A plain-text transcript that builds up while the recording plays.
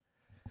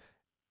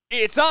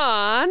It's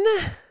on.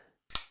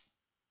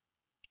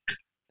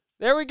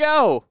 There we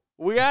go.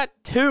 We got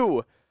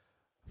 2.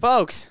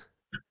 Folks,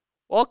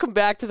 welcome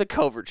back to the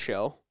Covert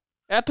Show.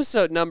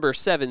 Episode number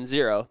 70,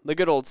 the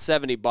good old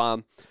 70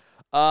 bomb.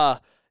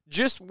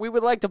 We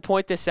would like to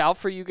point this out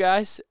for you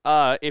guys.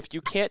 If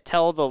you can't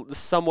tell the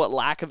somewhat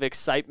lack of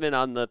excitement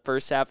on the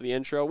first half of the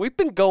intro, we've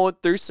been going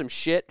through some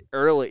shit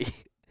early.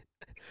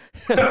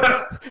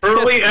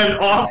 Early and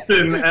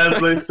often, as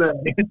they say.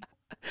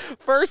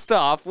 First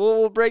off,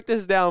 we'll break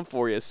this down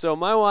for you. So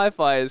my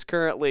Wi-Fi is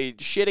currently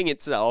shitting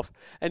itself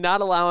and not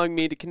allowing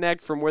me to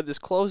connect from where this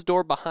closed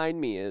door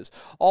behind me is,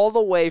 all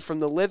the way from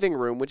the living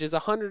room, which is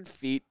 100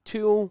 feet,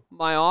 to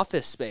my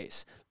office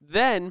space.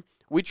 Then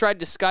we tried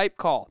to Skype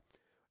call.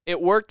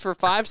 It worked for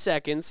 5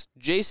 seconds.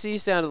 JC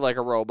sounded like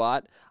a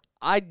robot.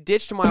 I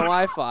ditched my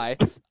Wi-Fi.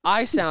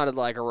 I sounded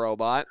like a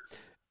robot.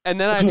 And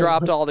then I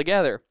dropped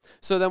altogether.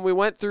 So then we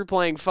went through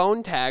playing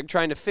phone tag,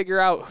 trying to figure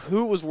out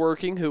who was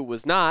working, who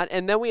was not,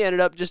 and then we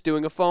ended up just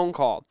doing a phone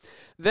call.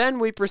 Then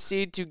we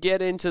proceed to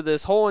get into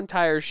this whole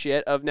entire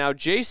shit of now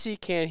JC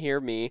can't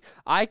hear me,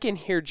 I can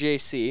hear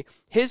JC,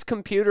 his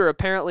computer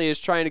apparently is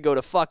trying to go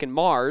to fucking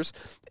Mars,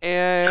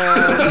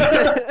 and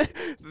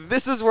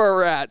this is where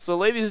we're at. So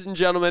ladies and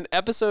gentlemen,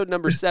 episode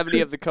number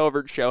 70 of the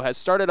Covert Show has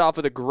started off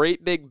with a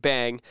great big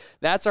bang.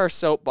 That's our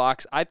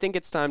soapbox. I think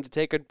it's time to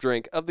take a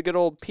drink of the good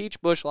old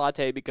peach bush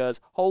latte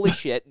because holy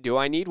shit, do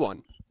I need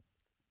one.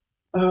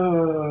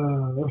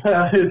 Oh,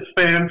 that is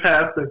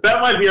fantastic.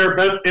 That might be our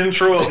best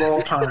intro of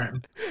all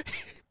time.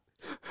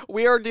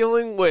 We are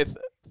dealing with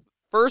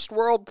first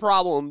world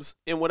problems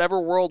in whatever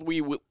world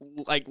we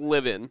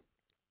live in.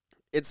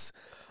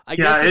 I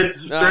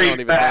don't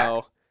even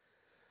know.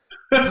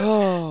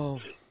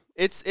 Oh,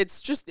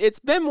 it's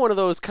been one of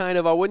those kind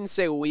of, I wouldn't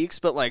say weeks,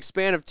 but like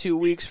span of 2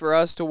 weeks for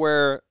us to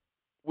where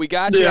we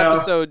got to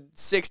episode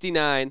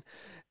 69,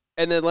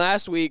 and then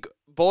last week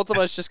both of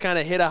us just kind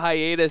of hit a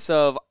hiatus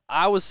of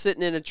I was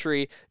sitting in a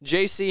tree,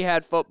 JC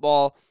had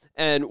football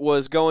and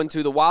was going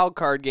to the wild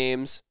card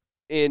games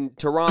in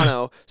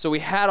Toronto. So we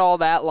had all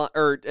that,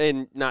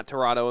 in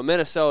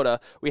Minnesota.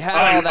 We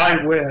had all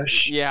that. I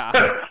wish.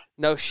 Yeah,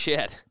 no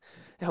shit.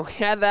 And we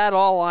had that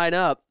all lined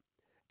up.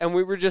 And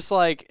we were just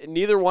like,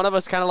 neither one of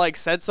us kind of like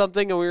said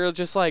something. And we were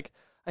just like,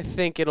 I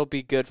think it'll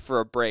be good for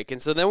a break.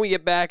 And so then we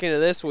get back into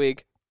this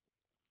week.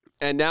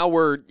 And now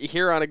we're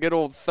here on a good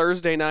old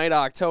Thursday night,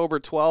 October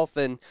 12th.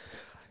 And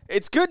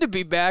it's good to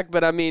be back.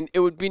 But I mean, it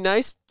would be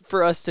nice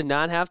for us to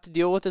not have to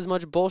deal with as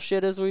much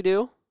bullshit as we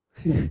do.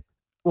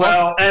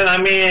 Well, and I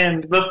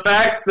mean, the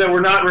fact that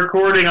we're not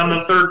recording on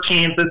the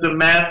 13th is a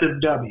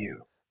massive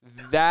W.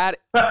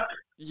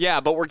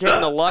 Yeah, but we're getting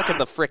the luck of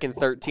the frickin'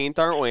 13th,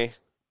 aren't we?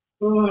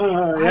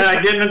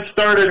 Getting it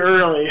started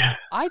early.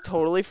 I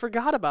totally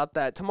forgot about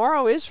that.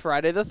 Tomorrow is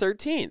Friday the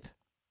 13th.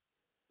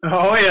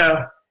 Oh,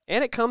 yeah.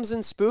 And it comes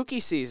in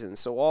spooky season,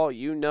 so all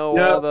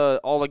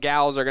the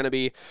gals are going to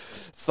be,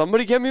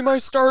 somebody get me my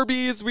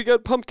Starbies, we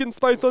got pumpkin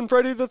spice on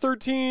Friday the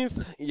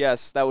 13th.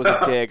 Yes, that was a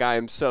dig. I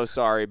am so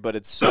sorry, but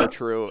it's so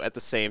true at the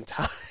same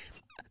time.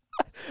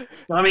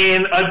 I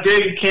mean, a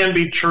dig can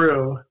be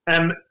true,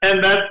 and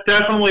that's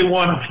definitely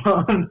one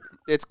of them.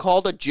 It's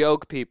called a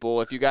joke,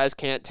 people. If you guys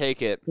can't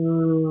take it,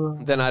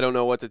 then I don't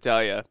know what to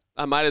tell you.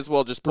 I might as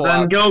well just pull out.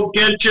 Then go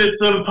get you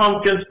some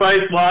pumpkin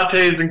spice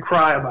lattes and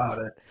cry about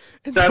it.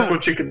 That's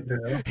what you can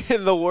do.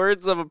 In the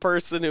words of a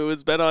person who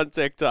has been on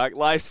TikTok,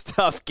 life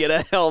stuff, get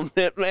a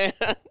helmet, man.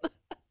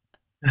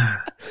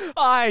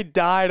 I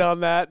died on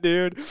that,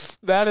 dude.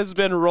 That has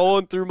been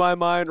rolling through my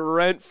mind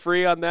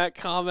rent-free on that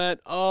comment.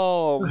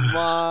 Oh,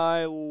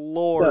 my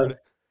Lord.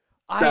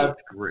 That's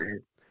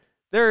great.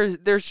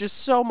 There's just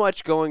so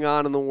much going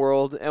on in the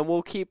world, and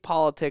we'll keep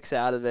politics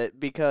out of it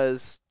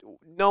because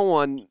no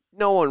one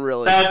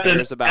really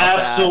cares about that.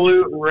 That's an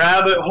absolute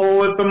rabbit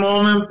hole at the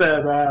moment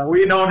that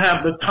we don't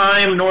have the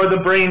time nor the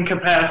brain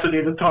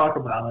capacity to talk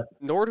about it.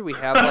 Nor do we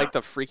have like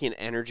the freaking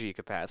energy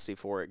capacity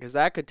for it, because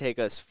that could take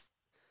us.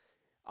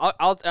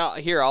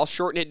 I'll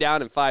shorten it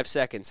down in 5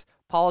 seconds.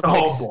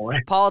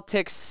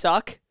 Politics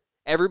suck.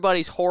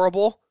 Everybody's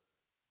horrible.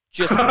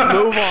 Just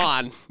move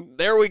on.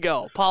 There we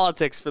go.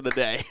 Politics for the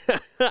day.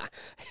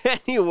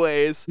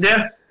 Anyways.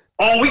 Yeah.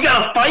 Oh, we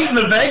got a fight in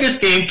the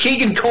Vegas game.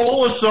 Keegan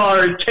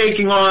Colasar is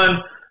taking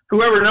on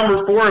whoever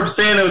number 4 of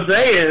San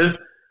Jose is.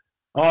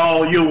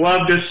 Oh, you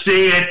love to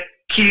see it.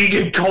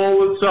 Keegan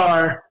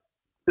Colasar.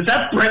 Is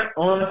that Brent?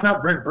 Oh, that's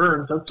not Brent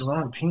Burns. That's the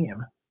wrong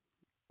team.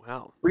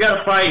 Wow. We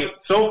got a fight.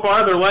 So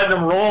far, they're letting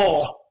them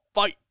roll.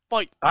 Fight.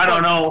 I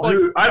don't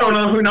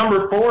know who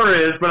number 4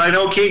 is, but I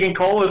know Keegan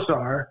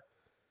Colasar.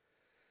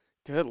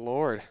 Good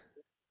Lord.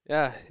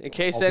 Yeah, in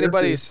case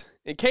anybody's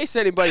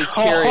curious.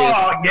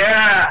 Oh,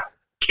 yeah.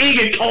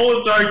 Keegan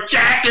Colasar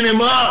jacking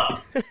him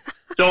up.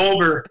 It's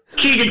over.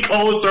 Keegan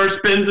Colasar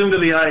spins into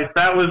the ice.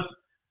 That was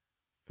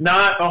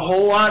not a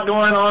whole lot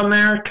going on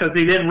there because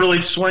he didn't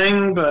really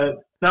swing, but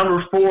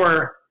number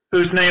 4,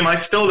 whose name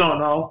I still don't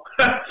know,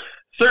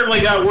 certainly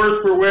got worse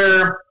for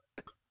wear.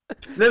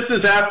 This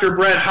is after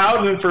Brett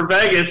Howden for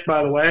Vegas,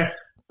 by the way.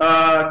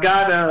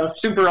 got a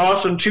super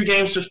awesome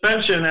 2-game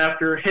suspension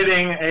after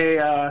hitting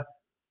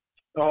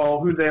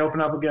who they open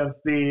up against?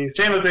 The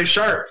San Jose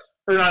Sharks.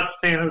 Or not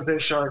San Jose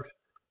Sharks.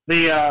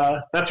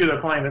 That's who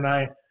they're playing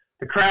tonight.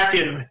 The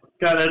Kraken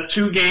got a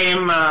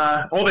 2-game.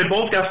 They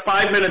both got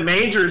 5-minute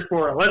majors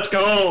for it. Let's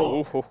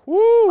go.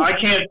 Ooh. I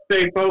can't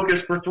stay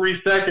focused for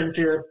 3 seconds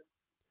here.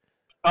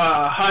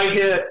 High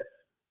hit,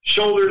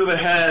 shoulder to the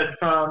head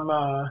from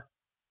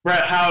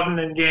Brett Howden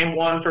in game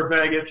 1 for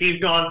Vegas.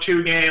 He's gone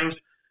 2 games.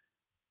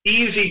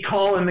 Easy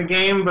call in the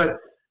game, but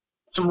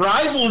some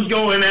rivals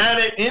going at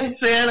it in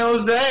San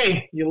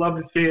Jose. You love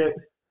to see it.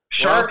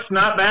 Sharks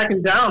not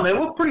backing down. They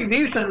look pretty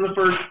decent in the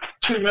first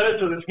 2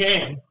 minutes of this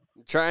game.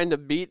 Trying to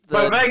beat the...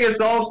 But Vegas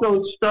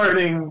also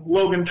starting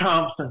Logan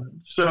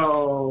Thompson,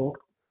 so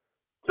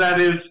that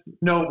is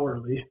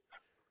noteworthy.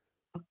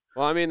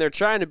 Well, I mean, they're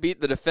trying to beat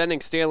the defending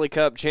Stanley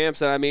Cup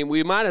champs, and I mean,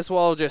 we might as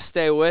well just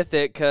stay with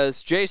it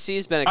because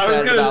JC's been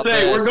excited about this.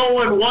 I was going to say,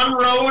 we're going one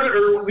road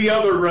or the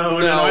other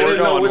road. No, I didn't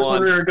know which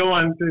one we were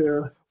going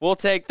to. We'll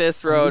take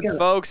this road,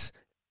 folks.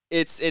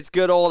 It's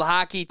good old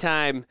hockey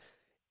time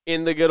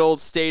in the good old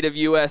state of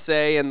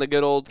USA and the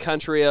good old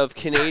country of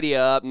Canada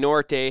up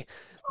norte.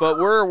 But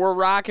we're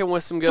rocking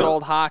with some good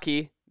old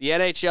hockey. The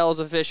NHL is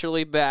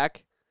officially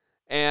back,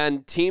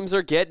 and teams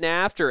are getting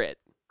after it.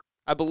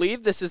 I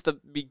believe this is the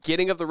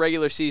beginning of the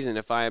regular season,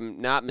 if I'm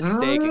not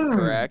mistaken,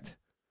 correct?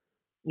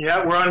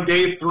 Yeah, we're on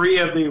day 3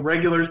 of the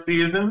regular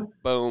season.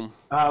 Boom.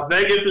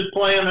 Vegas is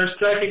playing their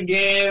second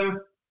game.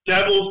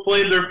 Devils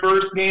played their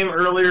first game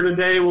earlier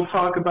today. We'll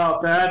talk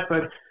about that.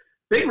 But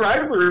big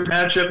rivalry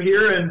matchup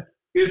here. And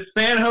is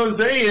San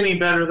Jose any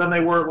better than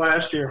they were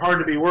last year? Hard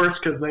to be worse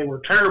because they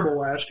were terrible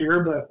last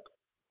year. But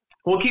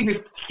we'll keep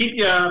you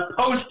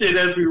posted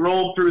as we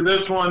roll through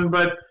this one.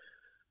 But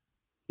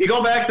you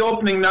go back to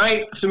opening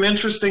night, some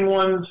interesting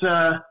ones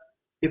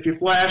if you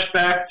flash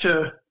back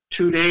to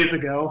 2 days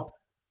ago.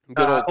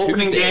 Good old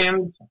opening Tuesday.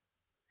 games.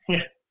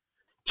 Yeah.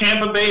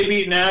 Tampa Bay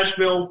beat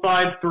Nashville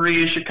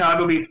 5-3.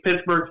 Chicago beats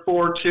Pittsburgh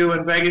 4-2.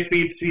 And Vegas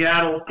beats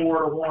Seattle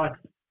 4-1.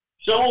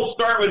 So we'll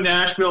start with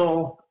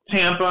Nashville,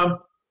 Tampa.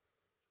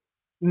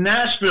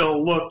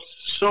 Nashville looked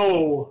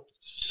so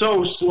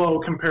slow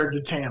compared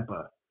to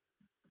Tampa.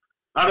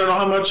 I don't know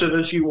how much of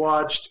this you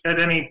watched at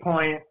any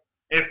point,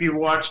 if you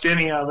watched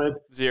any of it.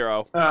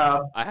 0.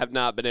 I have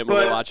not been able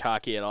to watch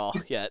hockey at all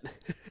yet.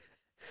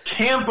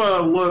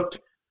 Tampa looked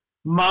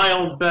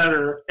miles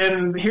better.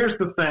 And here's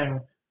the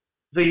thing.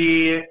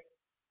 The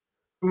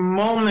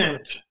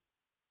moment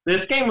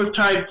this game was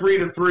tied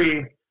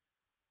 3-3,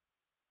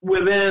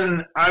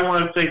 within, I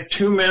want to say,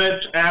 2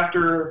 minutes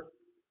after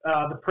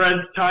the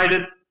Preds tied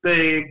it,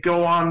 they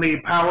go on the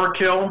power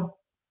kill.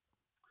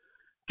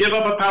 Give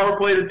up a power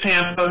play to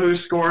Tampa, who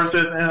scores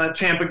it, and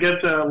Tampa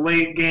gets a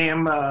late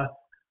game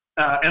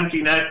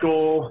empty net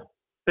goal.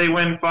 They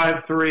win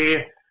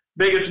 5-3.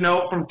 Biggest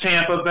note from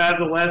Tampa,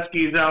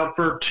 Vasilevsky's out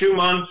for 2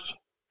 months.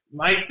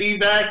 Might be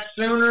back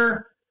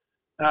sooner.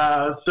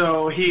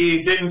 So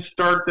he didn't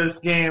start this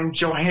game.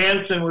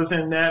 Johansson was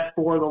in net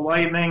for the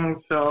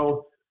Lightning.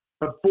 So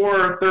the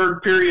 4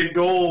 third-period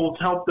goals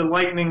helped the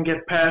Lightning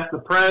get past the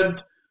Preds.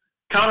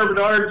 Connor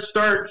Bedard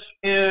starts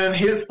in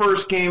his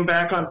first game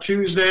back on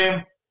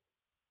Tuesday,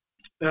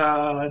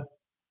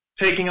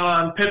 taking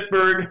on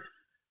Pittsburgh,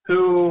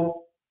 who,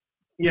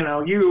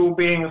 you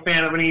being a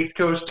fan of an East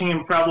Coast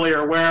team probably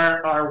are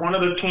aware, are one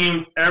of the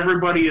teams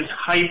everybody is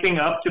hyping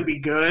up to be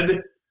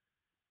good.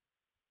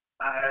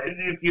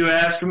 If you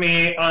ask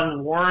me,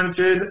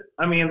 unwarranted.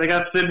 I mean, they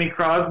got Sidney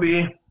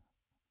Crosby,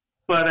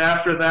 but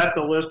after that,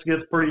 the list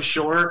gets pretty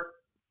short.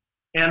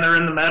 And they're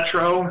in the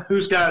Metro,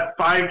 who's got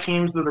 5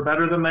 teams that are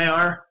better than they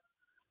are.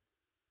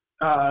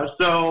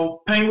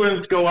 So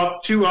Penguins go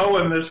up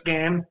 2-0 in this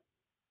game.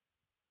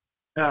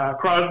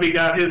 Crosby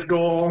got his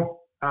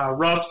goal.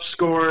 Russ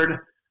scored.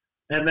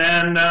 And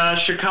then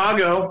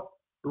Chicago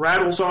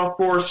rattles off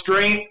 4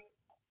 straight.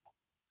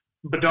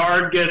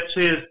 Bedard gets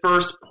his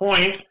first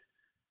point,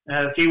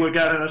 as he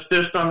got an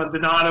assist on the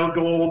Donato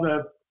goal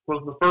that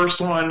was the first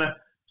one.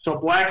 So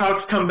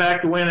Blackhawks come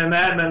back to win in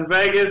that. And then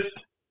Vegas,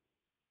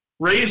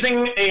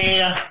 raising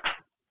a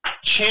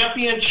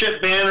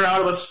championship banner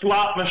out of a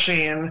slot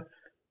machine,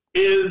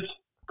 is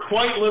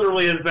quite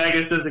literally as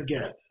Vegas as it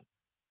gets.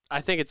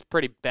 I think it's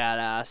pretty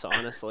badass,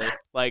 honestly.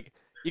 Like,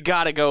 you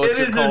got to go with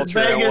your culture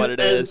and what it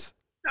is.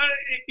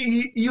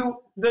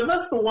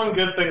 That's the one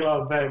good thing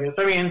about Vegas.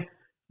 I mean,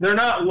 they're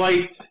not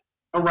liked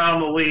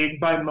around the league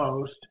by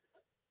most.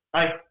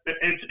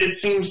 It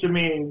seems to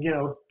me,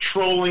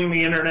 trolling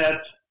the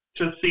internet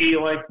to see,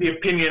 like, the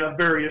opinion of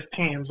various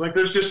teams. Like,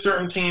 there's just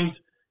certain teams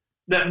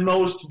that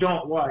most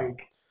don't like.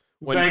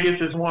 Vegas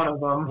is one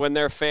of them. When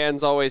their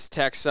fans always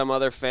text some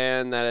other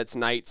fan that it's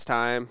Knights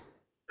time.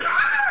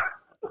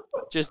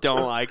 Just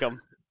don't like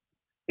them.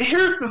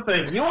 Here's the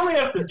thing. You only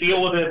have to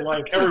deal with it,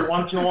 like, every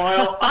once in a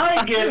while.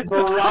 I get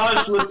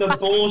barraged with the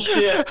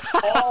bullshit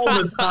all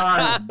the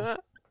time.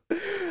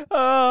 So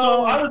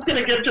I was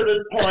going to get to this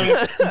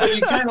point, but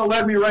you kind of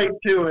led me right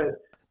to it.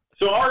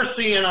 So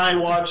RC and I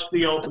watched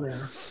the opener,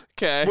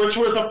 Okay. which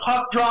was a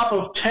puck drop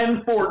of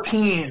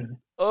 10-14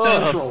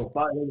 Central,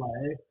 by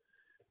the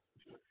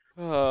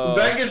way.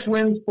 Vegas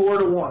wins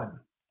 4-1.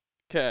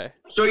 Okay.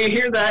 So you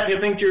hear that and you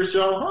think to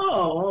yourself,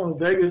 oh,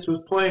 Vegas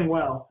was playing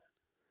well.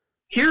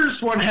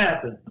 Here's what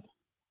happened.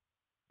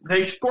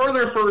 They score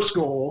their first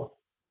goal,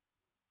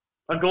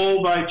 a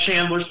goal by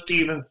Chandler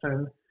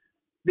Stevenson.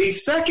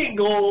 The second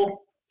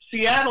goal,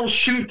 Seattle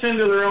shoots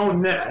into their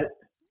own net.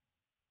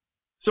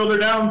 So they're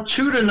down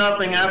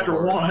 2-0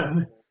 after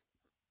one.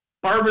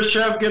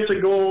 Barbashev gets a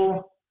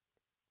goal,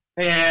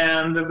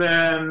 and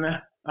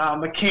then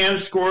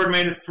McCann scored,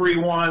 made it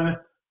 3-1.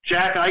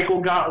 Jack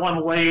Eichel got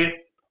one late.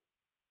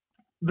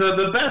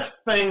 The best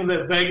thing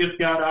that Vegas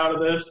got out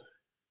of this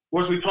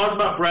was we talked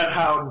about Brett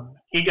Howden.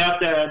 He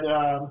got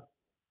that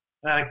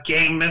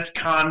game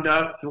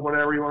misconduct, or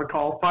whatever you want to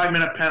call it,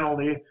 5-minute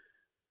penalty.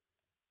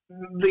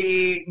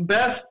 The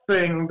best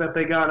thing that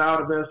they got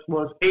out of this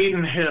was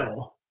Aiden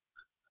Hill.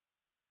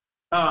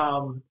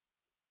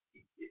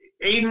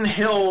 Aiden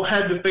Hill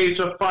had to face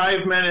a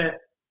 5-minute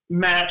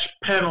match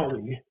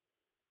penalty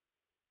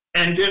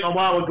and didn't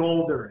allow a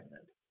goal during it.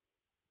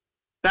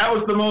 That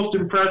was the most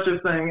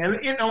impressive thing. And,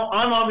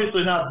 I'm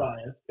obviously not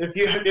biased. If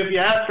you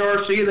ask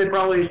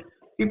RC,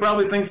 he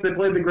probably thinks they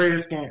played the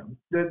greatest game.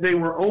 They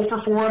were 0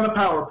 for 4 on the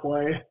power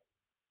play.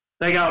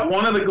 They got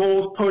one of the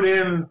goals put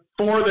in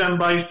for them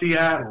by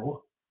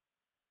Seattle,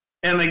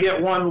 and they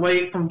get one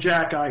late from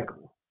Jack Eichel.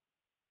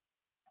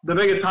 The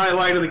biggest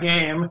highlight of the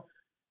game,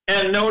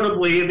 and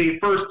notably the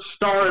first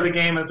star of the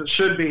game, as it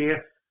should be,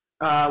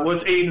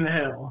 was Aiden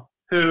Hill,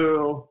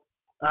 who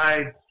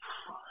I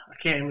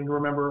can't even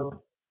remember.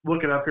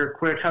 Look it up here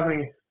quick.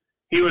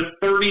 He was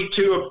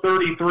 32 of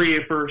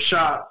 33 for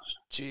shots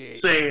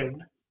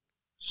saved.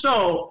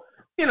 So,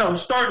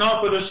 starting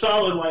off with a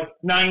solid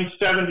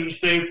 970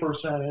 save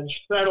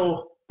percentage,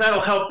 that'll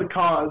help the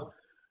cause.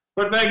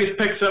 But Vegas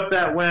picks up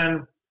that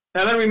win.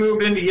 And then we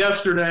moved into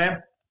yesterday.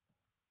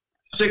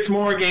 6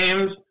 more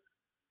games.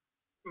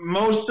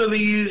 Most of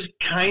these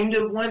kind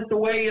of went the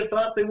way you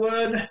thought they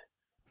would.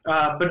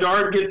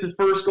 Bedard gets his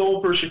first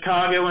goal for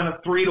Chicago in a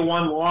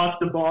 3-1 loss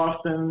to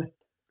Boston.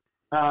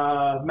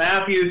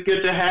 Matthews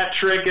gets a hat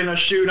trick in a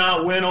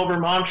shootout win over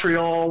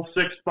Montreal,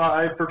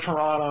 6-5 for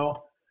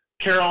Toronto.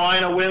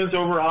 Carolina wins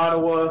over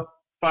Ottawa,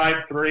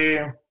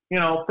 5-3.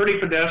 Pretty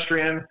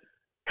pedestrian.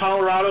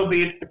 Colorado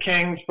beats the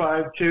Kings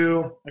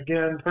 5-2.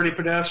 Again, pretty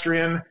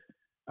pedestrian.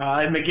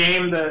 In the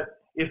game that,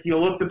 if you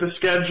looked at the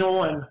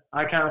schedule, and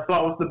I kind of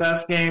thought was the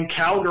best game,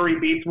 Calgary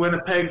beats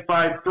Winnipeg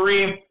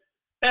 5-3.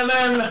 And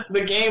then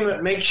the game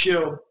that makes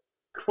you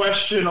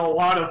question a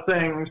lot of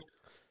things,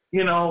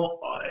 in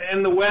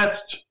the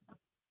West,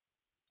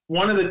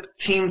 one of the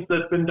teams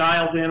that's been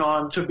dialed in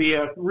on to be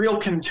a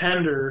real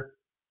contender,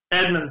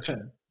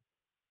 Edmonton.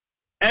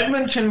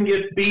 Edmonton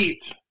gets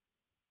beat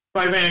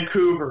by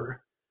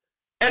Vancouver.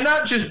 And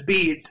not just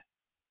beat,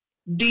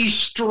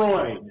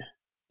 destroyed.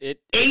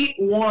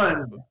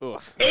 8-1.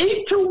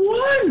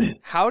 8-1.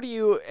 How do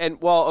you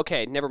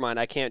okay, never mind.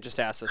 I can't just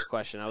ask this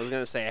question. I was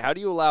going to say, how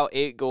do you allow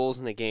 8 goals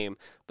in a game?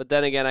 But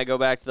then again, I go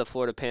back to the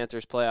Florida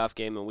Panthers playoff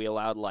game, and we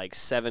allowed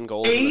 7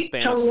 goals in the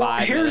span of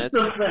 5 minutes.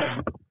 Here's the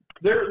thing.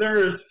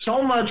 There is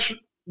so much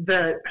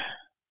that.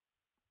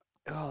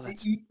 Oh,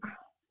 that's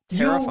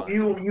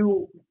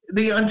terrifying.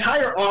 The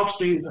entire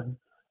offseason,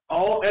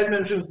 all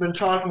Edmonton's been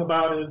talking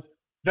about is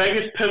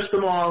Vegas pissed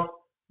them off.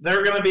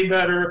 They're going to be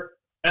better.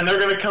 And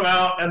they're going to come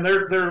out and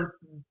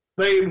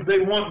they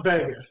want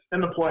Vegas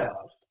in the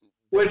playoffs.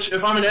 Which,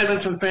 if I'm an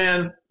Edmonton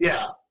fan,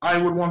 yeah, I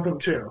would want them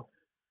too.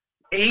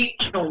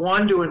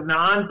 8-1 to a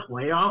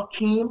non-playoff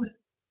team.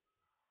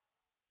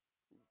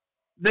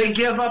 They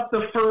give up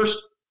the first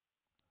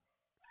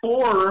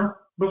 4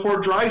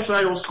 before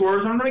Draisaitl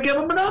scores, and I'm going to give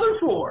them another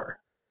 4.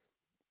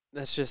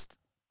 That's just.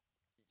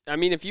 I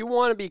mean, if you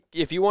want to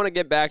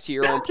get back to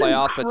your own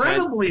playoff potential,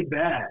 incredibly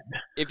bad.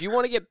 If you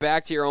want to get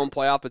back to your own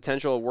playoff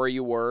potential of where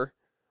you were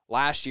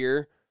last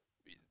year,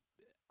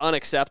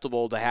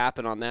 unacceptable to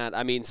happen on that.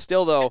 I mean,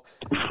 still though,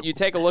 you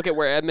take a look at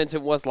where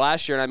Edmonton was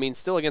last year, and I mean,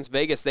 still against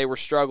Vegas, they were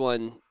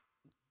struggling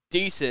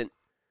decent,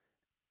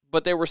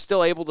 but they were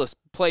still able to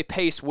play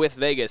pace with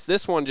Vegas.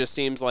 This one just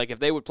seems like if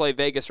they would play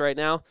Vegas right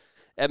now,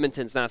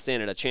 Edmonton's not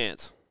standing a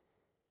chance.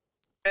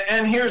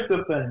 And here's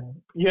the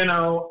thing,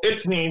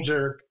 it's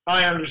knee-jerk.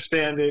 I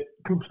understand it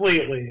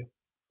completely.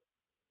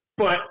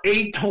 But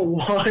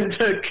 8-1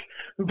 to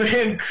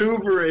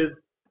Vancouver is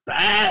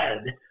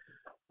bad.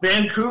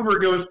 Vancouver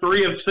goes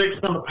 3 of 6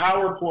 on the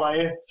power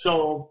play,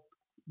 so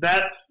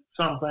that's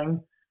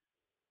something.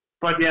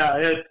 But yeah,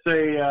 it's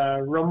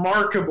a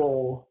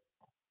remarkable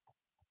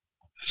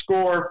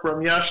score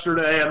from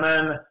yesterday, and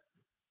then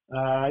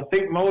I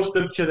think most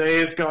of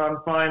today's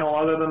gone final,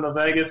 other than the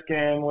Vegas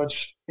game. Which,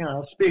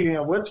 speaking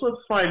of which,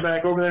 let's slide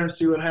back over there and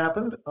see what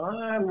happened.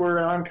 We're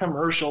on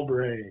commercial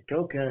break.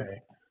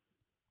 Okay,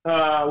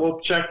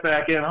 we'll check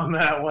back in on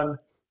that one.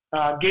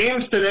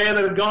 Games today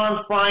that have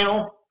gone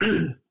final.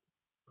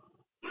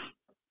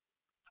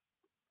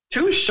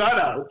 2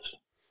 shutouts,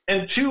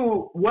 and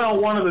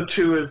one of the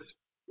 2 is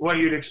what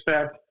you'd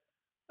expect.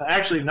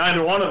 Actually,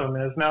 neither one of them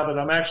is, now that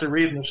I'm actually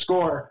reading the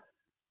score.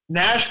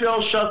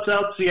 Nashville shuts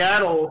out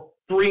Seattle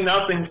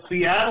 3-0.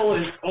 Seattle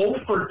is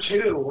 0 for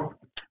 2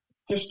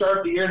 to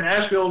start the year.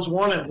 Nashville's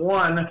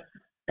 1-1.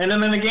 And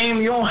then in the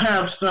game you'll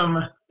have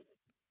some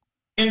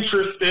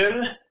interest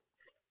in.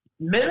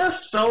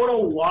 Minnesota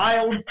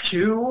Wild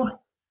 2,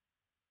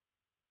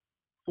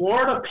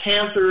 Florida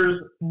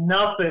Panthers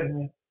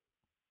 0.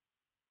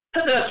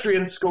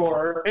 Pedestrian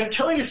score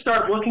until you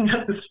start looking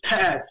at the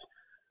stats.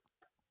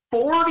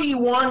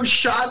 41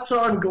 shots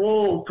on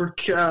goal for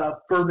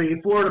the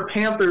Florida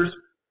Panthers,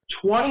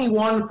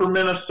 21 for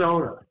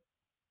Minnesota.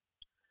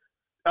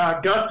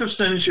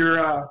 Gustafson's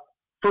your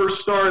first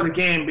star of the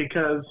game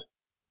because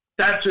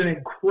that's an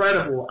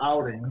incredible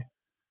outing.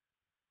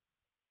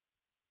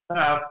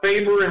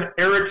 Faber and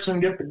Erickson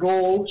get the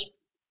goals.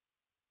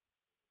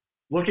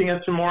 Looking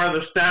at some more of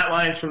the stat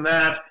lines from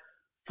that,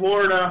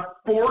 Florida,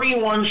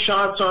 41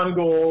 shots on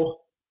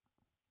goal,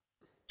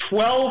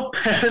 12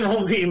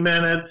 penalty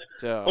minutes,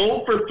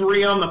 0 for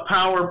 3 on the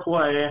power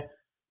play.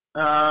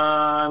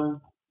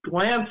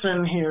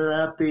 Glancing here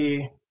at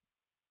the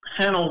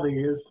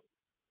penalties,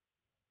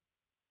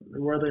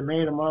 where they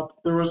made them up,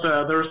 there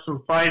was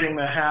some fighting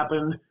that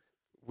happened.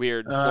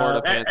 Weird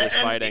Florida Panthers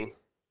fighting.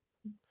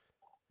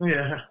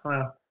 Yeah,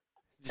 well.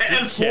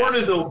 And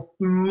Florida's a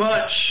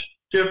much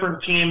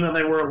different team than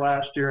they were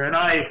last year. And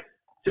I,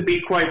 to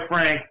be quite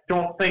frank,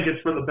 don't think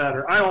it's for the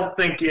better. I don't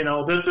think,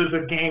 this is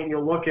a game you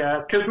look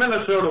at. Because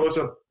Minnesota was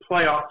a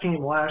playoff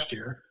team last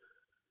year.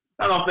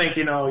 I don't think,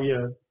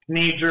 you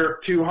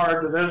knee-jerk too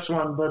hard to this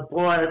one. But,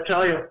 boy, I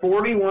tell you,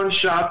 41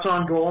 shots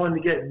on goal and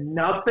to get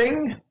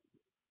nothing,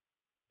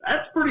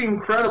 that's pretty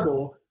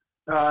incredible.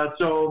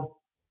 So,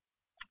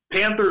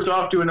 Panthers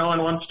off to an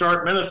 0-1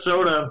 start.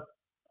 Minnesota,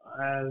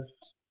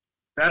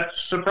 that's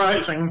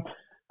surprising.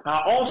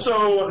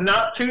 Also,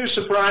 not too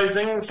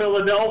surprising,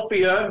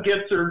 Philadelphia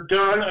gets her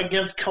done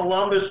against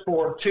Columbus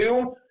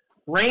 4-2.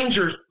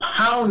 Rangers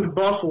pound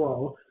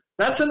Buffalo.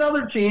 That's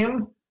another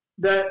team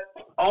that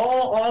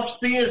all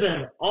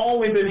off-season, all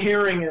we've been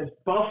hearing is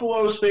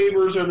Buffalo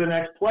Sabres are the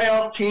next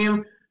playoff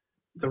team.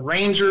 The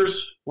Rangers,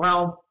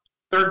 well,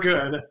 they're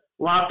good.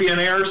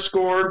 Lafreniere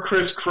scored.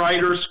 Chris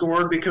Kreider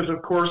scored because,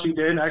 of course, he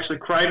did. Actually,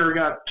 Kreider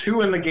got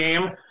 2 in the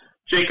game.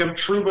 Jacob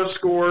Trouba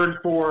scored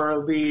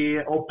for the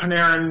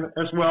Panarin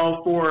as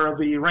well for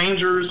the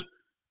Rangers.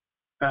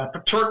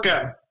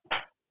 Peterka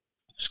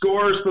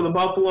scores for the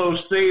Buffalo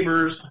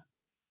Sabres.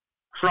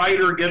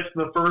 Kreider gets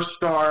the first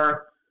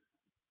star.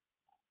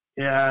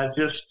 Yeah,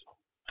 just,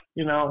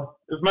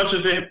 as much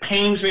as it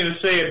pains me to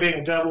say it being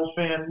a Devils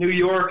fan, New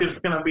York is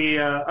going to be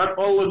a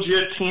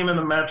legit team in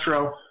the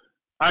Metro.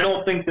 I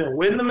don't think they'll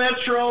win the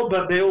Metro,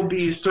 but they'll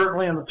be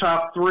certainly in the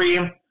top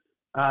 3.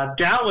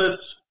 Dallas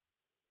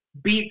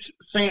beat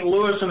St.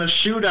 Louis in a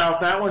shootout.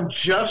 That one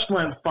just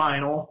went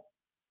final.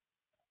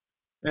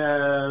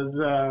 As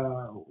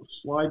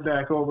slide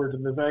back over to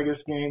the Vegas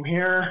game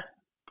here.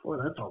 Boy,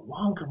 that's a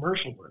long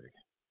commercial break.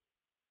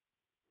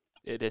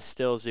 It is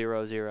still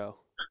 0-0.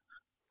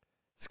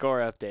 Score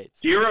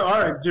updates.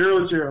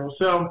 0-0.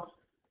 So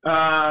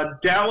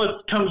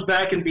Dallas comes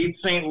back and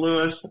beats St.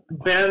 Louis.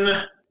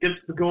 Ben gets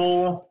the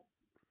goal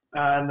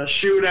in the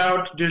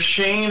shootout.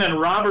 Duchesne and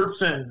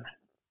Robertson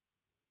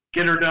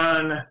get her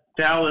done.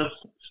 Dallas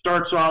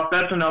starts off.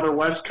 That's another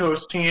West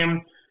Coast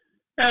team.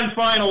 And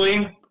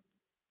finally,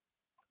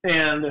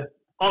 and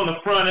on the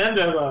front end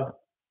of a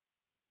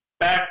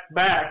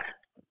back-to-back,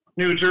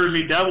 New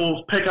Jersey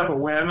Devils pick up a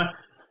win.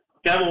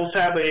 Devils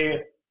have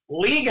a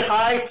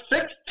league-high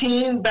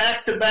 16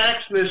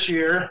 back-to-backs this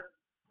year.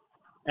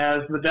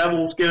 As the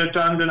Devils get it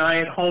done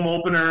tonight, home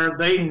opener,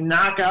 they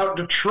knock out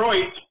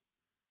Detroit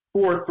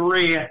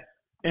 4-3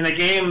 in a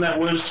game that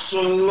was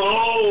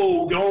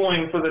slow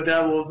going for the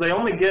Devils. They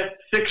only get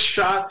 6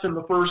 shots in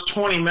the first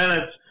 20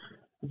 minutes.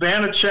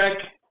 Vanacek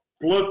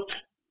looked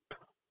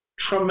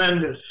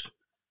tremendous.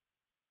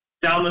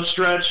 Down the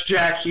stretch,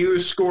 Jack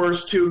Hughes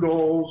scores 2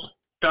 goals.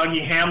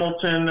 Dougie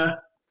Hamilton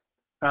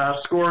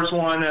scores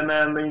 1, and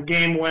then the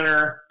game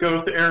winner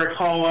goes to Eric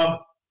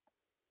Holla.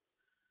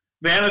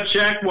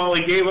 Vanacek, while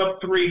he gave up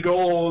 3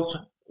 goals,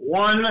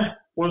 1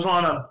 was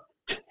on a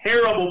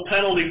terrible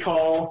penalty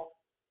call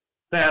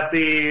that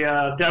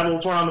the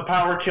Devils went on the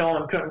power kill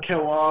and couldn't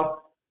kill off.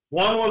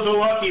 1 was a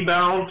lucky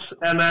bounce,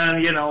 and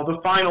then, the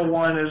final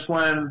one is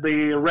when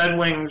the Red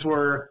Wings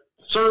were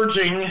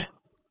surging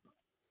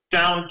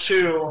down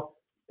to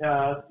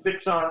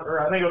 6 on,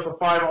 or I think it was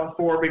a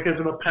 5-on-4 because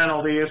of a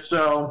penalty.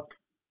 So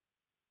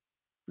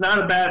not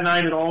a bad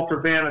night at all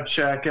for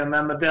Vanacek. And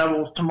then the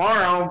Devils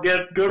tomorrow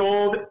get good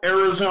old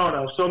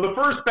Arizona. So the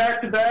first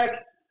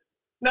back-to-back,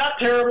 not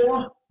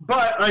terrible,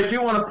 but I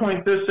do want to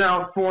point this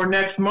out for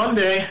next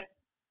Monday.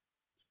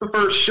 The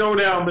first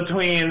showdown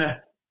between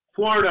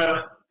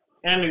Florida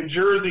and New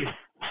Jersey.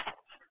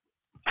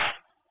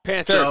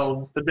 Panthers.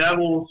 So the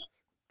Devils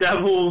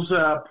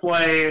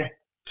play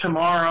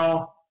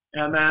tomorrow,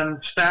 and then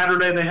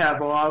Saturday they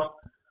have off.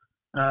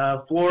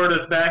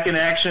 Florida's back in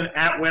action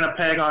at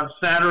Winnipeg on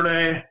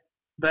Saturday.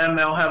 then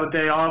they'll have a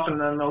day off, and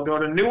then they'll go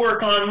to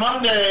Newark on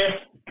Monday,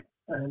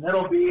 and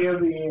it'll be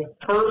the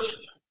first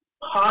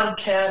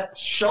podcast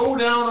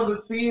showdown of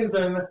the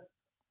season.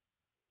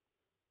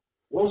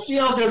 We'll see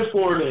how good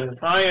Florida is.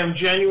 I am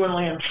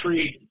genuinely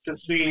intrigued to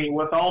see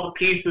with all the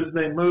pieces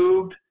they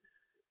moved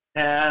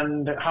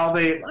and how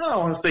they, I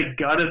don't want to say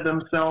gutted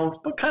themselves,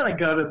 but kind of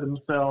gutted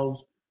themselves,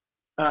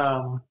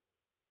 how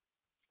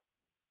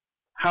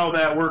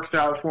that works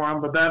out for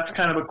them. But that's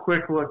kind of a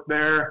quick look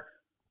there.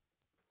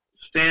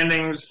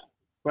 Standings,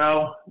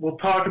 well, we'll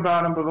talk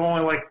about them, but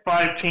only like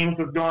 5 teams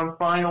have gone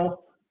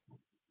final.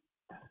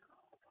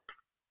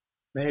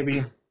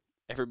 Maybe.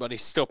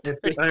 Everybody's still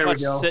pretty much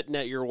sitting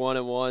at your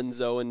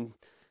 1-1, and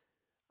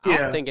I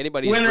don't think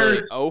anybody's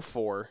really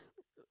 0-4.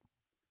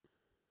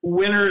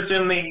 Winners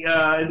in the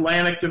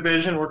Atlantic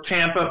Division were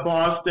Tampa,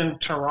 Boston,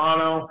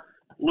 Toronto.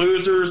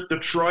 Losers,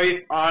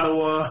 Detroit,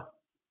 Ottawa,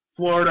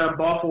 Florida,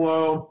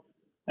 Buffalo,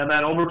 and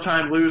then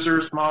overtime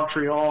losers,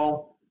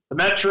 Montreal. The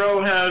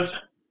Metro has,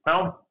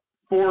 4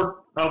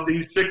 of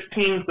the 6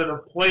 teams that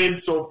have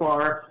played so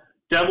far.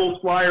 Devils,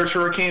 Flyers,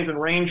 Hurricanes, and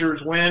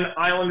Rangers win.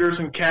 Islanders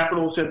and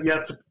Capitals have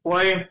yet to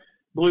play.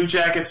 Blue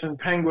Jackets and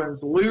Penguins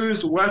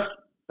lose. West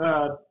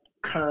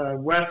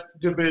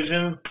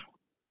Division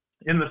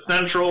in the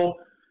Central.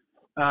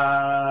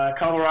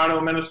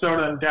 Colorado,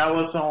 Minnesota, and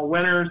Dallas all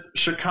winners.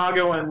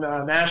 Chicago and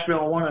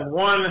Nashville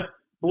 1-1.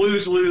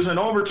 Blues lose in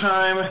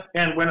overtime,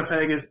 and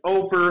Winnipeg is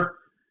over.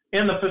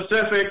 In the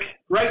Pacific,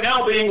 right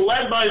now being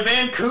led by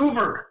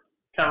Vancouver.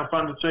 Kind of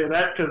fun to say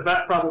that because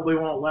that probably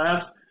won't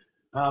last.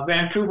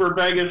 Vancouver,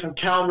 Vegas, and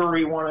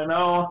Calgary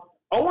 1-0.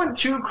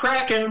 0-2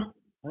 Kraken.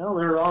 Well,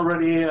 they're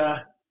already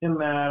in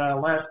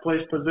that last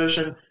place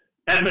position.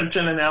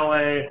 Edmonton and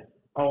LA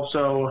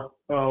also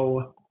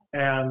 0-1,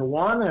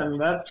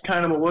 and that's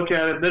kind of a look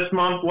at it. This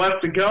month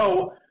left to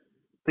go.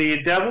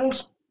 The Devils,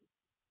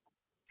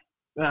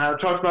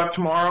 talked about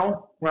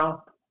tomorrow.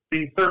 Well,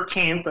 the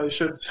 13th, I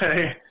should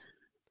say.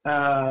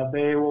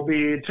 They will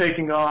be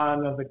taking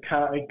on the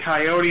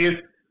Coyotes.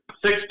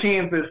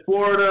 16th is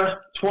Florida,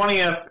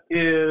 20th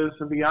is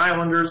the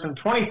Islanders, and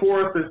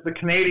 24th is the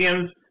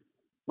Canadiens.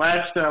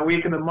 Last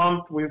week of the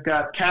month, we've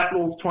got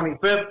Capitals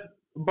 25th,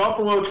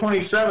 Buffalo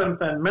 27th,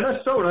 and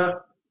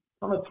Minnesota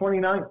on the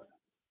 29th.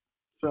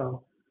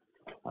 So,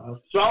 a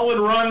solid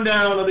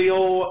rundown of the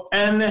old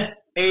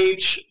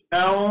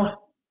NHL.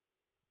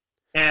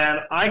 And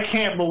I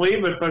can't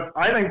believe it, but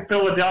I think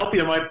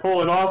Philadelphia might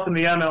pull it off in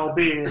the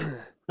MLB.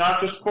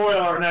 Not to spoil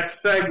our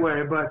next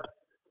segue, but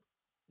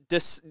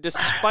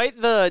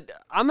despite the,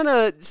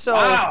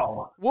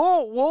 wow.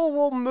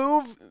 We'll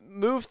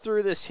move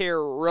through this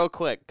here real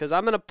quick because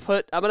I'm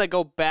gonna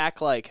go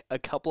back like a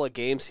couple of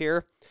games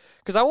here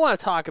because I want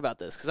to talk about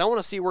this because I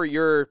want to see where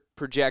your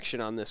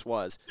projection on this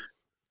was.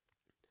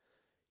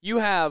 You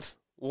have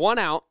 1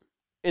 out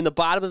in the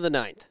bottom of the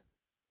 9th.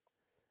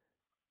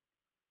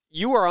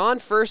 You are on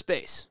first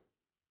base.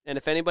 And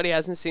if anybody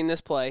hasn't seen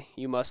this play,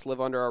 you must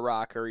live under a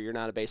rock or you're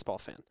not a baseball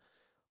fan.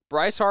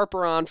 Bryce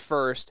Harper on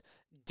first.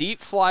 Deep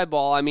fly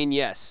ball. I mean,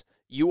 yes,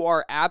 you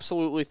are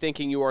absolutely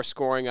thinking you are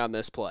scoring on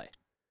this play.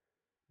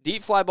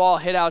 Deep fly ball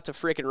hit out to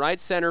freaking right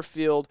center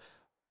field.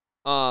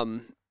 I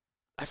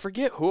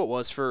forget who it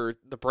was for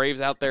the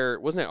Braves out there.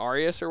 Wasn't it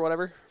Arias or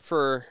whatever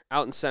for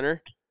out in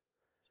center?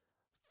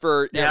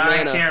 For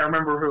Atlanta. I can't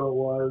remember who it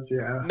was,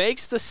 yeah.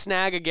 Makes the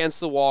snag against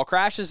the wall,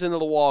 crashes into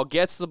the wall,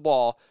 gets the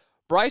ball.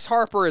 Bryce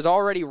Harper is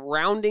already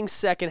rounding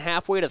second,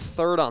 halfway to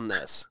third on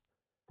this.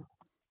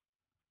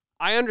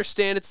 I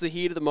understand it's the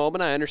heat of the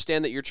moment. I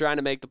understand that you're trying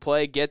to make the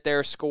play, get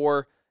there,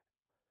 score.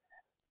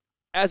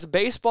 As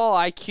baseball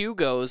IQ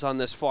goes on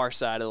this far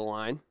side of the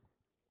line,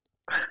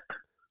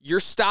 you're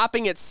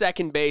stopping at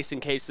second base in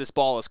case this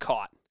ball is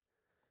caught.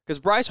 Because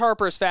Bryce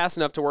Harper is fast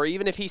enough to where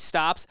even if he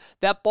stops,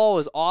 that ball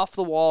is off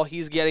the wall.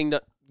 He's getting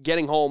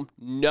home,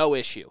 no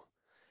issue.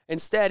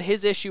 Instead,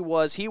 his issue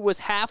was he was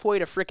halfway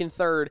to freaking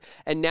third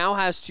and now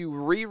has to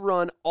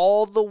rerun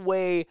all the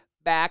way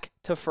back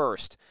to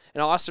first.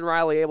 And Austin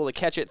Riley able to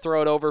catch it,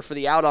 throw it over for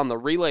the out on the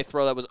relay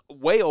throw that was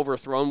way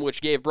overthrown,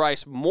 which gave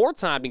Bryce more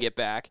time to get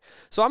back.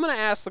 So I'm going to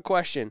ask the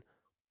question,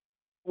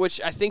 which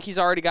I think he's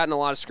already gotten a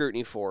lot of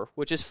scrutiny for,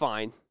 which is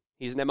fine.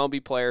 He's an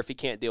MLB player. If he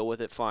can't deal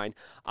with it, fine.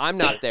 I'm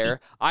not there.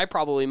 I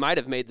probably might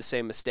have made the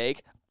same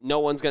mistake. No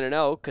one's going to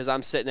know because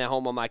I'm sitting at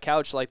home on my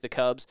couch like the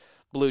Cubs,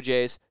 Blue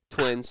Jays,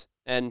 Twins,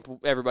 and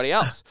everybody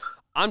else.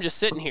 I'm just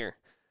sitting here.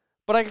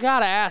 But I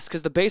got to ask,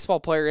 because the baseball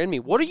player in me,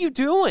 what are you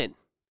doing?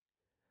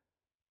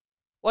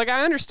 Like,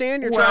 I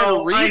understand you're trying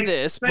to read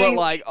this, but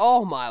like,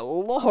 oh my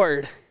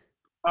Lord.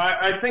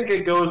 I think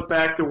it goes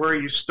back to where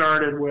you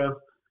started with,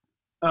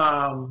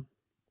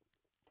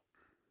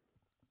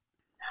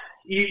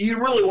 you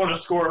really want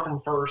to score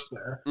from first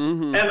there.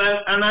 Mm-hmm.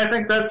 And I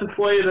think that's a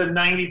play that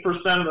 90%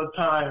 of the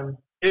time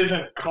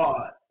isn't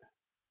caught.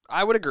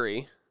 I would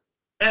agree.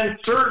 And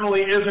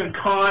certainly isn't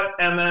caught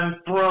and then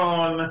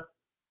thrown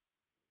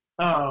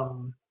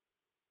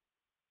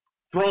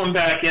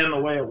back in the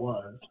way it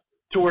was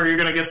to where you're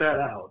going to get that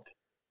out.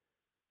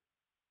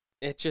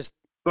 It just...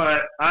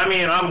 But, I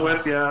mean, I'm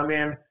with you. I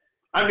mean,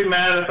 I'd be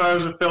mad if I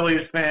was a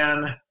Phillies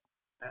fan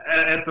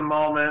at the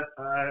moment.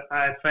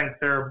 I think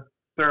they're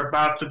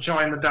about to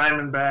join the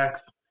Diamondbacks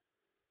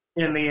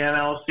in the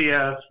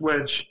NLCS,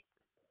 which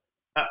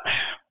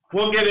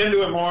we'll get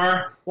into it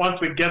more once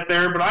we get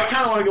there. But I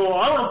kind of want to go.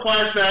 I want to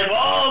flashback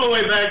all the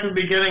way back to the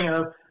beginning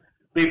of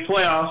the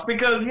playoffs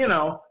because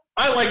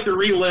I like to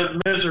relive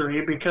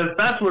misery because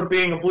that's what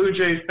being a Blue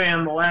Jays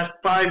fan the last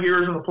 5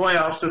 years in the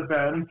playoffs has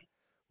been.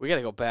 We got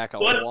to go back a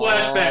Let's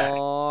flashback.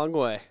 long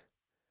way.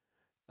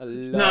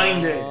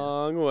 9 days.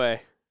 Long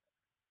way.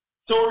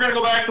 So we're going to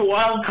go back to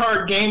Wild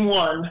Card Game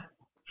 1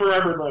 for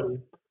everybody.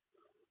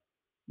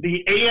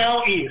 The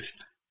AL East.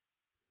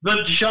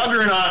 The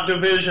Juggernaut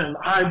division.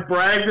 I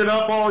bragged it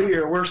up all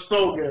year. We're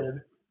so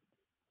good.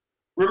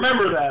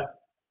 Remember that.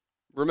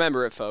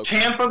 Remember it, folks.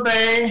 Tampa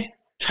Bay,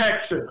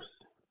 Texas.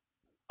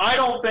 I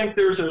don't think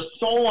there's a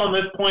soul on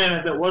this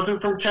planet that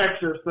wasn't from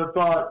Texas that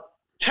thought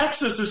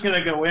Texas is going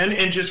to go in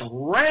and just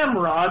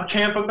ramrod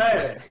Tampa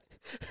Bay.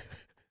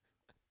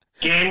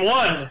 Game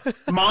 1,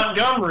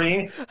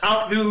 Montgomery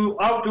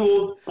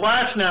outdueled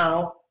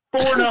Glasnow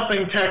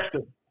 4-0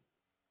 Texas.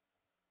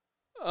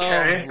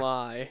 Okay. Oh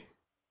my.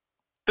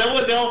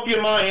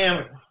 Philadelphia,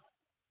 Miami.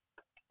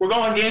 We're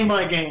going game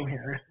by game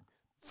here.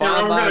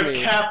 Fine by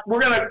me.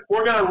 We're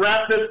gonna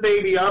wrap this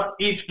baby up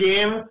each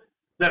game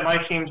that my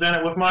team's in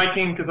it with my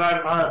team because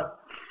I've got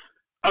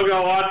a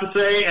lot to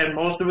say and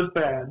most of it's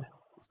bad.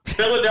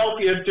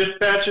 Philadelphia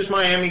dispatches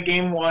Miami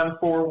game 1,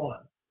 4-1.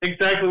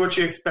 Exactly what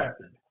you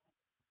expected.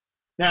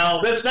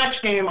 Now, this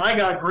next game I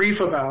got grief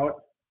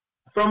about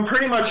from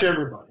pretty much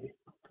everybody.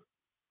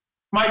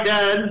 My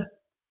dad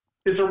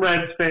is a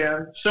Reds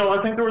fan, so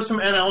I think there was some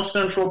NL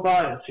Central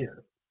bias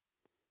here.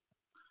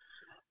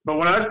 But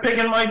when I was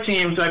picking my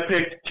teams, I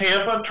picked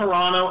Tampa,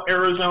 Toronto,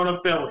 Arizona,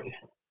 Philly.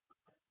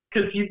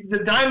 Because the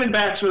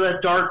Diamondbacks were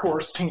that dark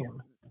horse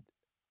team.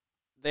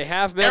 They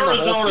have been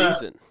the whole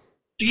season.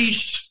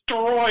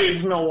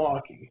 Destroys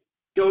Milwaukee.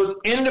 Goes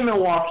into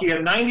Milwaukee, a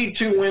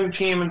 92-win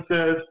team, and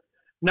says,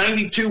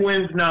 92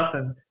 wins,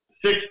 nothing.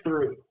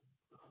 6-3.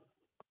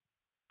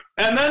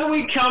 And then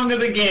we come to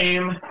the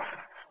game,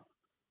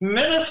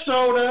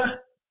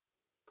 Minnesota,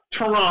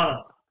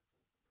 Toronto.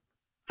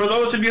 For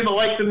those of you that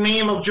like the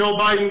meme of Joe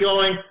Biden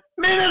going,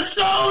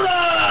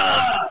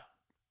 Minnesota!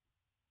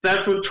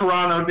 That's what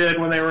Toronto did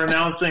when they were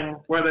announcing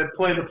where they'd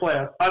play the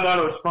playoffs. I thought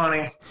it was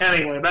funny.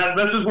 Anyway,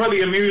 this is where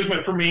the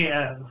amusement for me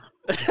ends.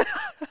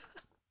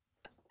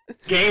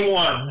 Game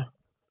 1.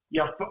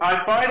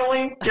 I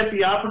finally get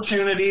the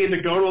opportunity to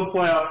go to a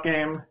playoff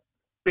game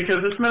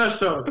because it's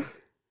Minnesota.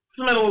 It's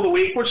the middle of the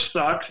week, which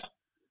sucks.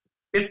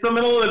 It's the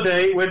middle of the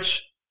day,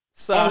 which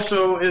sucks.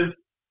 Also is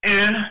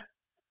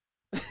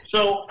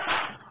So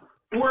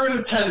we're in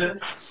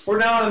attendance. We're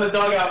down in the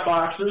dugout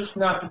boxes,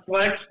 not to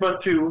flex,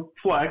 but to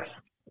flex.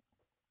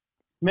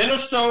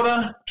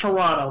 Minnesota,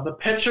 Toronto. The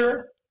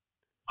pitcher,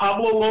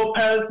 Pablo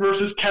Lopez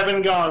versus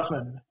Kevin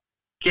Gausman.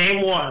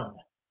 Game 1.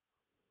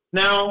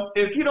 Now,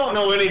 if you don't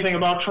know anything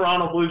about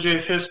Toronto Blue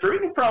Jays history,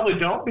 you probably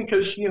don't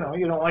because, you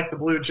don't like the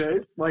Blue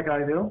Jays like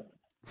I do.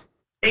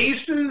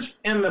 Aces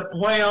in the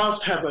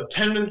playoffs have a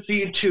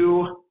tendency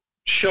to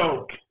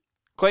choke.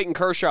 Clayton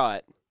Kershaw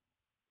it.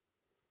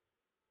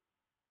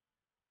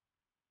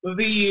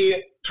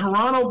 The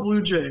Toronto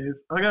Blue Jays,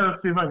 I got to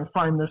see if I can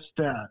find this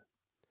stat.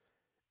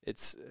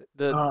 It's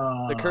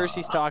the curse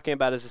he's talking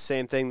about is the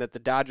same thing that the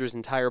Dodgers'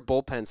 entire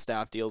bullpen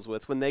staff deals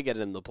with when they get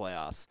into the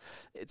playoffs.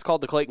 It's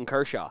called the Clayton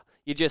Kershaw.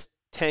 You just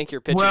tank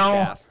your pitching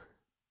staff.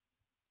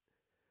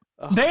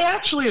 They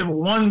actually have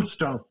won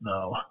stuff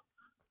though.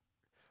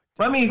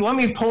 Let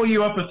me pull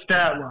you up a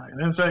stat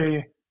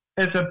line.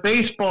 It's a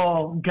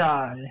baseball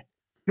guy.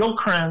 You'll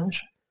cringe.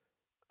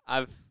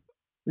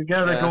 We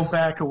gotta go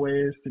back a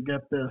ways to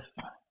get this.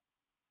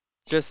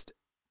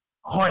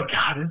 Oh my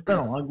God,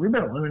 we've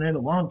been eliminated a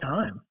long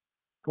time.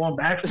 Going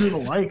back through the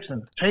likes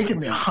and it's taking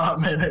me a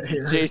hot minute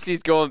here.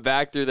 JC's going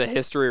back through the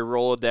history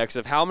Rolodex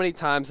of how many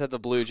times have the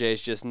Blue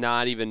Jays just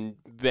not even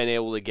been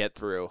able to get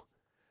through.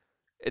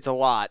 It's a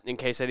lot, in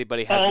case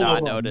anybody has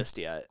not noticed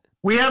yet.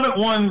 We haven't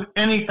won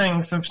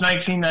anything since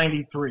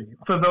 1993,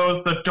 for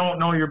those that don't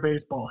know your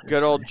baseball history.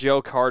 Good old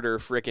Joe Carter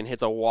frickin'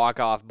 hits a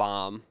walk-off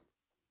bomb.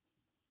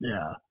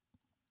 Yeah.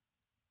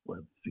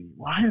 Let's see.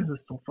 Why is this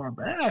so far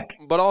back?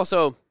 But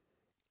also,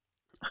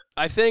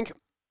 I think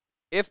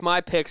if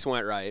my picks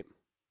went right,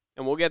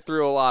 and we'll get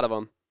through a lot of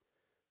them,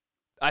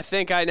 I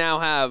think I now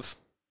have...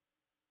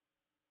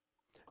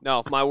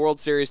 No, my World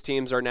Series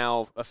teams are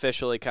now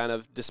officially kind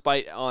of,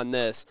 despite on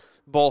this,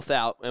 both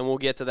out, and we'll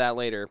get to that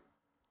later.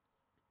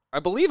 I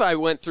believe I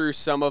went through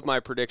some of my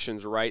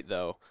predictions right,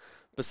 though,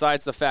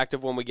 besides the fact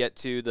of when we get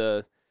to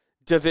the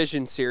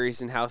division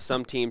series and how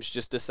some teams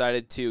just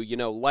decided to,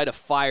 light a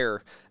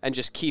fire and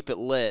just keep it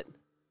lit.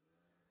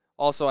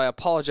 Also, I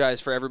apologize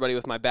for everybody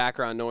with my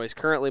background noise.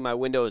 Currently, my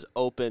window is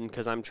open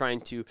because I'm trying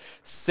to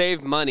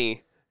save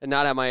money and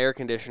not have my air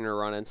conditioner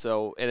running,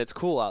 and it's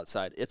cool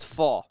outside. It's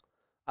fall.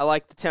 I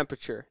like the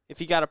temperature.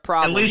 If you got a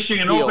problem, at least you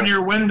can open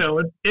your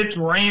window. It's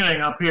raining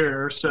up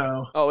here,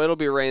 so. Oh, it'll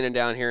be raining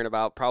down here in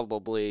about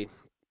probably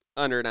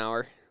under an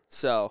hour.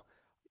 So,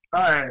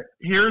 All right,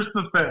 here's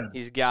the thing.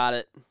 he's got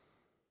it.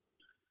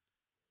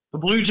 The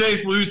Blue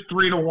Jays lose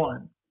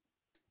 3-1.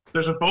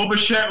 There's a Bo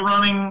Bichette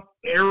running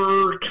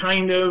error,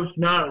 kind of,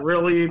 not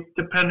really,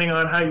 depending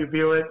on how you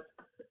view it.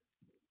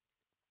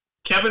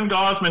 Kevin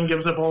Gausman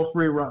gives up all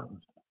 3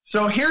 runs.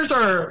 So here's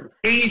our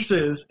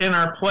aces in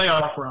our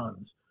playoff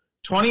runs.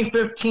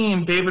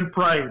 2015, David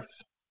Price.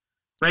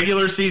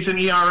 Regular season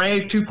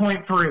ERA,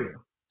 2.3.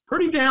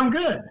 Pretty damn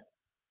good.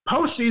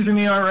 Postseason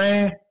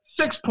ERA,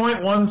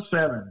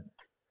 6.17.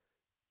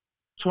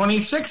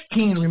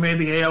 2016, we made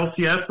the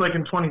ALCS like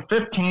in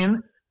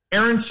 2015.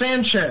 Aaron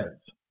Sanchez.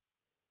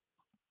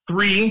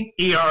 3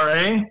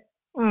 ERA,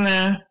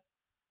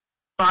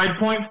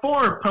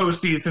 5.4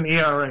 postseason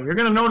ERA. You're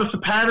going to notice a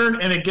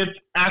pattern, and it gets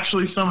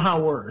actually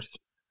somehow worse.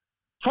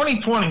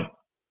 2020,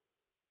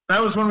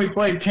 that was when we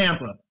played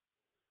Tampa.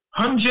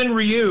 Hyun-Jin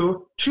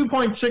Ryu,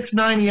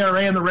 2.69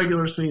 ERA in the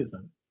regular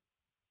season.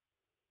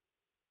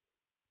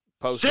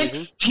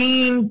 Postseason?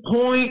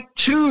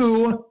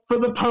 16.2 for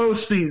the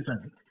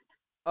postseason.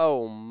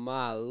 Oh,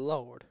 my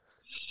Lord.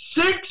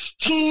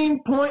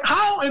 16 point.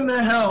 How in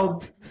the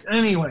hell?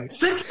 Anyway,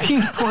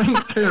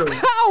 16.2.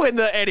 How in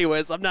the.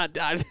 Anyways, I'm not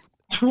diving.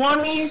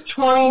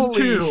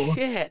 2022. Holy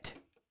shit.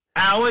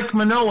 Alek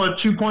Manoah,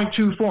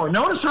 2.24.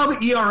 Notice how the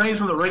ERAs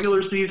in the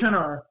regular season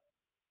are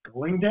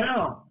going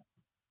down.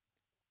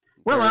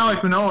 Well,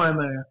 Alek Manoah in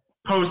the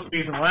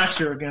postseason last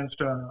year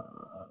against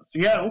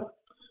Seattle,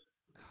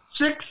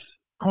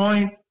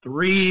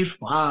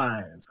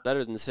 6.35. It's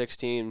better than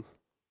 16.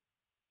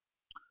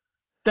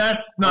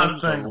 That's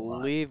not saying a lot.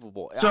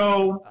 Unbelievable.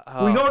 So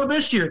we go to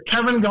this year.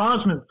 Kevin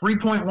Gausman,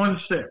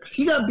 3.16.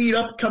 He got beat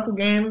up a couple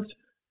games,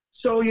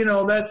 so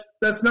that's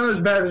not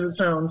as bad as it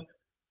sounds.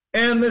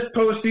 And this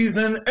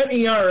postseason, an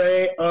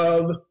ERA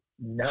of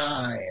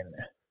 9.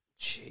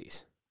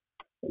 Jeez.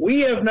 We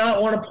have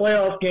not won a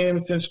playoff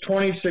game since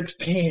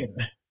 2016.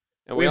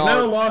 And We've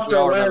now lost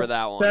our remember last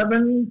that one.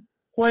 7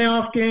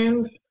 playoff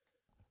games.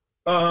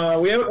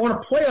 We haven't won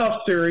a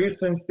playoff series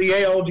since the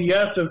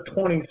ALDS of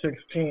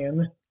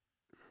 2016.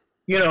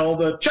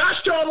 The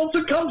Josh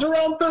Donaldson comes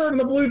around third and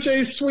the Blue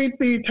Jays sweep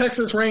the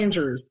Texas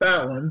Rangers.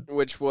 That one.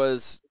 Which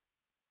was,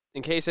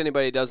 in case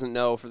anybody doesn't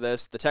know for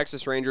this, the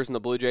Texas Rangers and the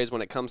Blue Jays,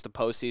 when it comes to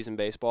postseason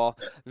baseball,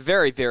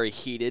 very, very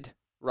heated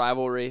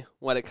rivalry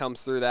when it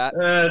comes through that.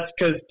 That's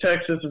because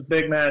Texas is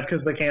big mad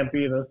because they can't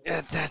beat us.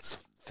 Yeah,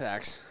 that's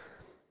facts.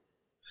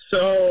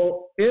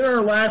 So, in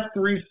our last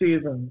 3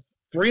 seasons,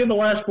 3 of the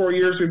last 4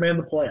 years we made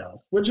the playoffs,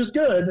 which is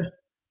good.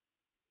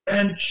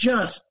 And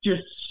just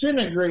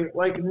disintegrate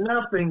like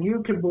nothing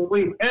you can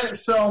believe. And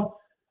so,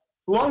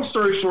 long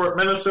story short,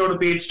 Minnesota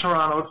beats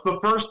Toronto. It's the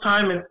first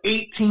time in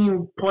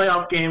 18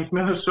 playoff games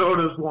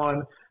Minnesota's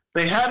won.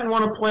 They hadn't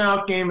won a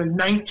playoff game in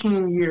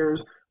 19 years.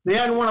 They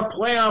hadn't won a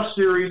playoff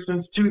series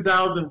since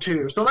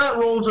 2002. So that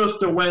rolls us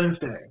to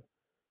Wednesday.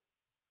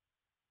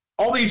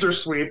 All these are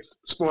sweeps,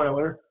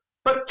 spoiler.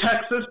 But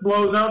Texas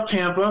blows out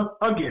Tampa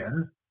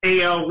again.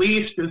 AL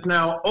East is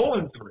now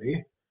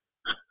 0-3.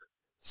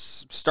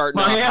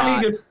 Starting off Miami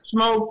hot. gets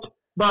smoked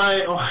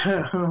by,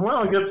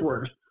 well, it gets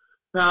worse.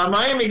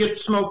 Miami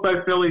gets smoked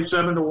by Philly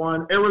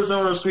 7-1.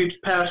 Arizona sweeps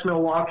past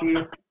Milwaukee.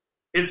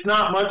 It's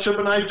not much of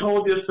an I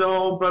told you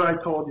so, but I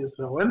told you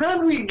so. And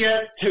then we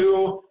get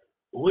to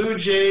Blue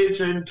Jays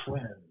and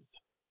Twins.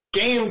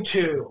 Game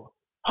 2.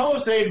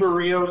 Jose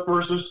Barrios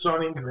versus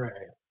Sonny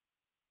Gray.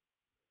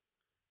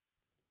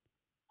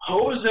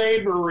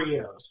 Jose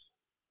Barrios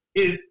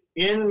is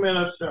in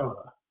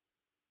Minnesota.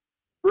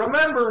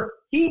 Remember,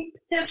 he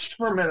pitched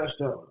for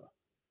Minnesota.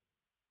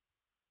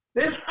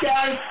 This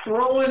guy's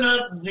throwing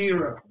up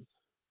zeros,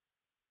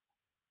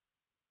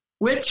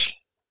 which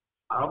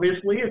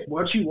obviously is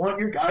what you want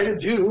your guy to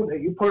do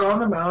that you put on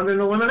the mound in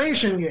an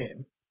elimination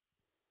game.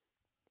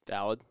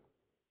 Valid.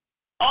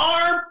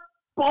 Our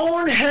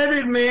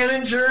boneheaded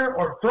manager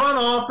or front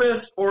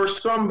office or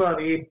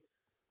somebody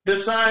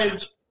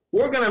decides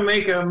we're going to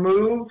make a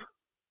move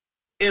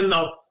in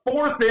the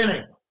 4th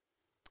inning.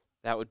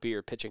 That would be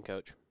your pitching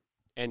coach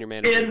and your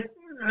manager.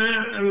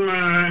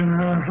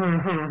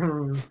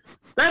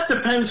 That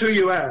depends who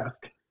you ask.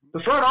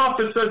 The front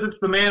office says it's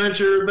the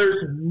manager.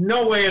 There's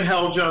no way in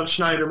hell John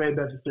Schneider made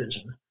that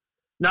decision.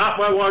 Not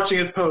by watching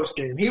his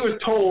postgame. He was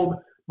told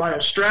by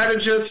a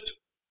strategist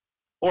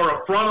or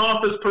a front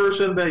office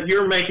person that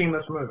you're making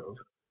this move.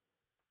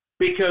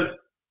 Because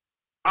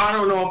I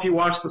don't know if you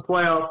watched the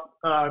playoff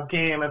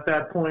game at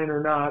that point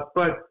or not,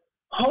 but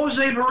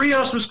Jose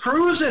Barrios was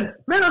cruising.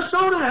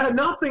 Minnesota had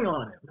nothing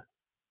on him.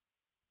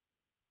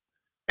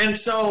 And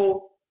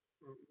so,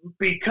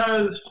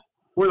 because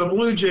we're the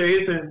Blue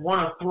Jays and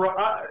want to throw,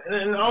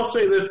 and I'll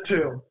say this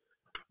too,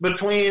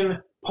 between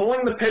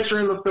pulling the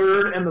pitcher in the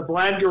 3rd and the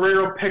Vlad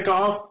Guerrero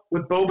pickoff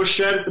with Bo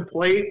Bichette at the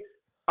plate,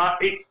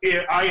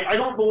 I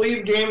don't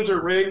believe games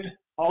are rigged.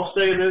 I'll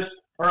say this,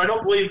 or I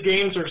don't believe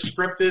games are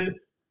scripted.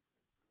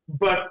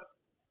 But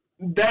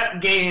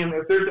that game,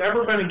 if there's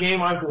ever been a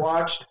game I've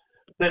watched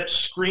that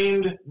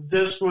screamed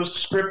this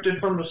was scripted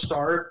from the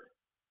start,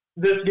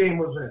 this game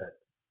was it.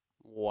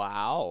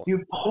 Wow.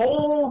 You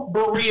pull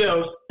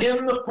Barrios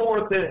in the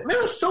fourth inning.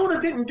 Minnesota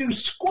didn't do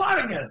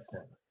squat against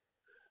him.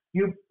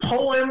 You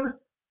pull him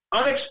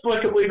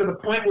inexplicably to the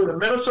point where the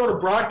Minnesota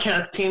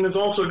broadcast team is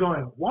also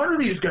going, what are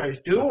these guys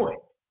doing?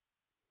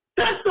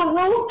 That's the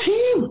road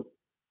team.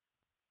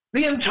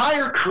 The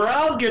entire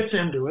crowd gets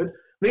into it.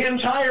 The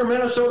entire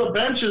Minnesota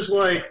bench is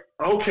like,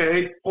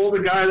 okay, pull the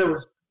guy that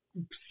was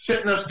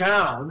sitting us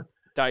down.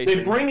 Dyson.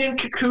 They bring in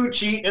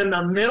Kikuchi in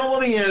the middle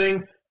of the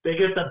inning. They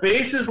get the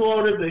bases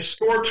loaded. They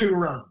score 2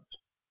 runs.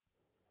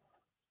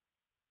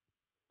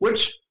 Which,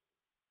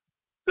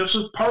 this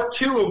is part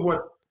 2 of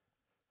what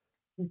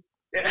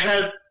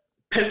has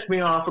pissed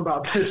me off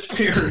about this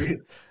series.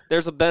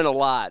 There's been a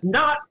lot.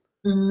 Not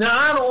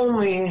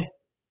only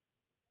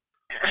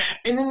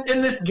in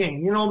this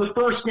game, the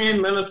first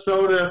game,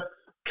 Minnesota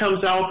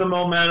comes out the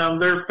momentum.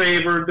 They're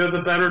favored. They're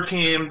the better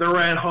team. They're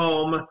at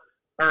home.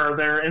 Or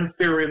they're, in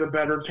theory, the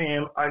better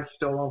team. I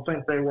still don't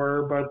think they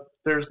were, but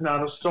there's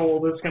not a soul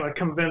that's going to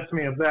convince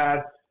me of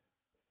that.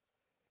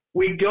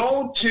 We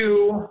go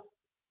to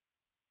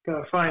 –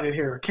 got to find it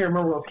here. I can't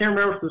remember if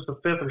it was the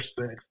 5th or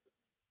 6th.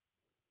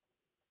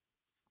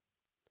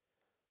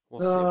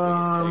 We'll see if we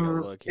can take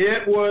a look here.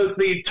 It was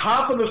the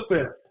top of the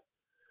 5th.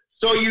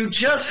 So you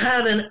just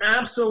had an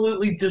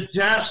absolutely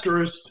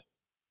disastrous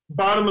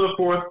bottom of the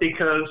 4th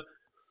because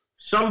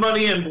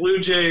somebody in Blue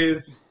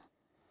Jays –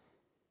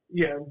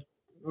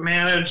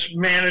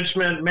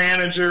 management,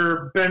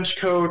 manager, bench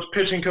coach,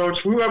 pitching coach,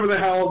 whoever the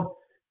hell,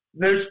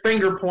 there's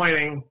finger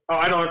pointing.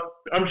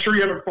 I'm sure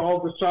you haven't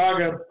followed the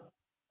saga,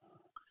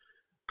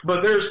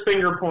 but there's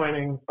finger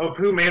pointing of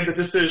who made the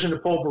decision to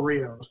pull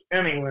Barrios.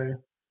 Anyway,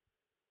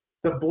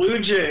 the Blue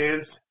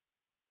Jays,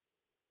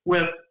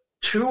 with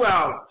 2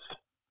 outs,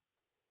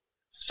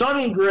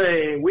 Sonny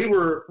Gray,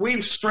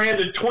 we've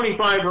stranded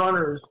 25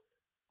 runners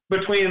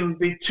between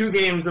the 2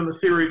 games in the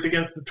series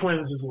against the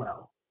Twins as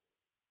well.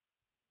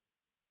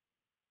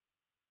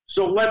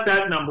 So let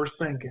that number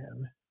sink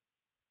in.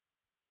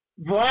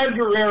 Vlad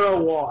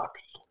Guerrero walks.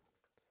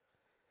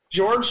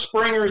 George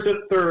Springer's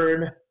at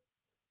third,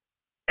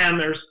 and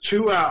there's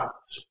 2 outs.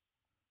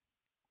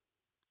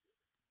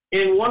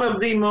 In one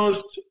of the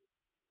most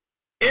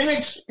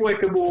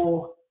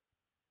inexplicable,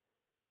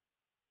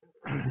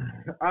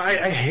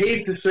 I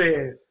hate to say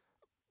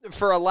it,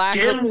 for a lack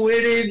of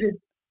dim-witted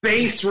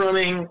base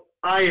running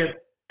I have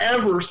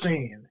ever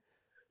seen.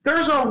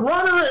 There's a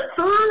runner at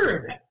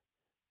third.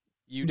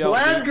 You don't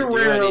Vlad need to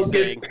Guerrero do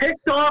gets anything.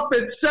 picked off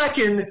at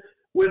second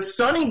with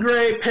Sonny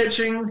Gray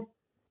pitching,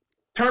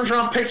 turns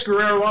around, picks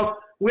Guerrero up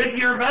with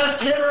your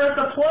best hitter at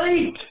the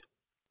plate.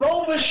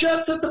 Bo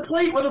Bichette's at the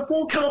plate with a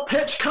full count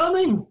pitch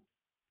coming.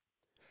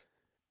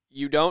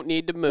 You don't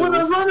need to move. With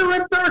a runner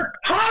at third.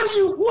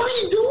 What are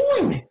you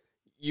doing?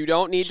 You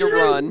don't need to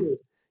run.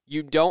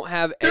 You don't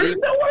have any. There's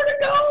nowhere to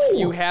go.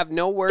 You have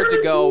nowhere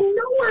to go.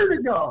 Nowhere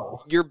to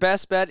go. Your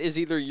best bet is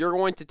either you're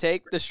going to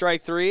take the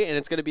strike 3 and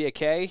it's going to be a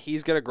K.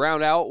 He's going to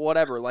ground out,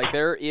 whatever. Like,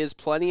 there is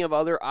plenty of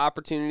other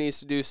opportunities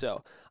to do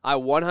so. I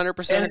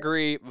 100%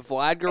 agree.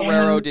 Vlad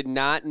Guerrero did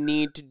not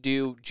need to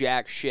do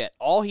jack shit.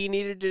 All he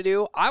needed to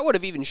do, I would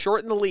have even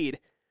shortened the lead.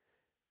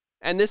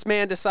 And this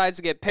man decides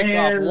to get picked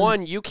off.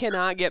 One, you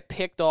cannot get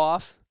picked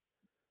off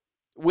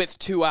with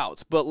 2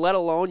 outs, but let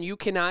alone you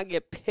cannot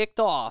get picked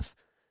off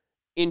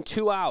in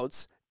 2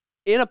 outs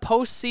in a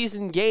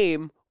postseason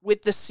game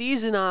with the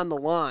season on the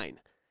line.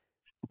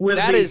 With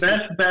best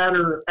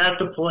batter at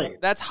the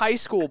plate. That's high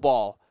school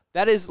ball.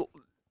 That is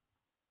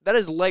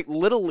like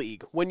Little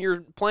League. When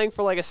you're playing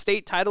for like a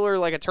state title or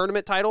like a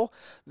tournament title,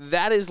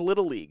 that is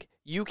Little League.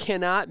 You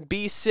cannot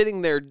be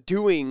sitting there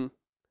doing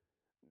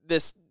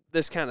this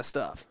kind of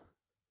stuff.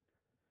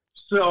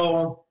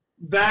 So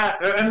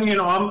that,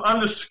 and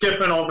I'm just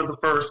skipping over the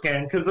first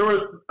game because there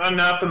was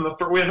enough in the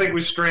first. I think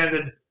we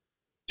stranded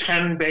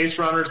 10 base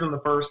runners in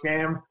the first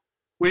game.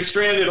 We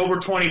stranded over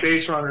 20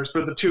 base runners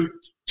for the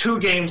two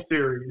game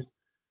series.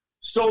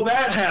 So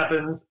that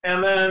happens,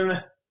 and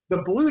then the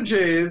Blue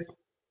Jays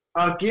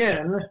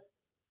again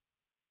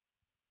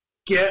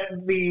get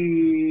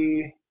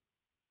the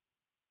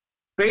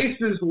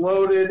bases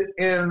loaded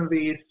in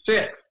the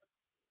 6th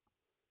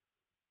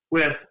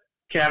with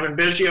Kevin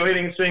Biggio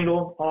hitting a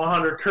single,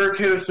 Alejandro Kirk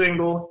hit a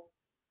single,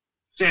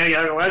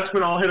 Santiago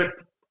Espinal hit a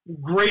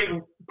great,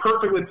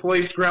 perfectly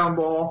placed ground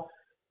ball,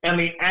 and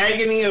the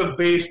agony of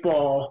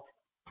baseball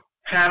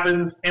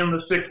happens in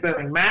the 6th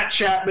inning. Matt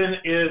Chapman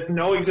is,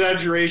 no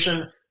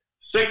exaggeration,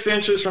 6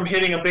 inches from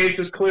hitting a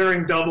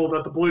bases-clearing double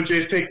that the Blue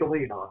Jays take the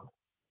lead on.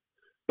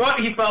 But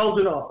he fouls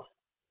it off.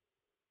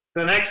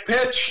 The next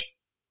pitch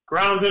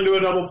grounds into a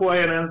double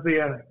play and ends the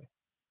inning.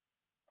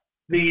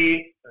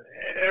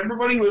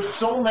 Everybody was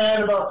so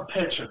mad about the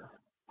pitcher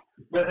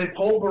that they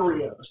pulled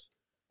Barrios.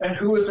 And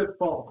who is at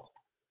fault?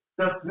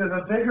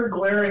 The bigger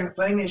glaring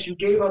thing is you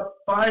gave up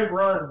 5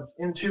 runs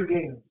in 2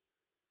 games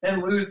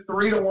and lose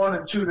 3-1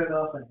 and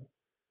 2-0.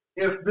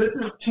 If this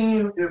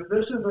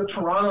is a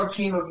Toronto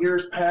team of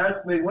years past,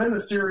 they win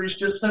the series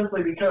just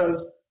simply because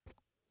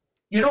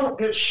you don't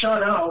get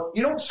shut out.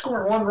 You don't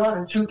score 1 run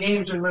in 2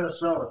 games in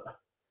Minnesota.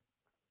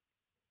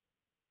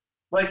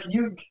 Like,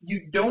 you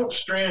don't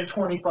strand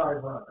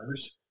 25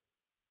 runners.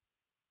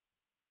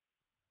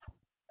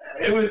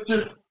 It was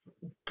just,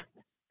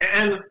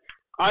 and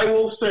I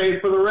will say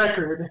for the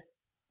record,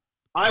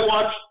 I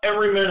watched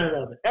every minute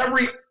of it,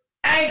 every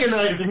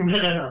agonizing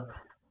minute of it.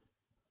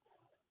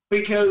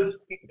 Because,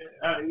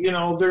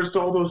 there's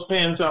all those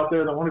fans out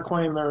there that want to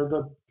claim they're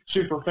the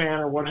super fan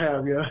or what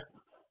have you.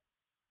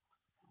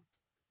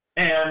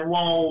 And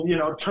will,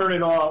 turn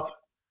it off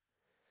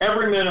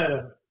every minute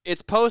of it.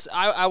 It's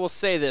I will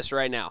say this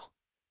right now.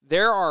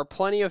 There are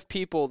plenty of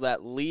people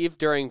that leave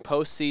during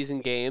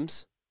postseason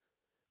games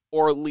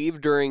or leave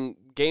during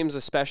games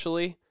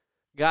especially.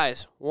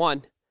 Guys,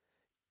 one,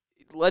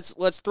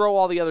 let's throw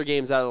all the other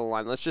games out of the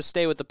line. Let's just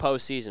stay with the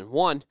postseason.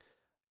 One,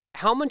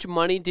 how much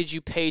money did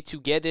you pay to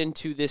get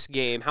into this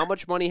game? How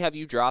much money have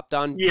you dropped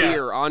on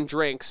beer, on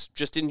drinks,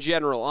 just in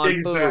general,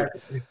 on food,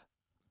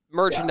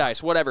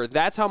 merchandise, whatever?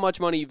 That's how much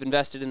money you've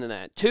invested in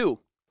that. Two,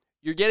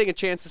 you're getting a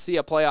chance to see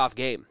a playoff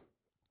game.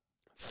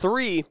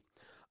 Three,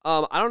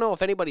 I don't know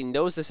if anybody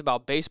knows this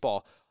about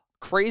baseball.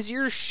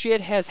 Crazier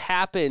shit has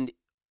happened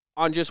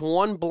on just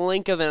one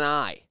blink of an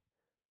eye.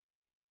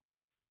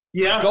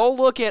 Yeah. Go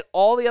look at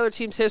all the other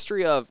teams'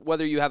 history of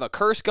whether you have a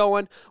curse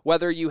going,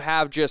 whether you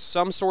have just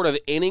some sort of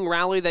inning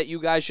rally that you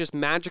guys just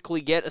magically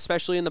get,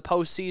 especially in the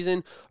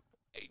postseason,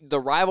 the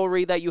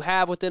rivalry that you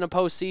have within a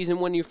postseason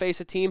when you face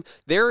a team.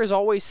 There is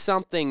always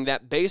something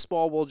that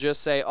baseball will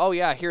just say, oh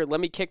yeah, here, let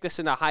me kick this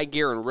into high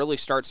gear and really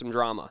start some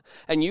drama.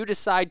 And you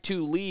decide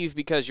to leave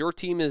because your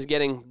team is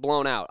getting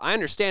blown out. I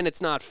understand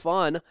it's not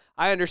fun.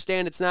 I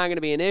understand it's not going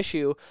to be an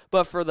issue.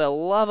 But for the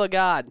love of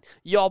God,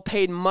 y'all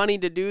paid money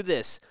to do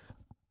this.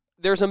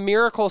 There's a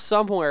miracle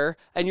somewhere,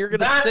 and you're going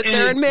to sit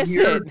there and miss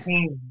it.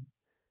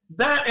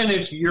 That and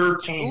it's your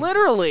team.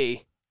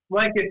 Literally.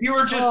 Like, if you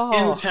were just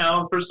in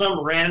town for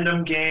some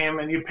random game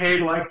and you paid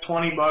like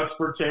 $20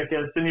 for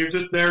tickets and you're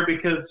just there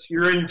because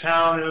you're in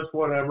town and it's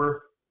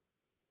whatever,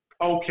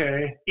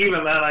 okay.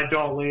 Even that I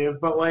don't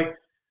leave. But, like,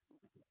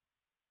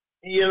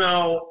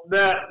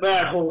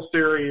 that whole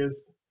series,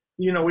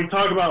 we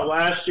talked about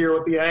last year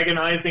with the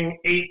agonizing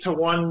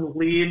 8-1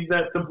 lead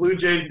that the Blue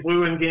Jays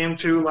blew in Game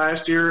 2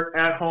 last year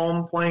at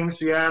home playing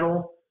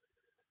Seattle.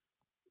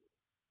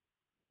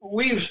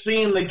 We've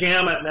seen the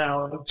gamut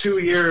now in 2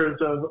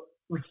 years of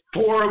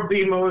four of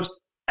the most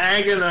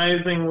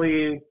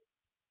agonizingly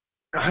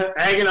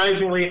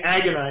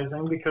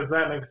agonizing, because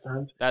that makes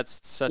sense.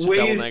 That's such a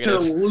double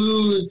negative. Ways to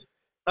lose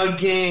a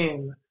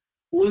game,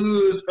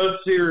 lose a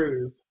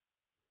series.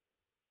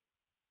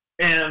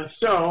 And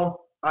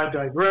so, I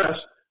digress.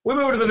 We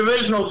move to the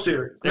divisional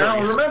series.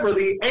 Now, remember,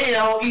 the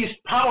AL East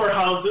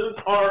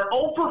powerhouses are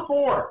 0 for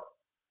 4.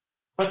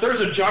 But there's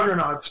a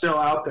juggernaut still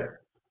out there.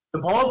 The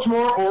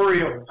Baltimore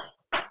Orioles.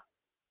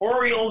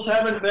 Orioles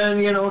haven't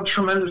been,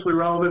 tremendously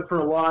relevant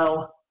for a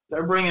while.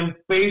 They're bringing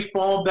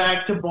baseball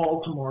back to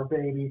Baltimore,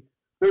 baby.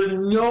 There's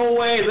no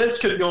way this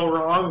could go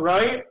wrong,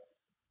 right?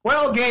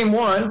 Well, Game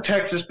 1,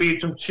 Texas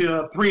beats them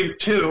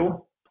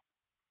 3-2.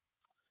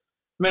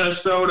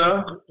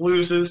 Minnesota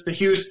loses to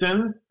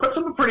Houston. Puts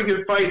up a pretty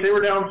good fight. They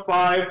were down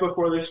 5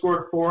 before they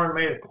scored 4 and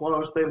made it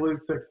close. They lose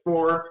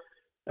 6-4.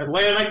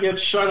 Atlanta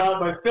gets shut out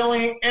by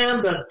Philly,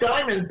 and the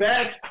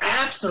Diamondbacks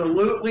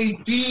absolutely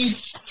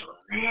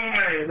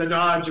destroy the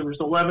Dodgers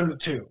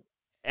 11-2.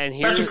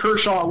 And that's a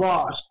Kershaw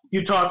loss.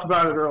 You talked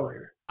about it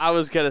earlier. I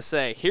was going to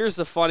say, here's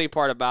the funny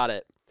part about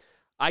it.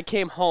 I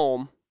came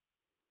home.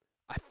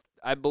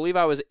 I believe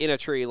I was in a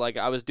tree, like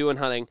I was doing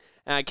hunting,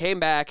 and I came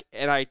back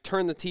and I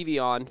turned the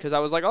TV on because I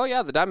was like, oh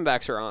yeah, the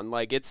Diamondbacks are on.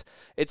 Like it's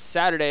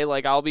Saturday,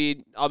 like I'll be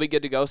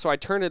good to go. So I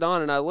turned it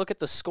on and I look at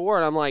the score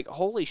and I'm like,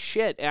 holy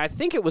shit. And I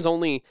think it was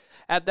only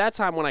at that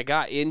time when I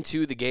got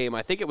into the game,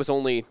 I think it was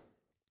only,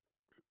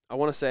 I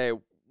want to say,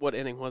 what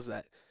inning was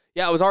that?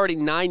 Yeah, it was already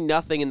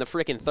 9-0 in the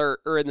freaking third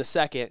or in the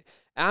second.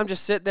 And I'm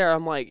just sitting there,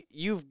 I'm like,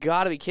 you've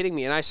got to be kidding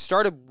me. And I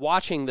started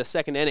watching the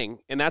second inning,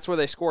 and that's where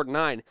they scored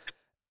 9.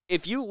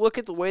 If you look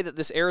at the way that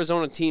this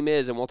Arizona team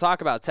is, and we'll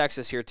talk about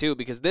Texas here too,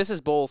 because this is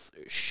both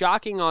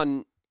shocking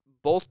on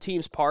both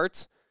teams'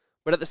 parts,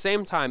 but at the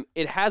same time,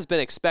 it has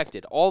been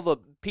expected. All the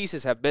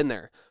pieces have been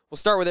there. We'll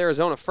start with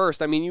Arizona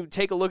first. I mean, you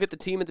take a look at the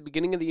team at the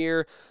beginning of the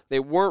year.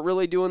 They weren't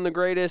really doing the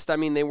greatest. I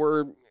mean, they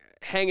were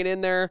hanging in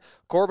there.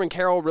 Corbin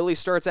Carroll really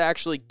starts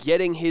actually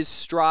getting his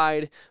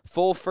stride,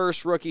 full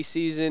first rookie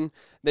season.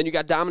 Then you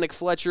got Dominic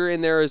Fletcher in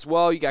there as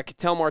well. You got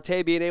Ketel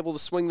Marte being able to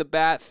swing the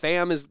bat.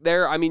 Pham is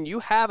there. I mean, you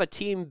have a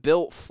team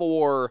built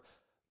for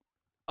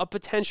a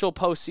potential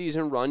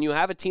postseason run. You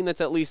have a team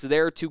that's at least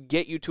there to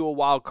get you to a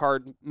wild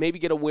card, maybe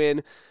get a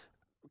win,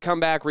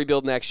 come back,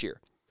 rebuild next year.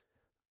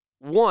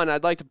 One,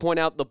 I'd like to point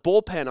out the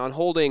bullpen on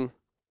holding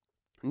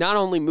not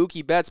only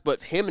Mookie Betts,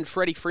 but him and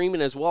Freddie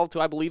Freeman as well,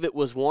 too. I believe it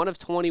was 1 of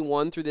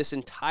 21 through this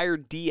entire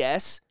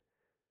DS.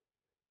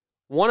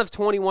 1 of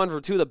 21 for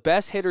 2 of the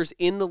best hitters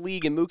in the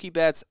league in Mookie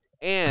Betts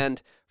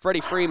and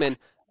Freddie Freeman.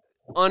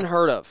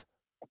 Unheard of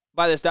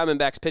by this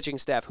Diamondbacks pitching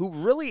staff, who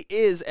really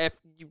is, if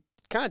you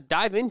kind of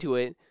dive into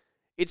it,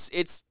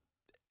 it's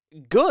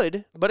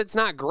good, but it's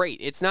not great.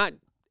 It's not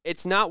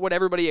it's not what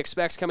everybody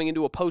expects coming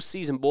into a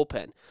postseason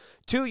bullpen.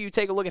 2, you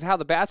take a look at how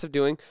the bats are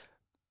doing.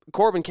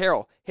 Corbin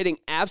Carroll hitting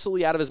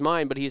absolutely out of his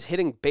mind, but he's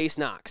hitting base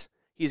knocks.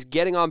 He's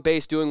getting on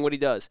base, doing what he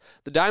does.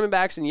 The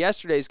Diamondbacks in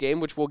yesterday's game,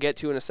 which we'll get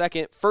to in a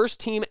second, first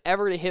team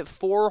ever to hit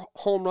 4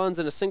 home runs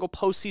in a single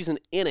postseason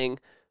inning.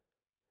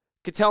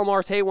 Ketel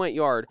Marte went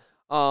yard.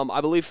 I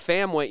believe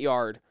Pham went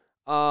yard.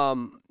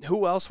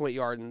 Who else went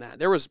yard in that?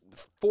 There was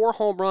 4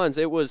 home runs.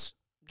 It was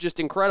just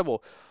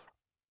incredible.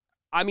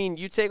 I mean,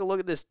 you take a look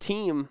at this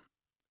team.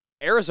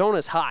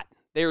 Arizona's hot.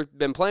 They've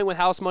been playing with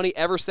house money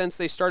ever since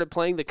they started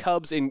playing the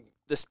Cubs in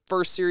this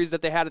first series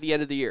that they had at the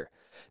end of the year.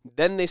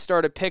 Then they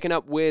started picking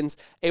up wins,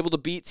 able to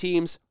beat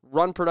teams.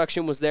 Run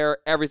production was there.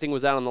 Everything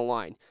was out on the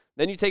line.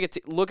 Then you take a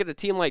look at a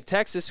team like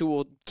Texas, who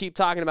we'll keep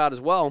talking about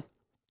as well.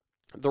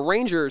 The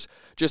Rangers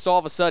just all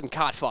of a sudden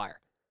caught fire.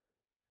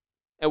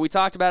 And we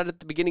talked about it at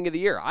the beginning of the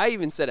year. I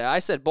even said it. I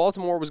said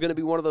Baltimore was going to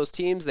be one of those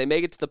teams. They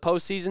make it to the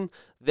postseason.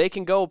 They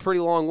can go a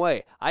pretty long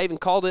way. I even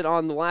called it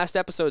on the last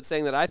episode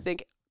saying that I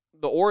think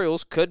the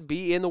Orioles could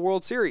be in the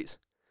World Series.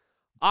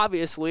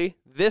 Obviously,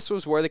 this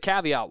was where the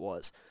caveat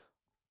was.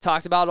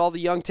 Talked about all the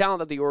young talent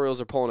that the Orioles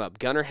are pulling up.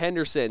 Gunnar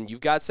Henderson.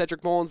 You've got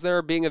Cedric Mullins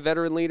there being a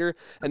veteran leader.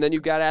 And then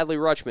you've got Adley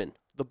Rutschman.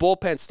 The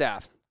bullpen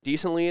staff,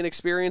 decently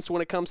inexperienced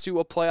when it comes to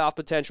a playoff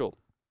potential.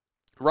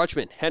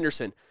 Rutschman,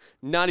 Henderson,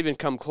 not even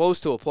come close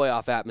to a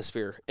playoff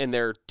atmosphere in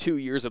their 2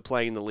 years of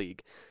playing in the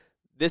league.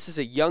 This is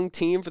a young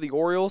team for the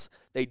Orioles.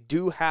 They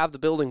do have the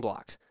building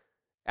blocks.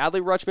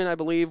 Adley Rutschman, I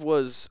believe,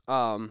 was...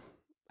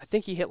 I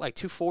think he hit like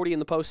 240 in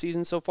the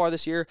postseason so far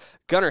this year.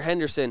 Gunnar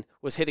Henderson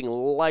was hitting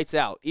lights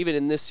out, even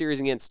in this series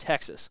against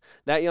Texas.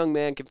 That young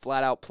man can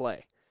flat out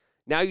play.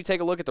 Now you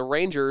take a look at the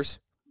Rangers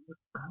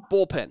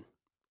bullpen.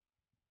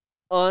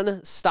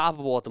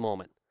 Unstoppable at the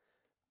moment.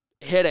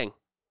 Hitting.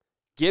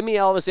 Give me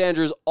Elvis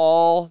Andrus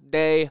all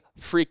day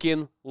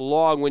freaking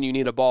long when you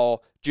need a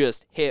ball.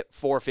 Just hit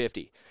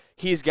 450.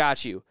 He's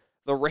got you.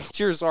 The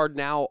Rangers are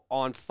now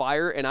on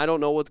fire, and I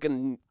don't know what's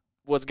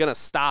gonna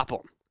stop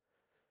them.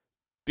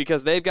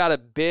 Because they've got a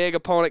big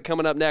opponent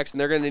coming up next,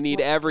 and they're going to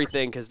need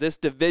everything because this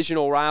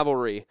divisional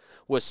rivalry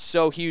was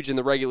so huge in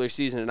the regular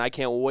season, and I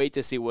can't wait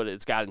to see what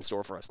it's got in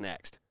store for us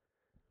next.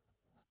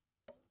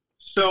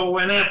 So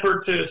in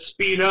effort to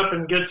speed up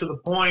and get to the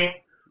point,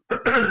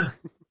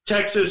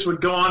 Texas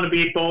would go on to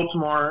beat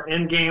Baltimore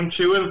in game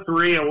 2 and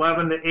 3,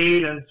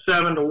 11-8 and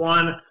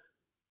 7-1.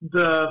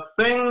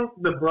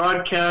 The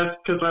broadcast,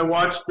 because I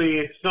watched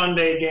the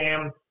Sunday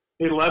game,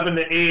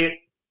 11-8,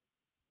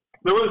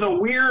 there was a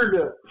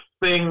weird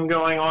thing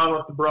going on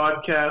with the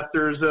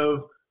broadcasters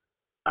of,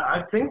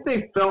 I think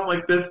they felt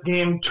like this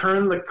game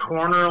turned the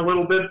corner a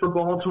little bit for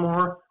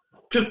Baltimore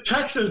because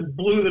Texas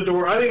blew the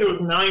door. I think it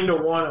was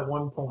 9-1 at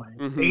one point,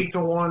 8-1,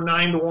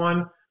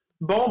 9-1.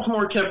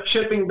 Baltimore kept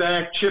chipping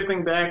back,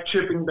 and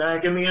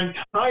the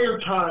entire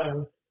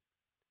time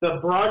the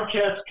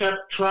broadcast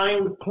kept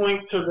trying to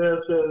point to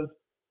this as,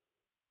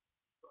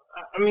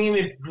 I mean,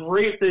 it's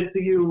great that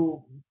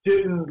you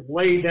didn't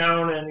lay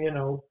down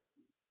and,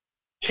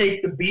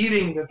 take the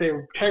beating that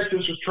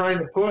Texas was trying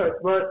to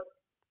put, but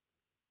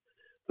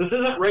this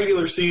isn't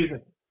regular season.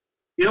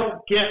 You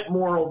don't get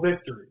moral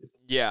victories.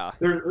 Yeah.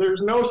 There's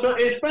no,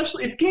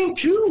 especially it's game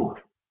 2.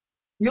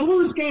 You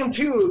lose game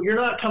 2, you're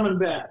not coming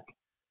back.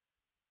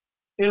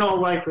 In all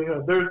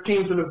likelihood, there's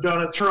teams that have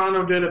done it.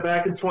 Toronto did it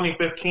back in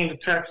 2015 to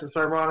Texas,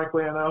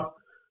 ironically enough.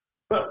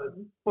 But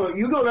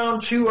you go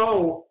down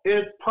 2-0,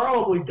 it's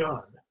probably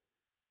done.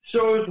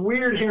 So it's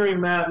weird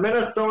hearing that.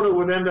 Minnesota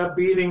would end up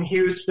beating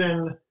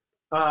Houston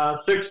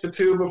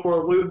 6-2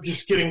 before Luke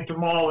just getting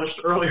demolished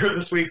earlier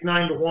this week,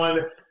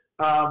 9-1.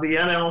 The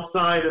NL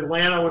side,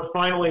 Atlanta would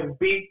finally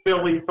beat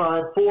Philly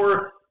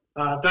 5-4.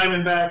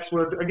 Diamondbacks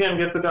would again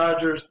get the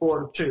Dodgers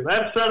 4-2.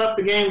 That set up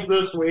the games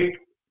this week.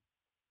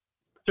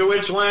 To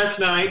which last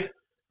night,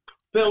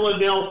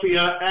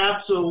 Philadelphia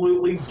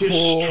absolutely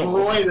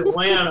destroyed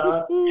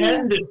Atlanta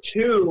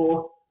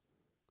 10-2.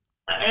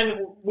 And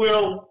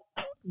we'll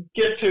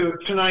get to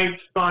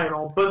tonight's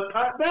final, but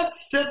that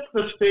sets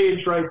the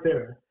stage right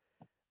there.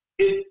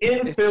 It's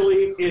in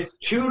Philly. It's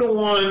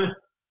 2-1.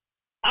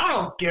 I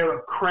don't give a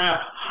crap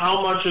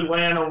how much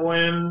Atlanta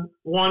won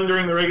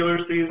during the regular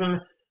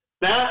season.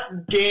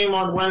 That game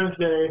on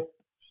Wednesday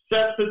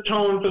sets the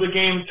tone for the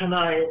game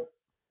tonight,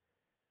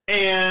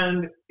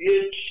 and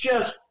it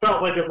just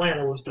felt like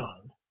Atlanta was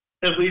done,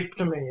 at least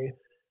to me.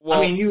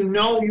 Well, I mean,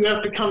 you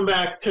have to come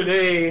back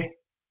today,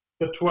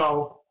 the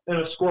 12th, in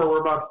a score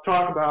we're about to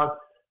talk about,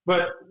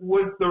 but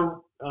with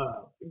the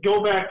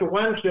go back to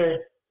Wednesday,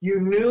 you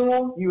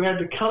knew you had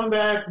to come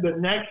back the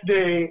next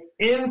day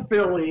in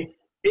Philly.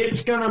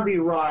 It's going to be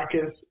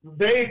raucous.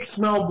 They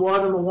smell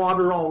blood in the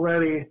water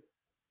already.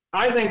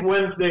 I think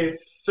Wednesday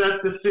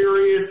set the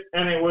series,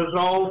 and it was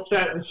all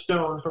set in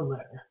stone from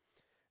there.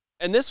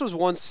 And this was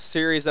one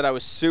series that I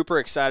was super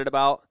excited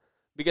about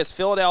because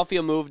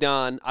Philadelphia moved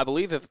on, I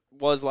believe it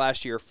was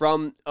last year,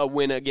 from a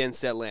win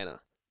against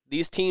Atlanta.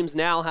 These teams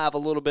now have a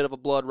little bit of a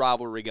blood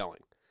rivalry going.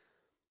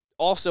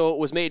 Also, it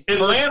was made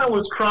Atlanta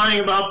was crying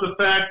about the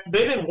fact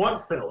they didn't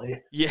want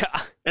Philly. Yeah.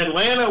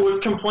 Atlanta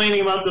was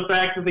complaining about the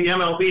fact that the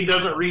MLB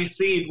doesn't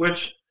reseed, which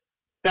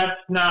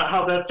that's not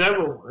how that's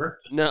ever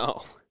worked.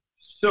 No.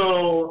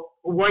 So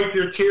wipe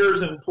your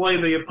tears and play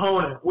the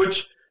opponent,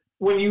 which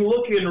when you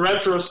look in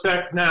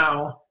retrospect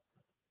now,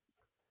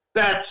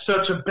 that's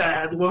such a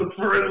bad look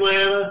for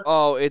Atlanta.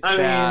 Oh, it's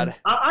bad. Mean,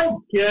 I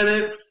get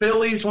it.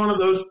 Philly's one of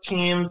those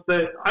teams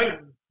that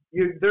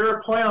they're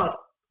a playoff.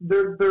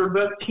 They're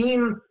the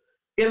team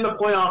in the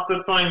playoff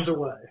that finds a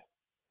way.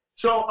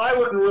 So I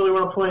wouldn't really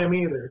want to play them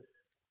either.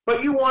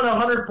 But you won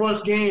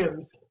 100-plus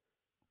games.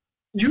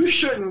 You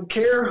shouldn't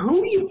care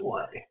who you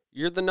play.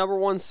 You're the number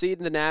 1 seed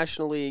in the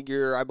National League.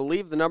 You're, I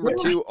believe, the number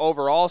 2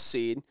 overall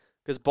seed,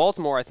 because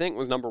Baltimore, I think,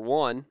 was number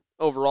 1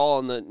 overall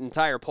in the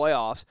entire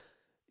playoffs.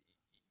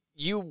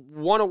 You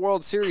won a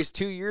World Series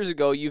 2 years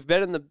ago. You've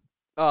been in the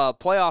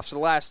playoffs for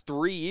the last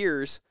 3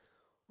 years.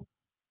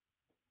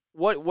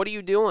 What are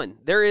you doing?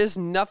 There is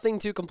nothing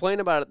to complain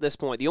about at this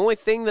point. The only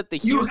thing that the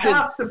Houston... You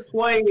have to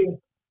play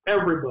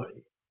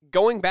everybody.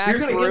 Going back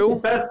You're through... Get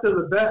the best of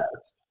the best.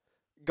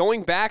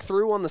 Going back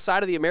through on the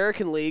side of the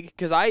American League,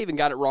 because I even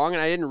got it wrong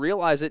and I didn't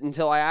realize it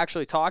until I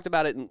actually talked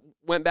about it and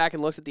went back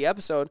and looked at the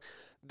episode,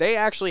 they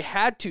actually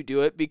had to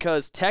do it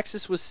because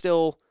Texas was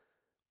still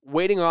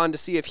waiting on to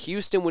see if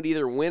Houston would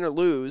either win or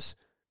lose,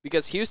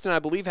 because Houston, I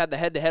believe, had the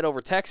head-to-head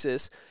over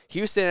Texas.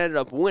 Houston ended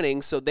up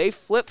winning, so they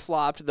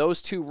flip-flopped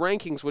those 2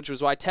 rankings, which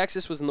was why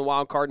Texas was in the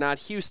wild card, not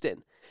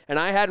Houston. And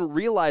I hadn't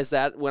realized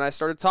that when I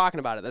started talking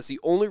about it. That's the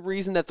only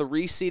reason that the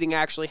reseeding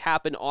actually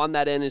happened on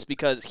that end, is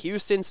because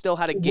Houston still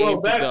had a game to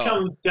go. That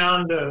comes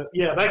down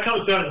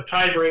to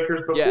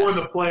tiebreakers before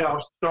the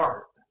playoffs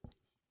start.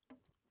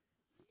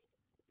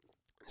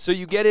 So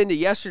you get into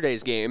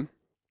yesterday's game.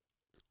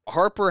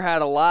 Harper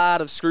had a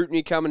lot of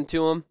scrutiny coming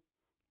to him.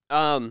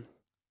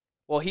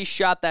 Well, he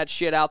shot that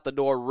shit out the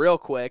door real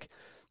quick.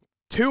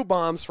 2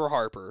 bombs for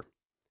Harper.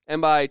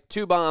 And by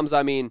 2 bombs,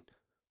 I mean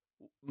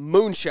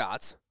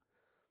moonshots.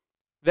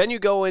 Then you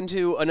go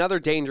into another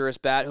dangerous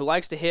bat who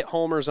likes to hit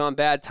homers on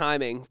bad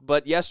timing,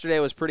 but yesterday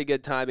was pretty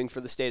good timing for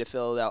the state of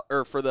Philadelphia,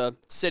 or for the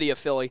city of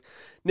Philly.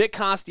 Nick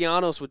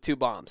Castellanos with 2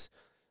 bombs.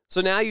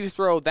 So now you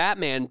throw that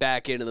man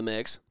back into the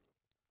mix.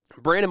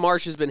 Brandon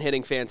Marsh has been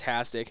hitting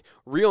fantastic.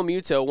 Real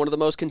Muto, one of the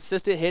most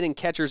consistent hitting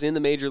catchers in the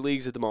major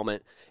leagues at the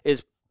moment,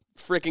 is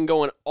freaking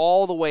going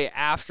all the way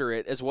after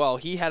it as well.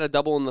 He had a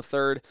double in the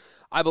 3rd.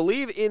 I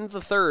believe in the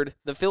 3rd,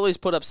 the Phillies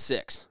put up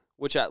 6.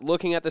 Which,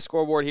 looking at the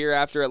scoreboard here,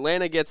 after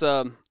Atlanta gets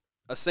a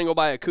single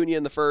by Acuna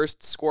in the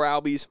 1st, score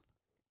Albies.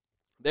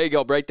 There you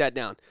go, break that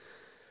down.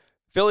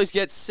 Phillies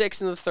get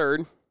 6 in the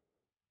 3rd.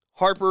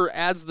 Harper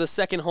adds the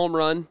 2nd home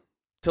run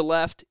to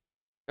left,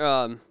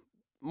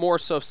 more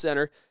so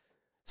center.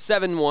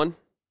 7-1.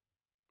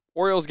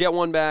 Orioles get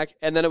 1 back,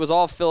 and then it was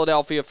all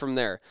Philadelphia from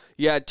there.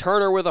 You had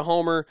Turner with a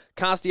homer.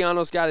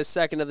 Castellanos got his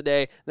 2nd of the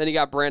day. Then you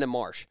got Brandon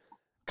Marsh.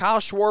 Kyle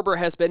Schwarber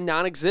has been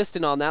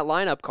non-existent on that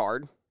lineup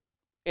card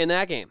in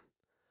that game.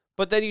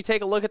 But then you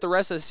take a look at the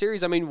rest of the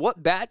series. I mean,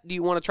 what bat do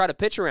you want to try to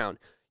pitch around?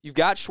 You've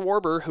got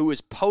Schwarber, who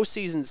is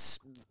postseason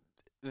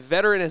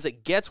veteran as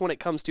it gets when it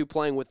comes to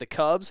playing with the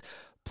Cubs,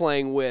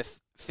 playing with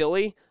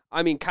Philly.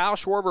 I mean, Kyle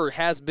Schwarber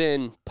has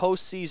been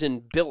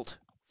postseason built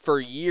for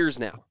years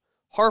now.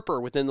 Harper,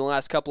 within the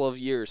last couple of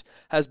years,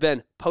 has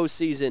been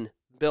postseason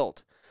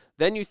built.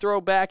 Then you throw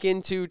back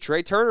into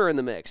Trey Turner in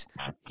the mix.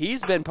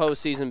 He's been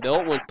postseason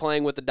built when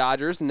playing with the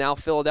Dodgers, and now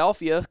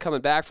Philadelphia, coming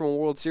back from a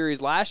World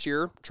Series last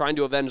year, trying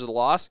to avenge the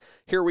loss.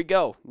 Here we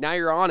go. Now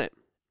you're on it.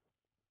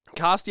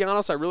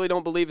 Castellanos, I really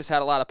don't believe has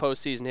had a lot of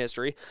postseason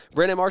history.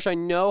 Brandon Marsh, I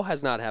know,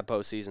 has not had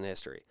postseason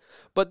history.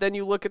 But then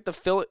you look at the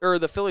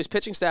Phillies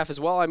pitching staff as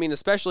well. I mean,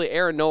 especially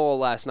Aaron Nola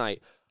last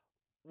night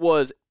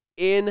was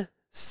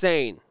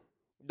insane.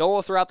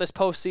 Nola throughout this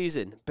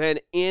postseason, been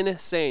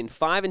insane.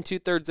 5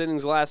 2/3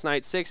 innings last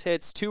night, 6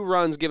 hits, 2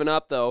 runs given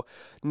up, though.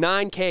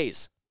 9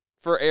 Ks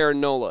for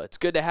Aaron Nola. It's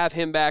good to have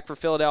him back for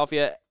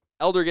Philadelphia.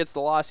 Elder gets the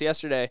loss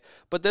yesterday,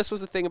 but this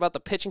was the thing about the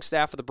pitching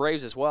staff of the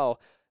Braves as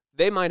well.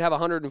 They might have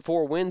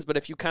 104 wins, but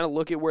if you kind of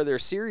look at where their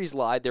series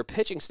lied, their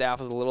pitching staff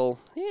is a little,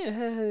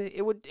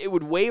 it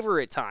would waver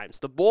at times.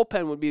 The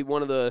bullpen would be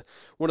one of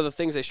the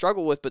things they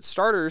struggle with, but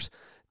starters,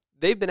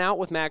 they've been out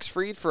with Max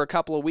Fried for a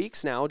couple of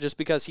weeks now just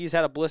because he's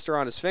had a blister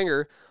on his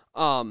finger.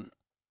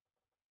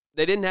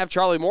 They didn't have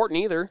Charlie Morton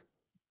either.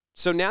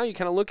 So now you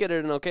kind of look at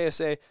it and, okay,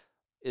 say,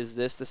 is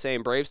this the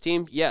same Braves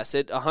team? Yes,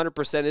 it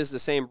 100% is the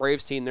same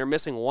Braves team. They're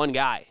missing one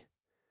guy.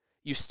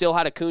 You still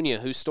had Acuna,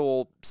 who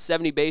stole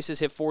 70 bases,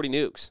 hit 40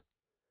 nukes.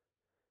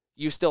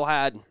 You still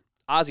had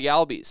Ozzie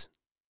Albies.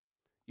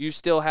 You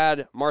still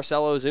had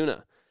Marcelo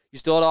Ozuna. You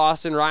still had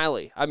Austin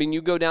Riley. I mean,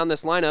 you go down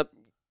this lineup,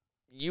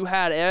 you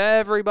had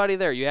everybody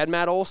there. You had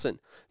Matt Olson.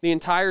 The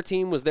entire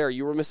team was there.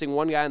 You were missing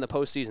one guy in the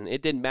postseason.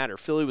 It didn't matter.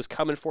 Philly was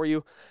coming for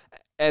you,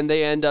 and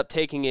they end up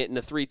taking it in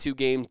a 3-2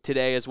 game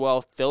today as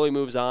well. Philly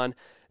moves on.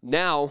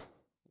 Now,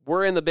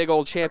 we're in the big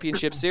old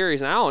championship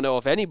series, and I don't know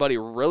if anybody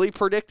really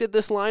predicted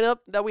this lineup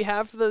that we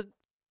have for the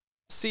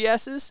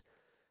CSs.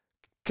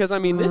 Because, I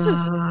mean, this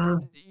is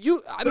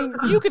you. I mean,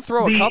 you could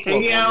throw a couple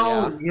of them.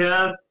 AL,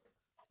 yes.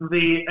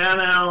 The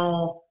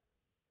NL.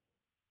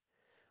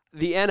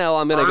 The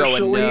NL, I'm going to go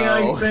with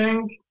no. I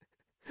think.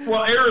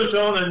 Well,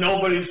 Arizona,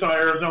 nobody saw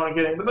Arizona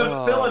getting.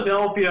 But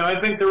Philadelphia, I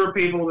think there were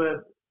people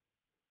that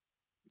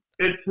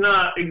it's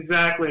not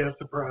exactly a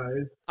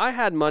surprise. I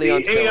had money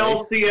on Philly.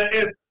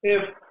 ALCS,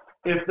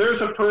 if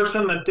there's a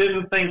person that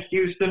didn't think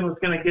Houston was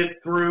going to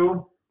get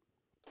through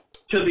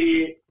to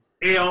the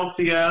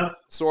ALCS,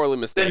 sorely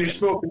mistaken. then you're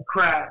smoking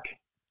crack.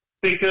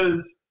 Because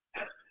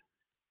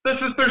this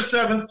is their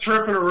 7th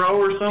trip in a row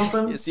or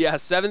something. Yeah,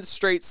 7th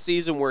straight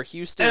season where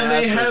Houston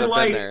Astros have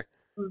been there.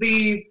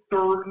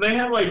 They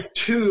had like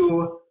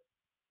 2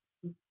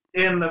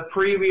 in the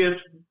previous,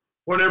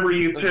 whatever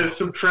you to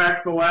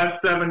subtract the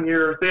last 7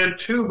 years. They had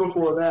 2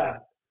 before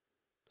that.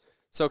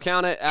 So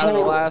count it out of the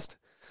last.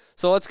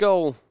 So let's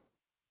go.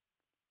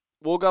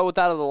 We'll go with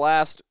out of the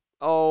last,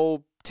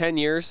 10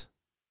 years.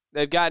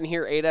 They've gotten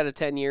here 8 out of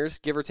 10 years,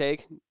 give or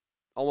take.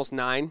 Almost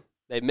 9.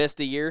 They missed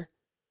a year.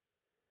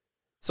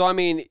 So, I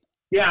mean.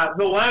 Yeah,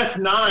 the last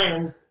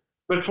 9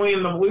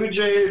 between the Blue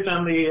Jays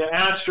and the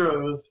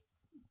Astros,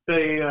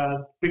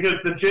 because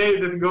the Jays,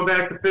 if you go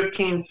back to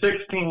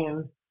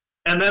 15-16,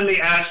 and then the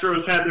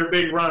Astros had their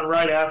big run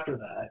right after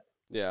that.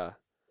 Yeah.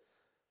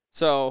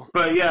 So.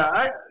 But,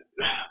 yeah,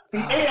 the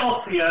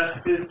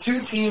ALCS is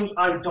 2 teams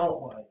I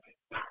don't like.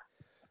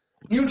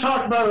 You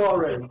talked about it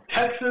already.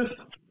 Texas,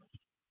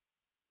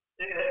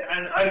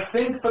 and I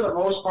think for the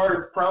most part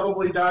it's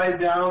probably died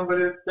down,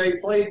 but if they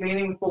played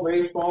meaningful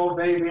baseball,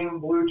 they being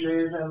Blue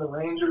Jays and the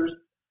Rangers,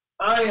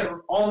 I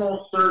am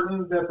almost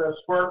certain that the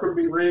spark would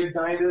be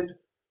reignited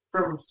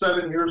from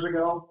 7 years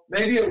ago.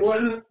 Maybe it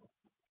wouldn't,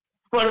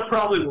 but it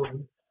probably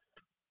wouldn't.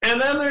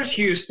 And then there's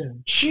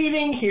Houston.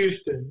 Cheating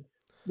Houston.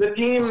 The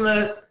team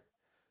that...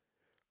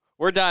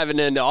 We're diving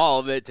into all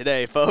of it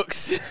today,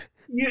 folks.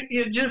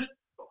 you just...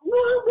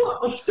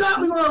 What?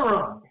 Stop me when I'm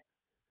wrong.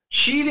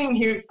 Cheating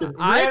Houston.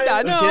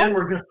 I know. Again,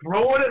 we're just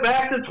throwing it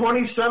back to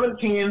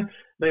 2017.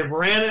 They've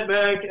ran it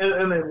back,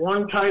 and they've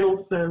won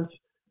titles since.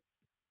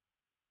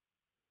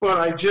 But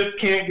I just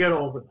can't get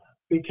over that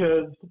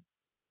because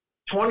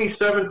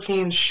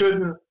 2017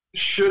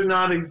 should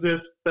not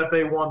exist that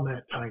they won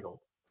that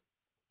title.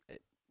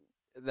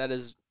 That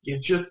is. They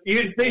should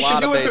do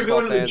what they're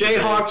doing to the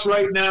Jayhawks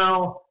right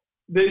now.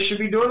 They should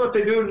be doing what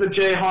they do to the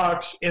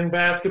Jayhawks in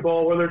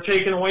basketball, where they're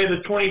taking away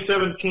the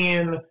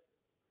 2017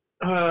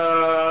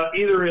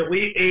 either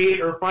Elite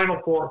 8 or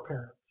Final 4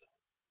 appearance.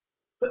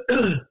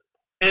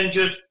 And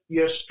just,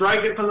 you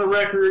strike it from the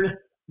record.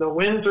 The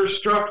wins are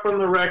struck from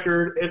the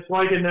record. It's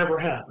like it never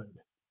happened.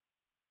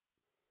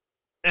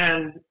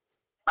 And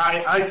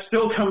I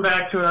still come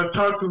back to it. I've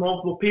talked to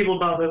multiple people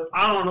about this.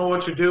 I don't know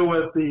what to do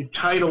with the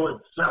title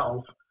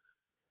itself.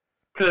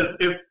 Because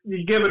if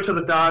you give it to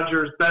the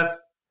Dodgers, that's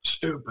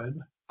stupid.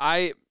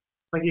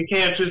 You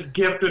can't just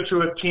gift it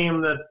to a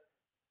team that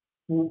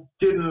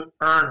didn't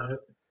earn it.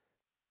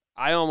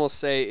 I almost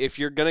say if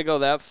you're going to go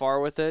that far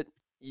with it,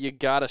 you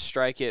got to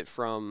strike it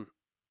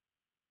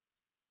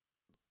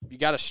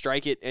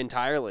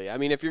entirely. I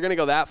mean, if you're going to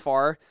go that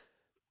far,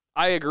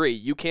 I agree.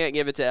 You can't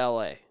give it to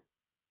LA.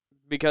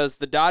 Because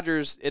the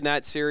Dodgers in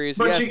that series,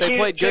 yes, they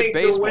played good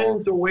baseball. The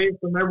wins away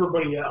from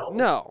everybody else.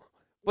 No.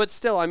 But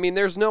still, I mean,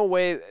 there's no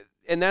way,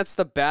 and that's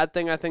the bad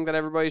thing I think that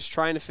everybody's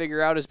trying to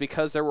figure out is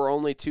because there were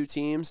only 2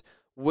 teams,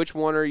 which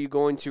one are you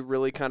going to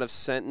really kind of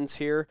sentence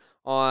here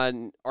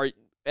on,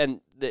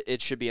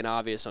 it should be an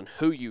obvious on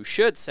who you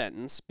should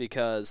sentence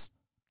because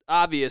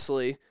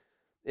obviously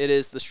it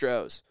is the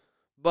Stros.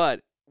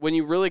 But when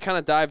you really kind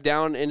of dive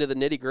down into the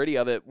nitty-gritty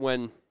of it,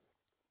 when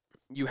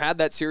you had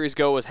that series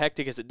go as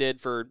hectic as it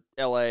did for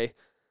LA,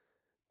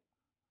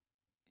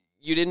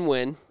 you didn't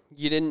win.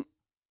 You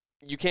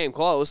came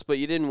close, but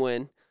you didn't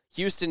win.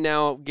 Houston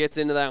now gets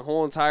into that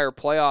whole entire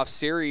playoff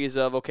series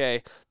of,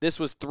 okay, this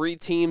was 3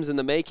 teams in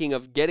the making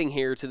of getting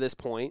here to this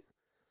point.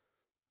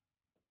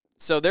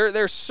 So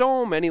there's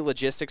so many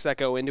logistics that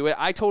go into it.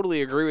 I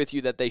totally agree with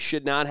you that they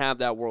should not have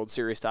that World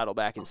Series title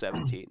back in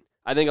 2017.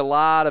 I think a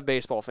lot of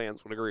baseball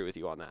fans would agree with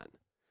you on that.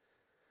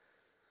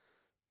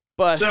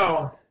 But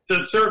so,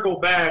 to circle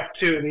back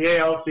to the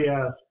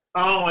ALCS,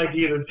 I don't like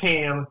either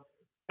team.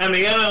 And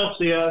the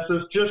NLCS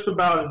is just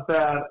about as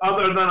bad.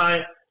 Other than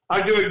I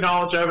do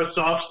acknowledge I have a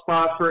soft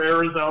spot for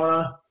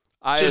Arizona.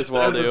 I as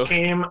well do.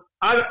 Team.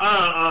 I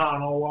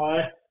don't know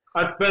why.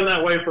 I've been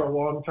that way for a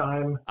long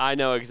time. I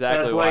know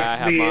exactly why I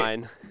have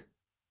mine.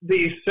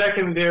 The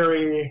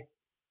secondary,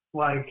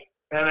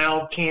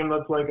 NL team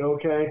that's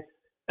okay.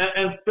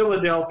 And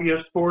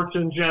Philadelphia sports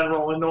in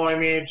general annoy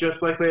me just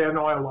like they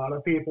annoy a lot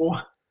of people.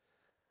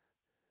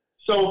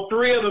 So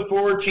 3 of the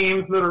 4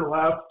 teams that are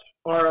left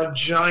are a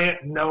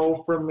giant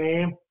no from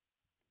me.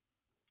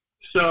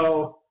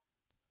 So,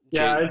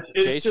 yeah,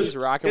 it's JC's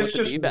rocking with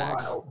the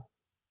D-backs. Wild.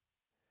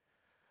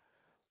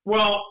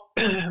 Well,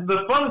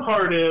 the fun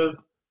part is,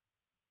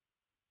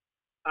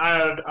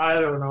 I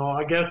don't know.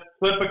 I guess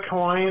flip a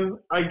coin.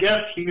 I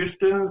guess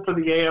Houston for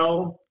the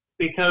AL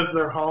because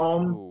they're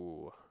home.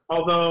 Ooh.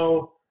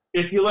 Although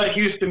if you let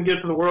Houston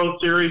get to the World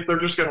Series, they're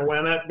just going to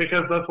win it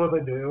because that's what they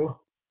do.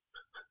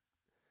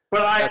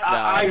 But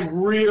I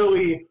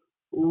really,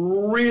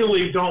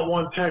 really don't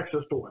want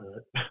Texas to win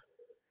it.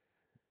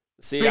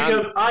 See,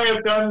 because I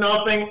have done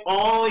nothing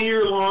all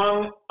year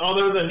long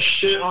other than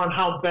shit on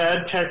how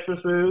bad Texas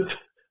is.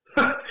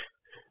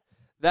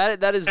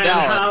 that is and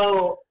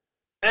valid.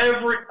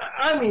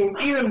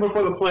 Even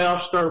before the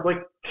playoffs start,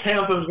 like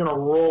Tampa's going to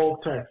roll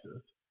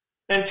Texas.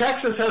 And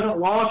Texas hasn't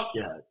lost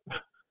yet.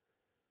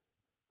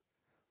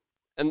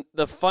 And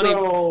the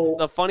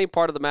funny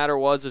part of the matter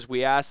is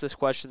we asked this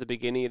question at the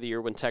beginning of the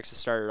year when Texas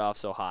started off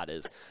so hot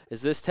is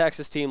this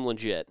Texas team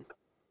legit?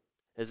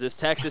 Has this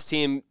Texas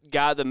team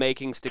got the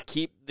makings to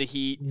keep the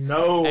heat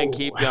and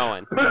keep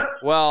going?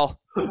 Well,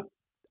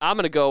 I'm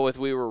going to go with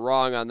we were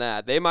wrong on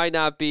that. They might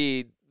not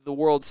be the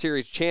World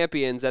Series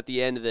champions at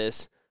the end of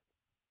this,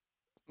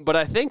 but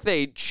I think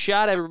they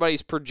shot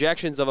everybody's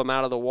projections of them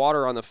out of the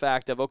water on the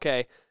fact of,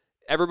 okay,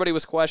 everybody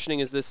was questioning,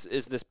 is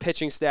this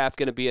pitching staff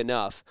going to be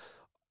enough?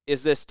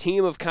 Is this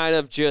team of kind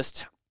of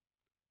just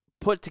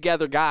put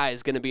together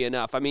guys going to be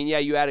enough? I mean, yeah,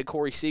 you added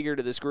Corey Seager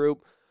to this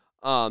group.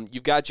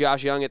 You've got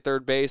Josh Young at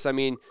third base. I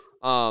mean,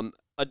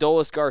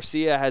 Adolis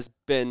Garcia has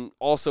been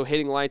also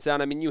hitting lights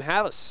out. I mean, you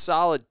have a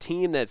solid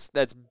team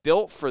that's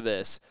built for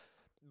this,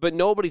 but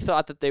nobody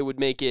thought that they would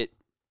make it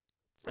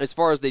as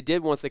far as they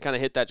did once they kind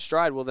of hit that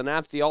stride. Well, then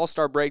after the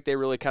All-Star break, they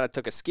really kind of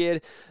took a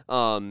skid.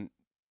 The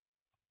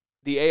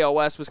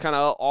AOS was kind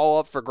of all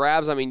up for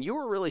grabs. I mean, you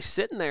were really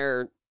sitting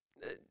there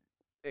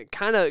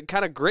kind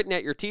of gritting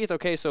at your teeth,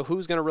 okay, so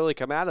who's going to really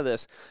come out of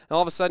this? And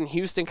all of a sudden,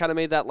 Houston kind of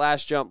made that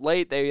last jump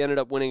late. They ended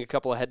up winning a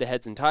couple of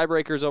head-to-heads and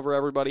tiebreakers over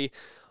everybody.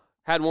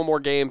 Had one more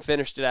game,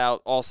 finished it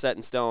out, all set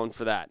in stone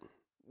for that.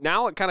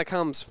 Now it kind of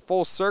comes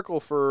full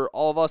circle for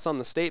all of us on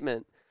the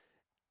statement.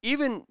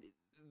 Even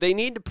they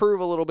need to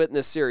prove a little bit in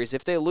this series.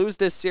 If they lose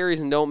this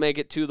series and don't make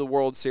it to the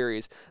World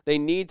Series, they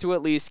need to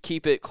at least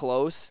keep it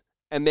close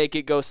and make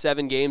it go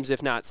 7 games,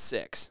 if not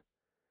 6.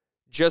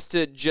 Just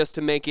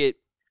to make it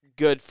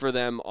good for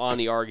them on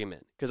the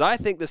argument. Because I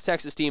think this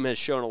Texas team has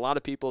shown a lot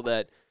of people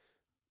that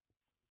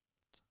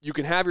you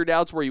can have your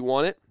doubts where you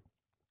want it.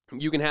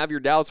 You can have your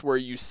doubts where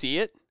you see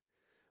it.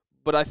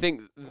 But I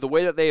think the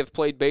way that they have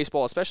played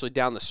baseball, especially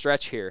down the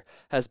stretch here,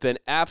 has been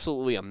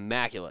absolutely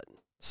immaculate.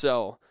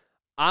 So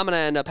I'm going to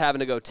end up having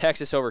to go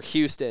Texas over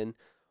Houston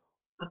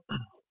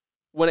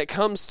when it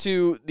comes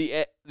to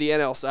the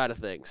NL side of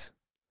things.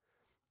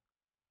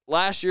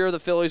 Last year, the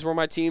Phillies were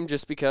my team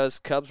just because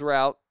Cubs were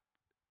out,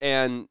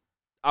 and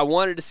I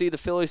wanted to see the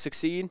Phillies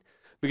succeed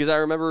because I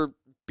remember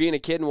being a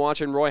kid and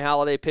watching Roy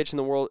Halladay pitch in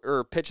the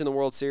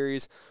World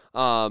Series.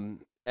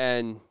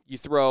 And you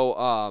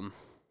throw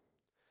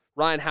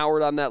Ryan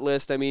Howard on that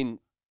list. I mean,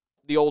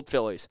 the old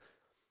Phillies.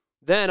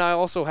 Then I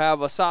also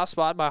have a soft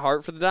spot in my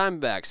heart for the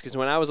Diamondbacks because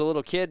when I was a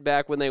little kid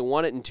back when they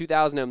won it in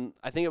 2000,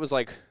 I think it was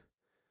like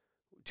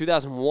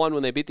 2001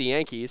 when they beat the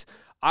Yankees,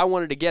 I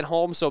wanted to get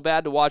home so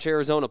bad to watch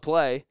Arizona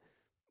play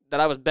that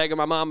I was begging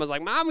my mom. I was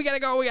like, Mom, we got to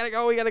go.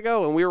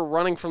 And we were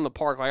running from the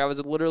park. Like I was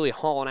literally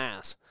hauling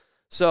ass.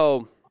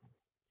 So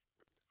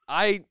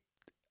I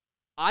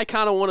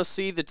kind of want to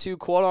see the two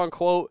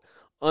quote-unquote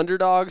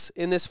underdogs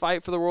in this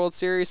fight for the World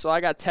Series. So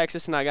I got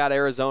Texas and I got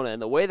Arizona.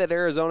 And the way that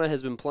Arizona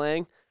has been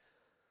playing,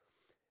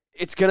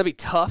 it's going to be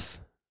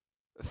tough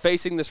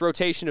facing this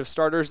rotation of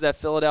starters that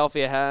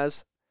Philadelphia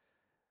has.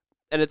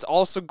 And it's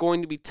also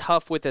going to be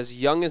tough with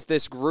as young as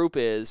this group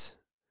is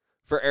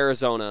for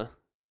Arizona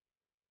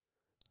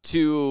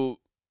to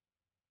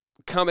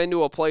come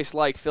into a place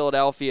like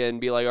Philadelphia and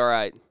be like, all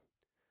right,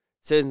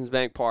 Citizens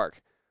Bank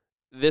Park,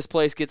 this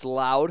place gets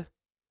loud.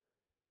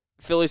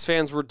 Phillies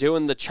fans were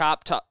doing the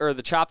chop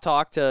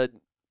talk to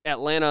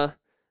Atlanta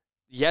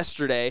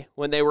yesterday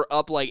when they were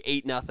up like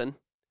 8-0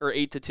 or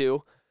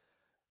 8-2.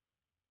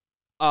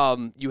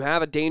 You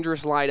have a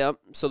dangerous lineup,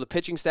 so the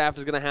pitching staff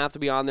is going to have to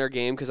be on their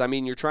game because, I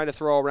mean, you're trying to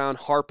throw around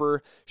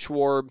Harper,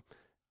 Schwarb,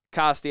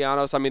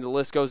 Castellanos. I mean, the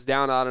list goes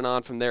down, on and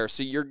on from there.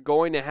 So you're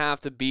going to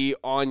have to be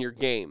on your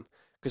game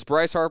because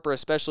Bryce Harper,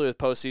 especially with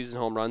postseason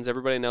home runs,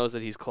 everybody knows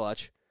that he's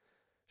clutch.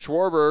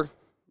 Schwarber,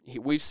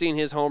 we've seen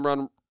his home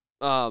run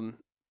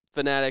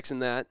fanatics in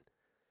that.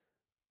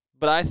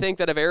 But I think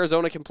that if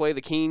Arizona can play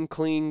the keen,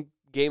 clean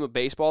game of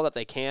baseball that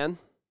they can,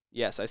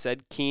 yes, I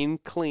said keen,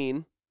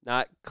 clean,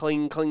 not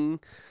clean.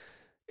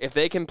 If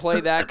they can play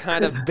that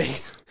kind of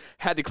base,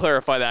 had to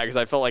clarify that because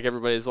I felt like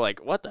everybody's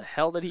like, what the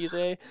hell did he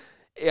say?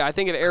 Yeah, I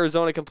think if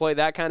Arizona can play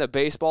that kind of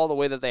baseball the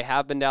way that they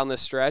have been down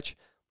this stretch,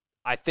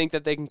 I think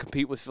that they can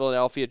compete with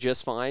Philadelphia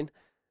just fine.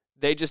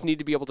 They just need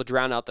to be able to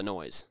drown out the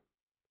noise.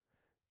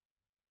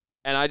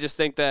 And I just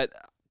think that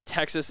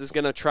Texas is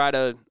going to try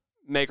to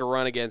make a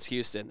run against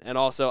Houston. And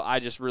also, I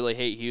just really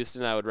hate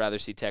Houston. I would rather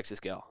see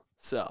Texas go.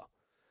 So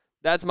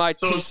that's my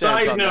 2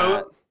 cents on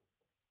that.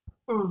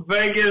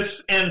 Vegas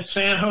and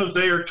San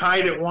Jose are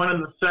tied at 1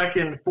 in the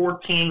second,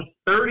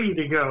 14:30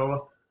 to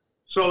go.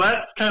 So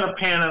that's kind of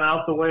panning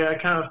out the way I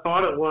kind of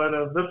thought it would.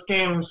 This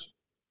game's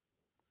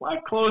a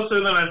lot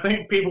closer than I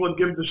think people would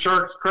give the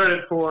Sharks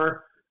credit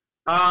for.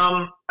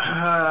 I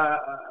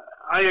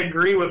I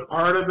agree with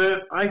part of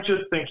it. I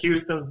just think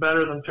Houston's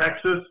better than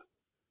Texas.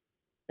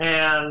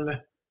 And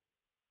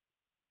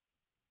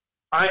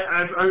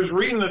I was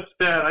reading this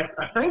stat.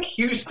 I think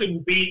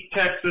Houston beat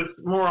Texas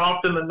more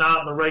often than not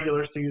in the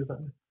regular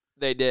season.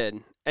 They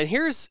did.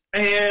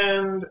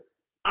 And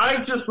I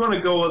just want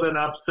to go with an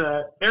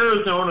upset.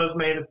 Arizona's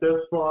made it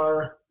this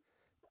far.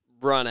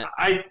 Run it.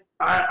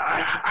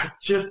 I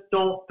just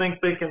don't think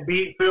they can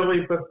beat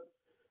Philly, but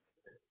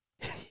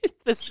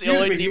That's the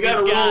only team he's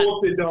got.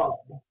 Roll with the dog.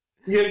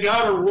 You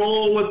got to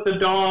roll with the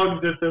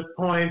dogs at this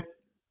point.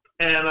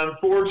 And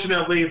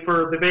unfortunately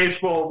for the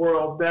baseball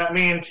world, that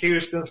means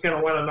Houston's going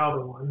to win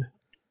another one.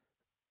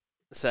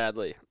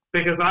 Sadly,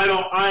 because I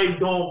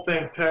don't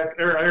think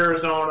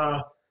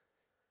Arizona.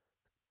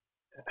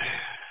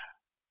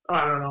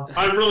 I don't know.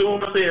 I really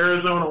want to say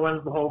Arizona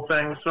wins the whole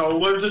thing, so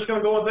we're just going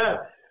to go with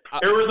that.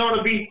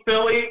 Arizona beats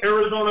Philly.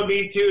 Arizona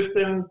beats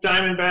Houston.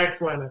 Diamondbacks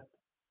win it.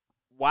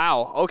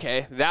 Wow.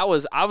 Okay, I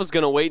was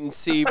going to wait and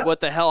see what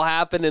the hell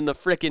happened in the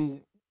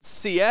frickin'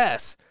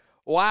 CS.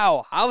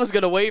 Wow, I was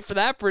gonna wait for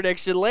that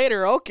prediction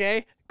later.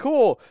 Okay,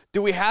 cool.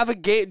 Do we have a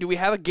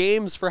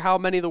games for how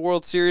many the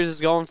World Series is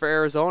going for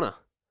Arizona?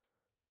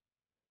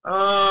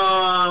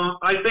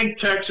 I think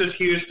Texas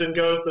Houston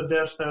goes the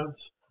distance.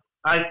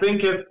 I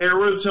think if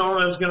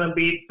Arizona is going to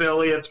beat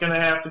Philly, it's going to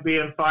have to be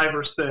in 5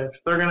 or 6.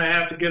 They're going to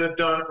have to get it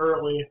done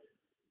early.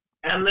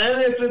 And then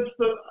if it's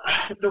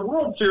the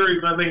World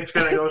Series, I think it's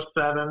going to go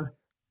 7.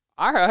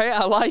 All right,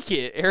 I like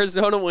it.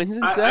 Arizona wins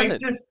in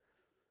 7.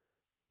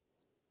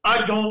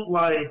 I don't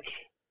like,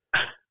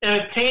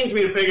 and it pains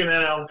me to pick an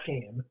NL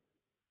team,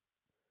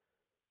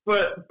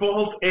 but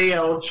both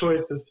AL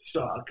choices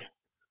suck.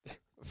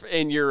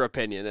 In your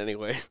opinion,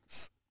 anyways.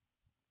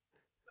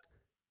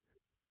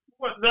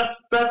 Well,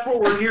 that's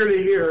what we're here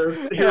to hear.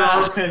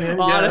 Our opinion.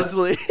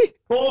 Honestly. Yes.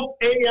 Both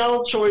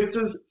AL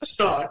choices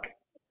suck.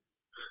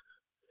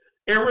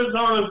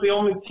 Arizona is the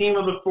only team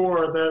of the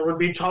 4 that would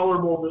be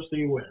tolerable to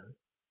see win.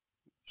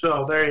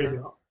 So there you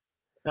go.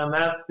 And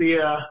that's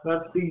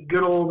the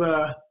good old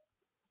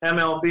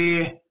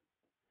MLB.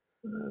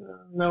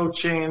 No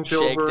change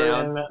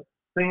Shakedown. over in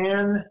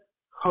San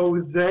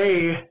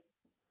Jose.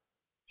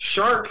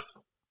 Sharks.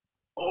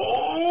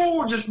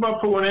 Oh, just about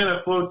put one in.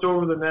 It floats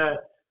over the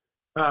net.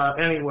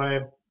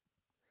 Anyway,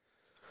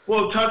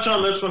 we'll touch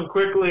on this one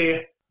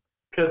quickly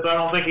because I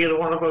don't think either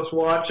one of us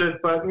watch it,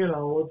 but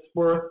it's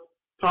worth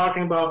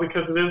talking about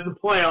because it is the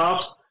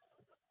playoffs.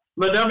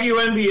 The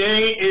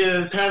WNBA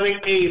is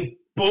having a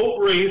boat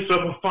race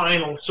of a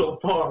final so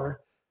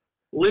far.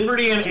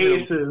 Liberty and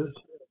Aces.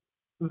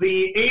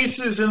 The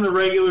Aces in the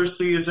regular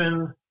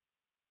season,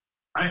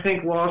 I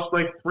think, lost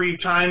like 3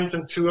 times,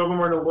 and 2 of them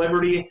were to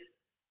Liberty.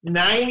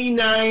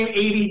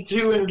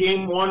 99-82 in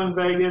Game 1 in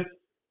Vegas.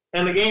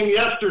 And the game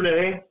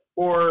yesterday,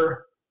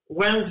 or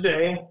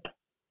Wednesday,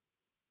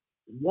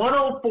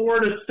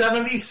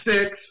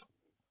 104-76,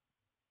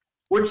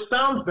 which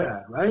sounds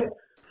bad, right?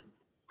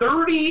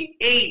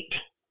 38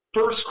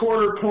 first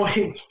quarter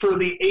points for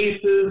the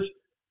Aces.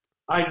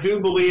 I do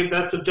believe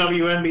that's a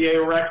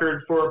WNBA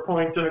record for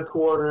points in a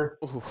quarter.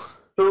 Ooh.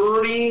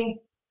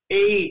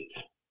 38.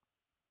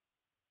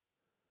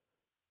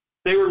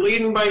 They were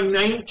leading by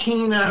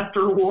 19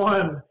 after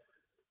 1.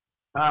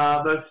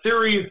 The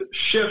series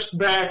shifts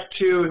back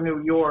to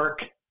New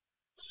York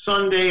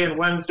Sunday and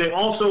Wednesday.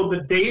 Also,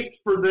 the dates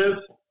for this,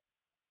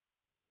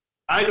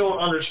 I don't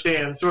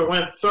understand. So it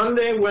went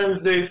Sunday,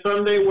 Wednesday,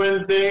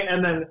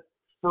 and then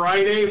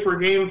Friday for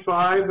Game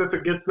 5 if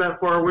it gets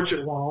that far, which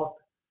it won't.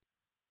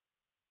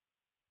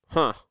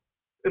 Huh.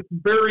 It's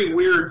very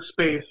weird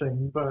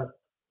spacing, but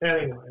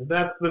anyway,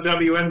 that's the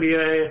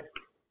WNBA.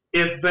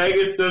 If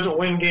Vegas doesn't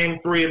win Game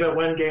 3, they'll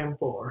win Game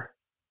 4.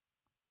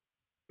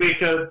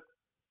 Because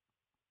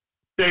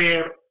they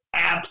have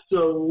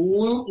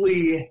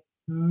absolutely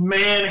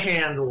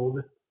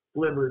manhandled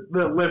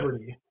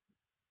Liberty.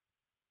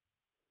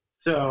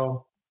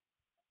 So,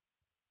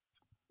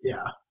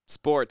 yeah.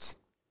 Sports.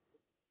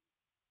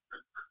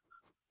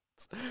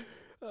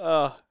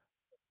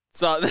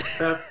 So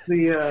that's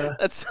the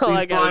that's all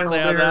I gotta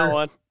say on that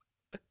one.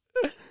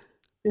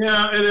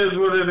 Yeah, it is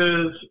what it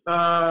is.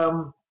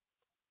 So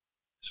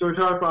we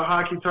talked about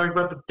hockey, talked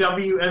about the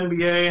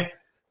WNBA.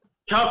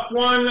 Tough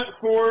one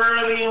for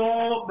the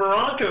old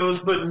Broncos,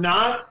 but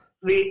not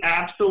the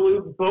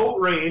absolute boat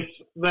race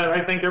that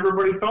I think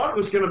everybody thought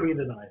was going to be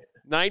tonight.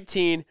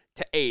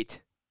 19-8.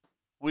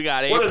 We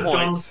got 8 what a points.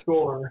 Dumb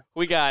score.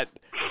 We got,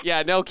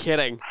 no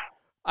kidding.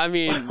 I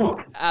mean,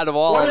 out of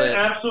all of it.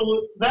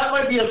 That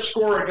might be a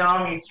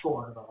scoregami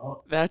score,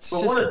 though.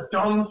 What a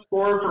dumb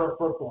score for a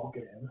football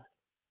game.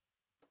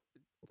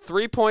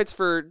 3 points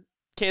for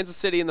Kansas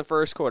City in the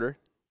first quarter,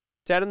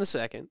 10 in the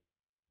second,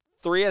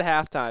 3 at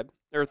halftime,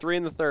 or 3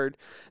 in the third.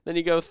 Then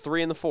you go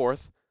 3 in the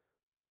fourth.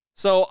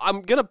 So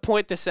I'm going to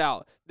point this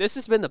out. This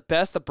has been the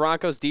best the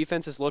Broncos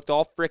defense has looked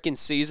all freaking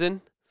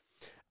season.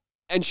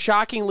 And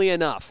shockingly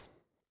enough,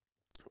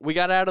 we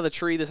got out of the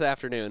tree this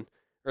afternoon,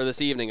 or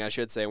this evening, I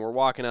should say, and we're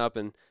walking up,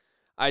 and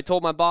I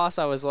told my boss,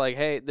 I was like,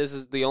 hey, this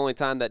is the only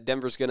time that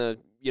Denver's going to,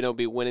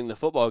 be winning the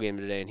football game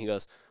today. And he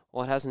goes,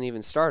 well, it hasn't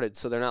even started,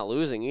 so they're not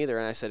losing either.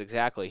 And I said,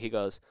 exactly. He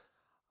goes,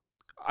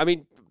 I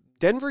mean,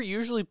 Denver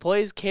usually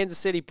plays Kansas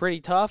City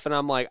pretty tough, and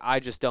I'm like, I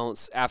just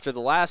don't. After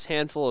the last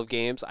handful of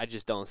games, I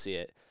just don't see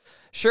it.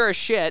 Sure as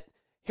shit,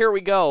 here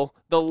we go.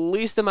 The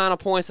least amount of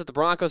points that the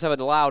Broncos have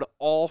allowed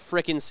all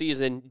frickin'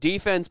 season.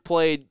 Defense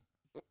played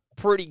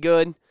pretty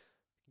good.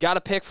 Got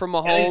a pick from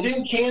Mahomes. And it's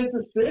in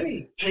Kansas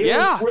City.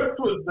 Taylor Swift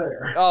was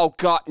there. Oh,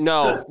 God,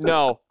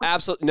 no,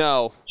 absolutely,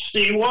 no.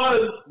 She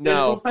was.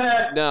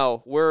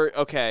 No, we're,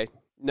 okay,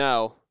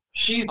 no.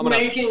 She's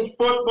making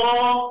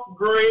football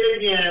great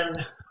again.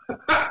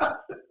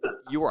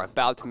 You are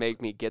about to make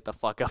me get the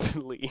fuck up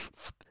and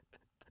leave.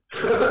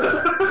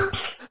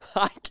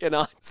 I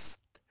cannot.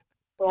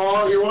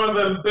 Oh, you're one of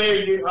them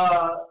big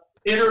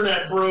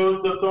internet bros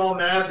that's on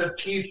that, the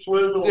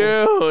T-Swizzle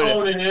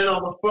honing in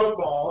on the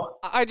football.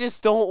 I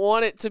just don't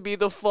want it to be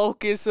the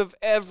focus of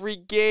every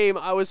game.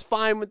 I was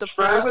fine with the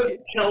first game.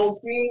 Travis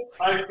Kelce,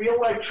 I feel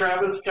like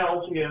Travis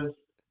Kelce is,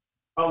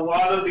 a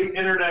lot of the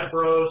internet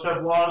bros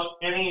have lost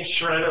any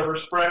shred of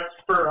respect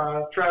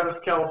for Travis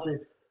Kelce.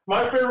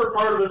 My favorite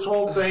part of this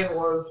whole thing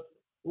was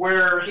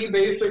where he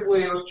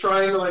basically was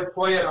trying to like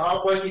play it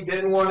off like he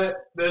didn't want it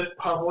this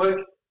public.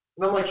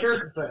 And I'm like,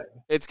 here's the thing.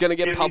 It's going to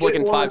get public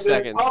in 5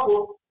 seconds. Back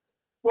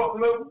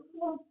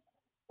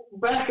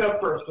up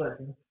for a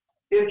second.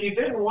 If you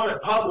didn't want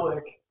it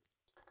public,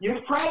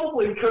 you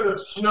probably could have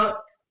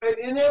snuck.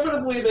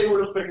 Inevitably, they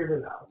would have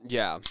figured it out.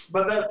 Yeah.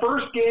 But that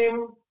first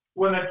game,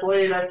 when they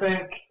played, I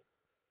think,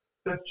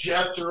 the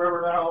Jets or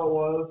whatever the hell it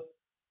was,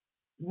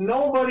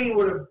 nobody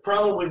would have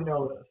probably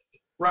noticed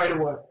right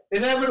away.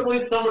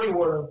 Inevitably, somebody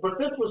would have. But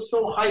this was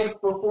so hyped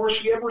before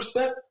she ever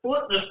set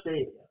foot in the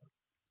stadium.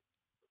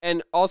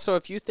 And also,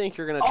 if you think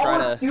you're going to try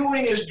to... All it's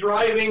doing is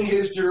driving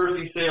his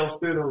jersey sales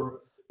through the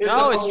roof.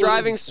 It's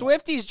driving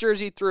Swifty's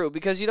jersey through,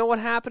 because you know what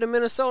happened in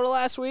Minnesota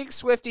last week?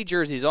 Swifty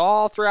jerseys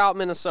all throughout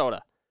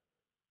Minnesota.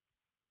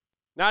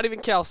 Not even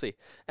Kelce.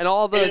 And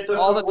all the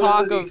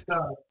talk of...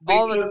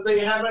 Because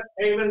they haven't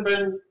even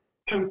been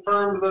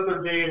confirmed that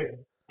they're dating.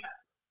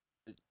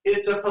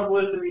 It's a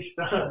publicity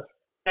stunt.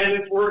 And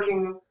it's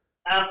working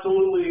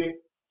absolutely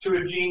to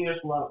a genius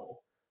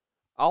level.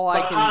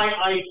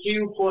 High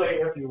IQ play,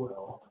 if you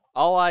will.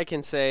 All I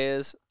can say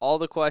is all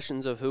the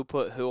questions of who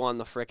put who on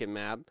the frickin'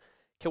 map.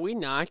 Can we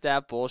knock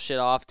that bullshit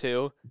off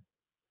too?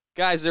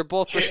 Guys, they're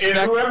both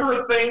respected.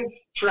 Whoever thinks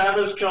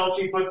Travis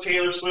Kelce put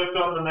Taylor Swift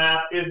on the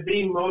map is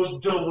the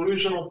most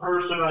delusional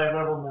person I've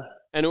ever met.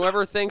 And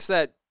whoever thinks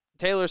that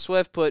Taylor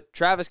Swift put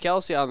Travis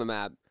Kelce on the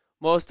map,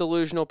 most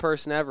delusional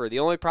person ever. The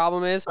only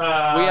problem is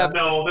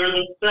No, they're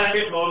the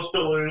second most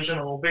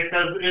delusional,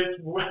 because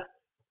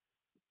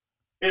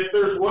if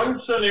there's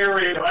one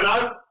scenario, and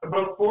I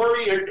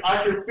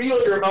can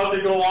feel you're about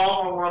to go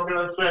off on what I'm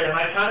going to say, and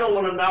I kind of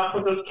want to not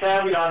put this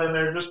caveat in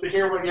there just to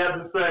hear what you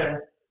have to say.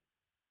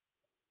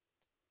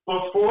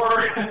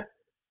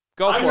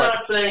 I'm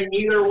not saying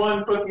either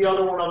one put the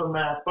other one on the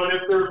map, but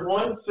if there's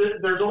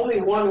only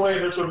one way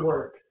this would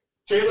work.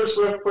 Taylor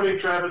Swift putting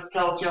Travis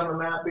Kelce on the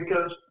map,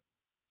 because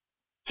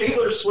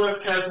Taylor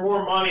Swift has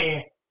more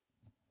money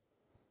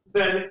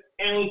than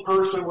any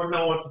person would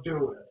know what to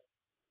do with.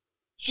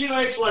 She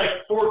makes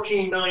like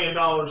 $14 million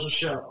a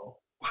show.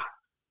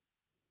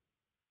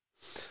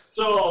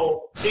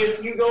 So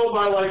if you go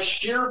by like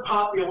sheer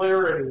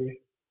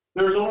popularity,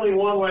 there's only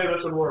one way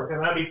this would work,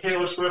 and that'd be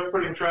Taylor Swift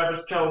putting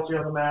Travis Kelce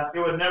on the map. It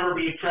would never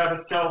be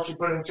Travis Kelce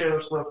putting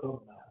Taylor Swift on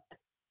the map.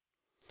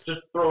 Just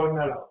throwing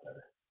that out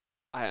there.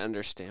 I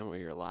understand where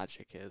your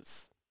logic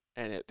is,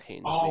 and it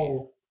pains me.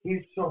 Oh,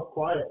 he's so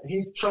quiet.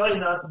 He's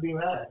trying not to be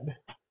mad.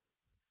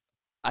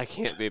 I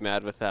can't be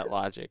mad with that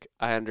logic.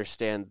 I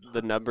understand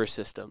the number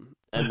system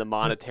and the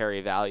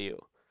monetary value,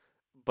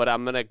 but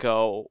I'm going to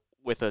go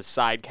with a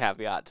side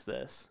caveat to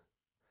this.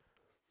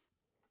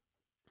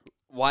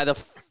 I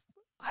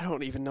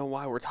don't even know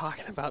why we're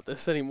talking about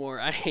this anymore.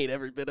 I hate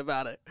every bit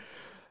about it.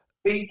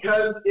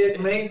 Because it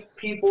makes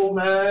people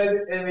mad,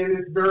 and it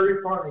is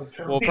very funny.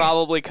 We'll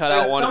probably cut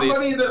out one of these.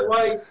 Somebody that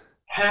like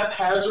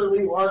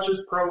haphazardly watches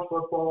pro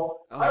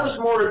football. I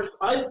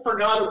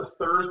forgot it was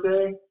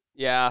Thursday.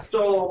 Yeah.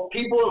 So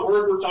people at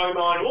work were talking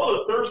about, like, well,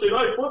 it's Thursday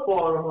night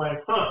football. And I'm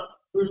like,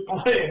 who's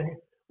playing?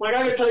 Like,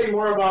 I can tell you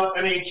more about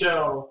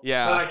NHL than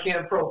I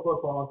can pro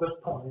football at this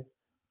point.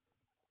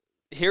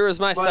 Here is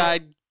my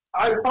side.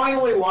 I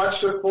finally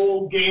watched a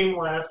full game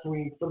last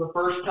week for the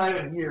first time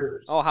in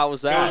years. Oh, how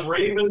was that? It was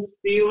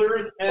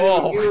Ravens-Steelers, and it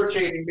was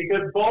irritating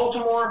because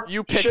Baltimore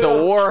You picked the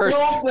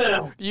worst.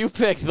 Them. You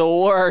picked the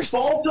worst.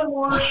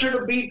 Baltimore should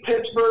have beat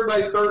Pittsburgh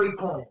by 30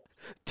 points.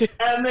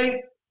 And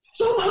they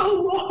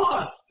somehow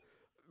lost.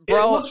 Bro.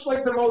 It looks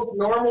like the most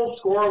normal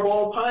score of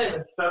all time.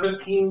 It's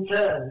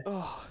 17-10.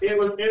 It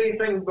was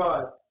anything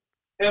but.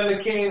 And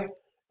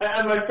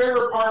my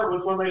favorite part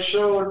was when they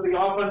showed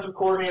the offensive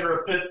coordinator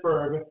of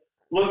Pittsburgh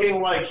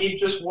looking like he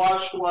just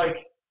watched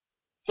like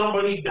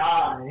somebody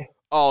die.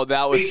 Oh,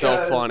 that was so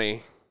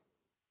funny.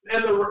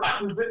 And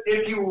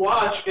if you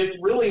watch, it's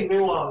really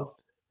nuanced.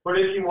 But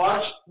if you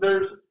watch,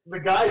 there's the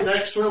guy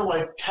next to him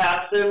like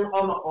taps him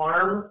on the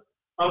arm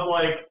of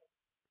like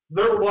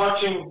they're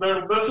watching.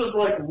 This is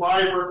like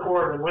live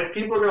recording. Like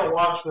people are gonna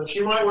watch this.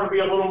 You might want to be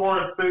a little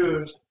more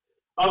enthused,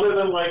 other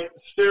than like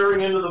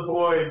staring into the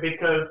void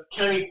because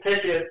Kenny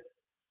Pickett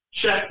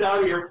checked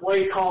out of your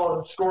play call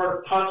and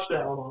scored a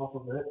touchdown off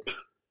of it.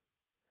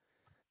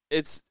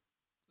 It's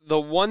the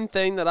one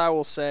thing that I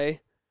will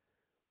say.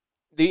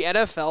 The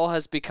NFL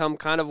has become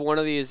kind of one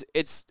of these.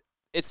 It's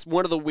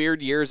one of the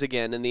weird years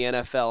again in the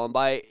NFL.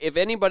 And if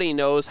anybody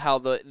knows how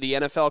the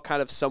NFL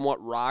kind of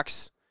somewhat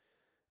rocks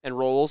and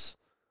rolls,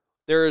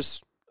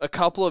 there's a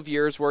couple of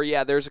years where,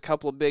 yeah, there's a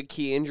couple of big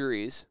key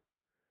injuries,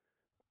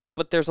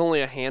 but there's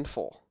only a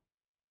handful.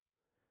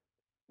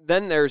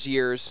 Then there's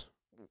years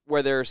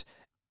where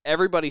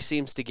everybody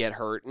seems to get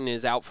hurt and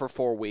is out for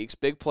 4 weeks.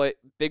 Big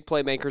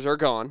playmakers are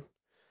gone.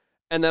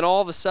 And then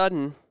all of a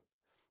sudden,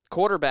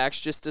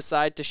 quarterbacks just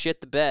decide to shit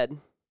the bed.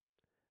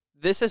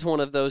 This is one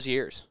of those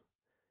years.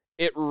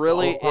 It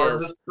really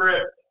is.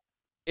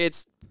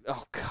 It's,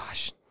 oh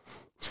gosh.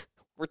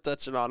 We're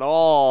touching on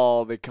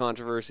all the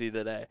controversy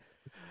today.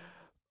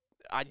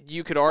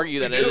 You could argue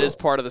that it is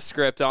part of the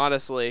script,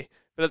 honestly.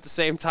 But at the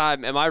same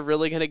time, am I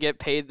really going to get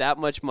paid that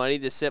much money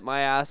to sit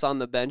my ass on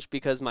the bench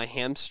because my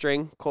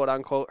hamstring,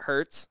 quote-unquote,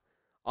 hurts?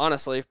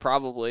 Honestly,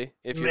 probably,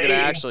 if you're going to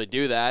actually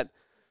do that.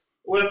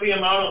 With the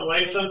amount of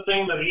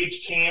licensing that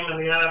each team in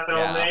the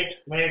NFL makes,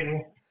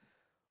 maybe.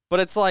 But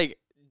it's like,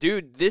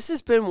 dude, this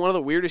has been one of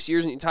the weirdest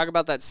years. And you talk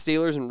about that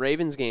Steelers and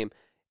Ravens game.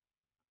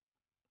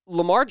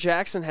 Lamar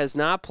Jackson has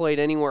not played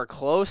anywhere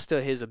close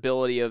to his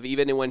ability of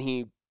even when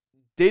he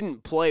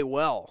didn't play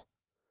well.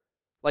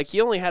 Like,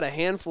 he only had a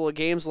handful of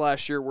games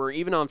last year where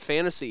even on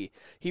fantasy,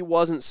 he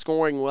wasn't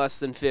scoring less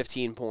than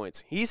 15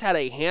 points. He's had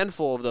a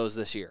handful of those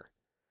this year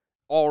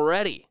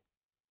already.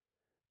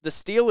 The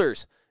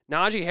Steelers,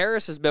 Najee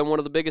Harris has been one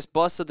of the biggest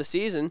busts of the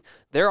season.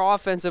 Their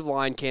offensive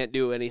line can't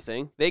do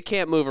anything. They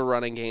can't move a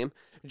running game.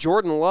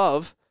 Jordan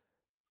Love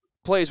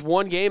plays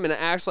one game and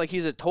acts like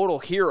he's a total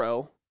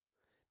hero.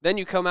 Then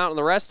you come out and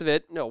the rest of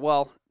it,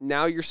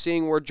 now you're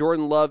seeing where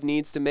Jordan Love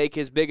needs to make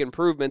his big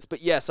improvements.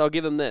 But yes, I'll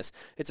give him this.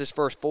 It's his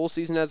first full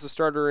season as a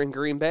starter in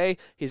Green Bay.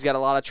 He's got a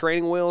lot of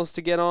training wheels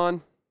to get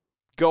on.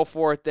 Go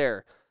for it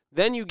there.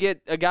 Then you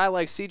get a guy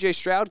like C.J.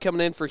 Stroud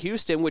coming in for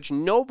Houston, which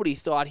nobody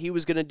thought he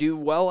was going to do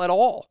well at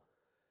all.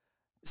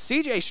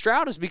 C.J.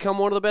 Stroud has become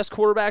one of the best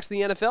quarterbacks in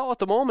the NFL at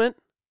the moment.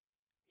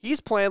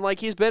 He's playing like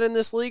he's been in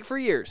this league for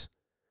years.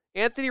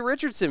 Anthony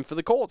Richardson for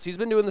the Colts, he's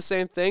been doing the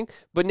same thing,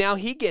 but now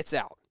he gets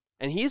out.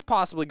 And he's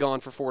possibly gone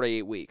for 4 to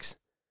 8 weeks.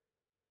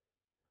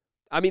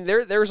 I mean,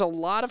 there's a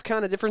lot of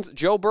kind of difference.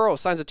 Joe Burrow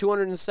signs a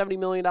 $270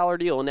 million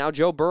deal, and now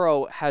Joe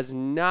Burrow has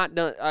not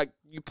done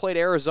you played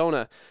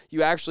Arizona.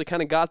 You actually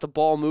kind of got the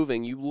ball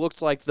moving. You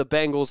looked like the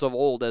Bengals of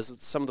old, as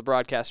some of the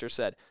broadcasters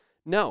said.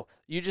 No,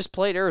 you just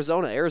played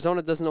Arizona.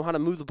 Arizona doesn't know how to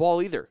move the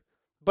ball either.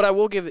 But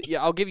I'll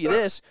give you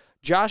this.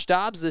 Josh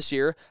Dobbs this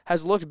year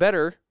has looked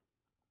better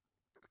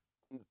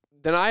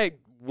than I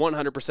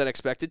 100%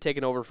 expected,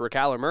 taking over for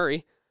Kyler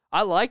Murray.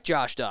 I like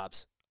Josh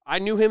Dobbs. I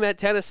knew him at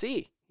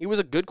Tennessee. He was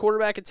a good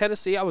quarterback at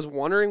Tennessee. I was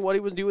wondering what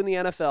he was doing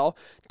in the NFL.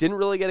 Didn't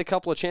really get a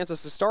couple of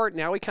chances to start.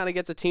 Now he kind of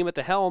gets a team at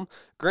the helm.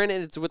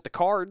 Granted, it's with the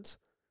Cards.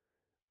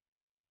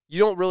 You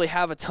don't really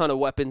have a ton of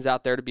weapons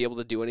out there to be able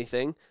to do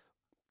anything.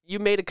 You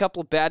made a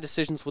couple of bad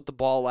decisions with the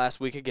ball last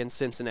week against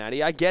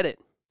Cincinnati. I get it.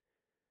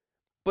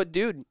 But,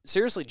 dude,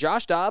 seriously,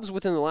 Josh Dobbs,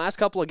 within the last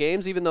couple of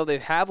games, even though they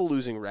have a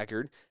losing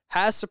record,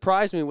 has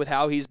surprised me with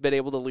how he's been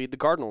able to lead the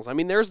Cardinals. I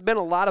mean, there's been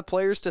a lot of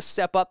players to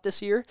step up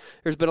this year.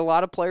 There's been a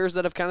lot of players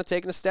that have kind of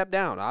taken a step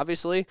down.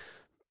 Obviously,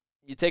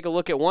 you take a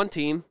look at one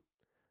team,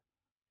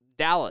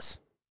 Dallas.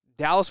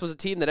 Dallas was a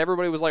team that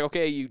everybody was like,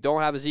 okay, you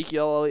don't have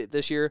Ezekiel Elliott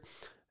this year.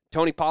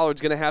 Tony Pollard's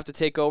going to have to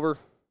take over.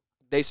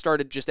 They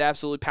started just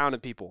absolutely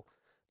pounding people.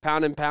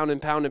 Pounding,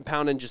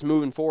 just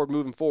moving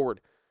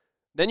forward.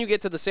 Then you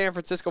get to the San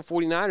Francisco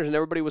 49ers, and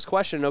everybody was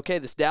questioning, okay,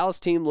 this Dallas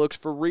team looks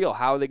for real.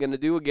 How are they going to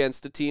do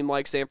against a team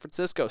like San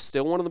Francisco?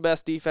 Still one of the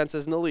best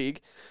defenses in the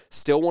league.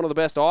 Still one of the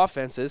best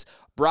offenses.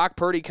 Brock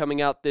Purdy coming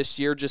out this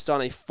year just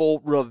on a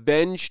full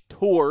revenge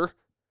tour.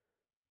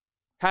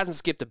 Hasn't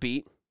skipped a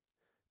beat.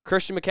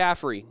 Christian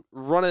McCaffrey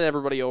running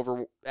everybody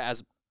over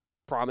as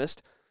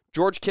promised.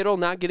 George Kittle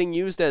not getting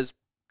used as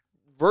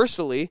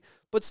versatily,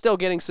 but still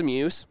getting some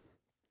use.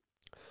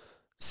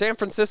 San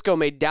Francisco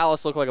made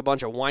Dallas look like a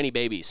bunch of whiny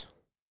babies.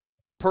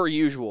 Per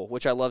usual,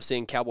 which I love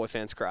seeing Cowboy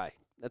fans cry.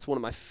 That's one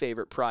of my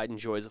favorite pride and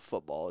joys of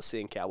football, is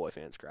seeing Cowboy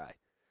fans cry.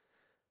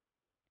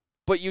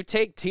 But you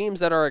take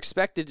teams that are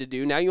expected to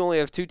do, now you only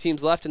have two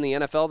teams left in the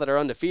NFL that are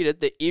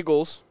undefeated, the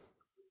Eagles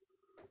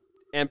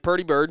and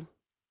Purdy Bird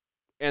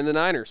and the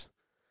Niners.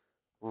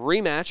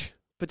 Rematch,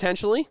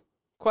 potentially?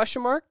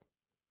 Question mark?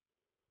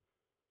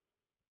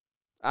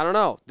 I don't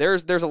know.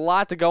 There's a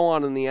lot to go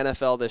on in the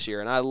NFL this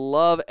year, and I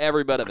love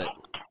every bit of it.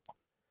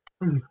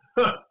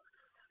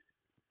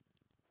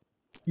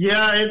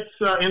 Yeah,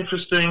 it's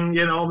interesting.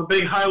 You know, the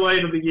big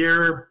highlight of the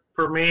year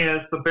for me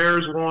is the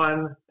Bears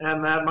won,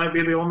 and that might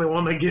be the only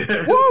one they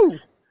get. Woo!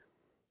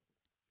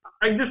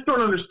 I just don't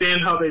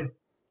understand how they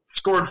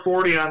scored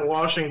 40 on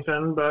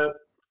Washington, but,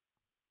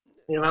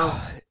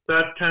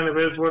 That kind of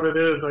is what it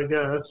is, I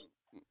guess.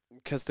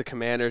 Because the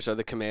Commanders are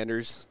the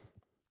Commanders.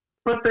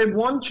 But they've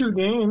won 2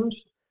 games.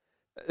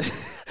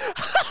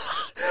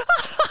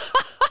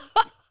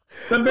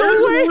 The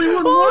Bears only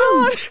won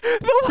 1.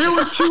 They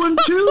were 2-2.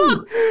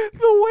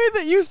 The way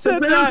that you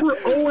said that. The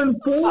Bears were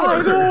 0-4.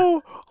 I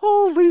know.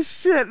 Holy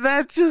shit.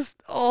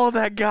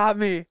 That got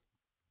me.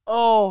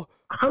 Oh.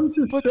 I'm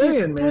just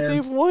saying, man. But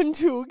they've won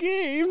 2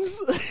 games.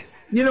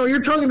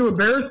 You're talking to a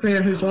Bears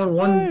fan whose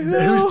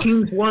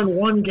team's won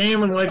 1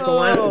 game in the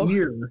last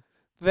year.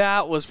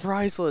 That was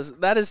priceless.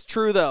 That is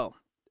true, though.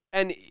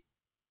 And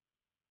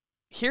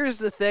here's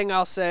the thing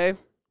I'll say.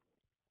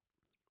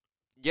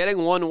 Getting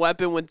one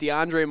weapon with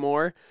DJ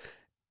Moore,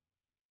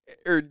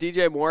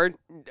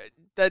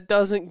 that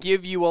doesn't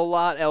give you a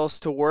lot else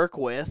to work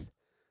with.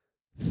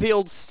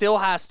 Fields still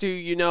has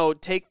to,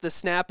 take the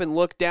snap and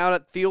look down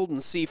at field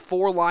and see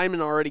 4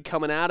 linemen already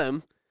coming at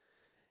him.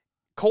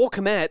 Cole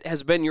Kmet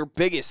has been your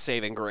biggest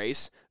saving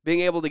grace.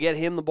 Being able to get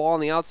him the ball on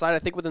the outside, I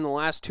think within the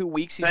last 2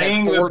 weeks he's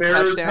had 4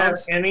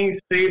 touchdowns. Any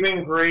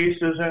saving grace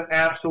is an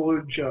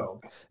absolute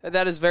joke.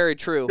 That is very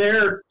true.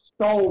 They're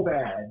so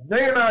bad.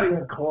 They're not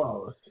even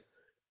close.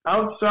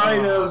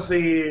 Outside of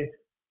the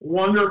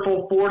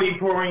wonderful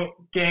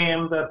 40-point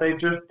game that they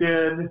just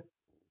did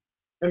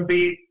and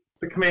beat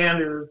the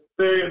Commanders,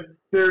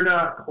 they're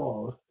not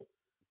close.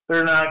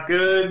 They're not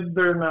good.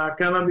 They're not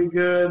gonna be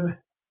good.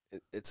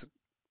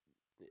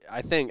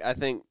 I think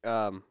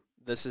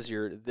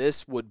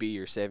this would be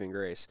your saving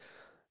grace.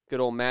 Good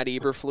old Matt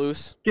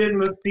Eberflus. Getting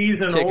the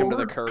season Kick over. Him to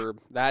the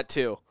curb. That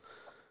too.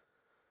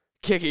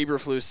 Kick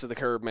Eberflus to the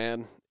curb,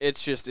 man.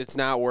 It's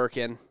not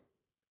working.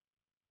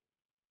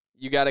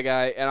 You got a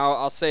guy, and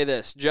I'll say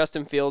this.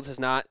 Justin Fields has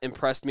not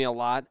impressed me a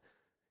lot.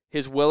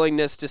 His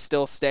willingness to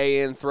still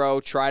stay in, throw,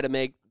 try to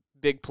make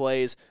big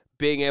plays,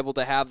 being able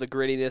to have the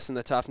grittiness and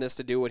the toughness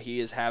to do what he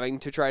is having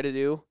to try to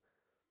do,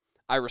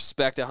 I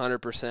respect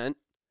 100%.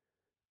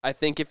 I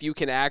think if you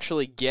can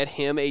actually get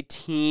him a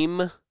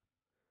team...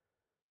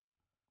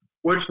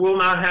 Which will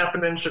not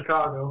happen in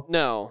Chicago.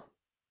 No.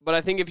 But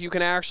I think if you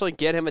can actually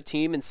get him a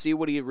team and see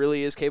what he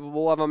really is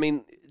capable of, I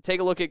mean, take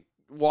a look at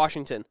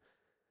Washington.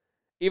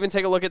 Even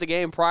take a look at the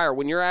game prior.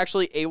 When you're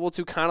actually able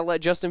to kind of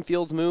let Justin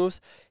Fields moves,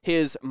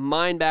 his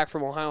mind back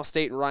from Ohio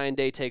State and Ryan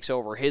Day takes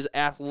over. His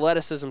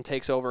athleticism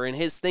takes over, and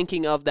his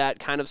thinking of that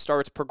kind of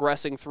starts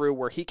progressing through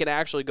where he can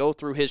actually go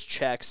through his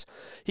checks.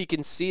 He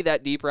can see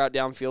that deep route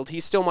downfield. He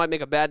still might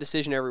make a bad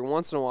decision every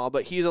once in a while,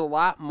 but he's a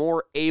lot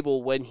more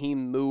able when he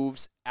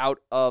moves out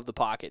of the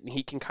pocket, and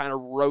he can kind of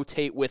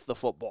rotate with the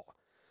football.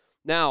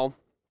 Now,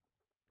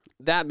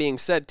 that being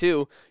said,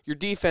 too, your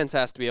defense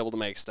has to be able to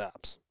make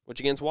stops, which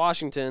against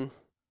Washington...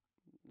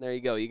 There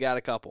you go. You got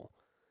a couple.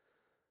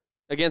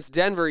 Against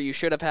Denver, you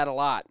should have had a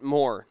lot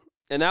more.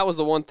 And that was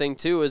the one thing,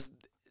 too, is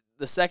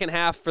the second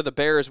half for the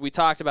Bears, we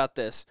talked about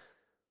this.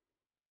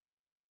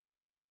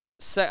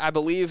 I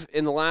believe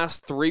in the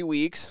last 3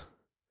 weeks,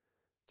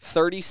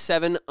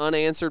 37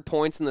 unanswered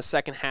points in the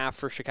second half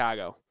for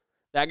Chicago.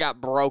 That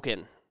got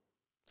broken,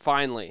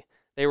 finally.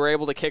 They were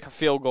able to kick a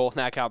field goal, and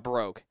that got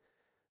broke.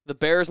 The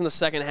Bears in the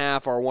second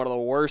half are one of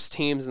the worst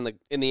teams in the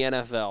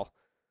NFL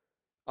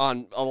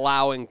on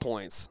allowing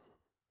points.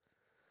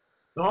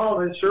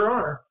 Oh, they sure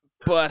are.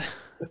 But,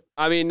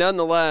 I mean,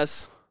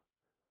 nonetheless,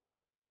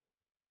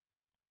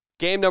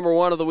 game number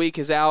 1 of the week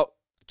is out.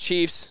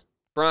 Chiefs,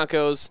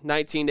 Broncos,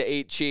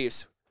 19-8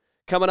 Chiefs.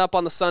 Coming up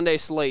on the Sunday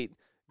slate,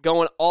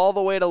 going all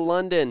the way to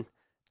London.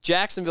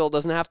 Jacksonville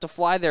doesn't have to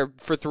fly there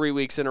for 3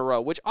 weeks in a row,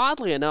 which,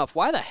 oddly enough,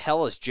 why the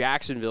hell is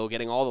Jacksonville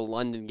getting all the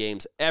London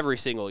games every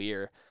single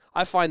year?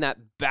 I find that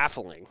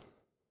baffling.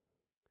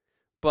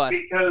 But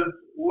because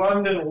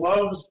London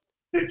loves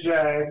the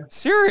Jags.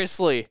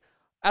 Seriously.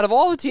 Out of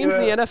all the teams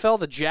in the NFL,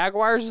 the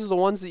Jaguars is the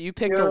ones that you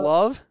pick to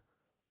love?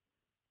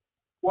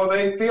 Well,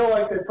 they feel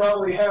like they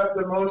probably have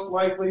the most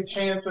likely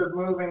chance of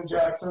moving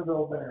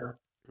Jacksonville there.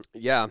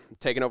 Yeah,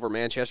 taking over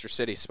Manchester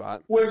City's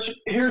spot. Which,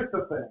 here's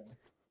the thing.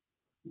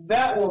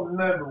 That will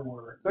never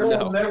work. There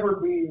will never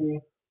be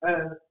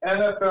an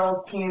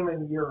NFL team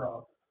in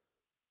Europe.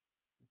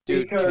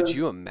 Dude, could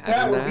you imagine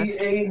that? That would be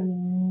a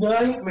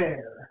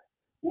nightmare,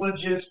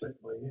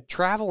 logistically.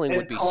 Traveling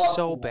would be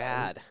so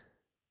bad.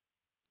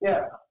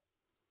 Yeah.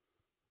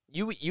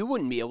 You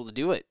wouldn't be able to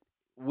do it.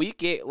 And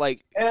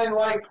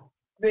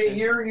the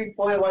year you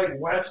play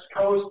West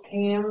Coast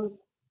teams,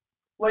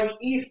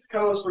 East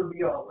Coast would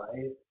be all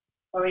right.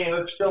 I mean,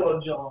 it's still a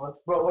jaunt,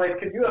 but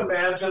could you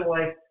imagine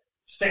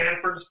San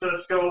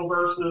Francisco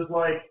versus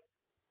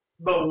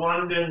the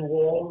London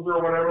Wolves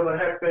or whatever the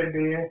heck they'd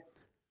be?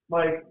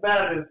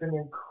 That is an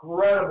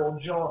incredible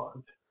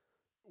jaunt.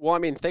 Well, I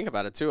mean, think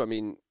about it too. I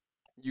mean,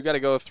 you got to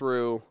go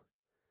through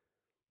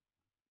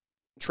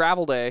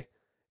travel day.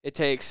 It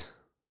takes,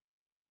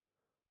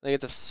 I think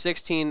it's a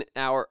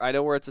 16-hour. I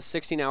know where it's a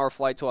 16-hour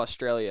flight to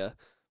Australia,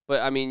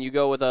 but I mean, you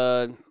go with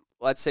a,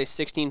 let's say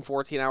 16,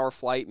 14-hour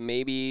flight,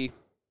 maybe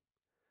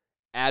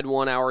add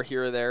 1 hour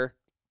here or there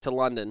to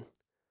London.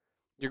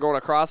 You're going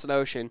across an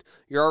ocean.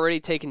 You're already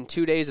taking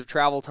 2 days of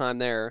travel time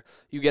there.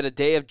 You get a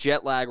day of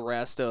jet lag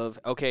rest of,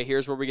 okay,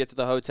 here's where we get to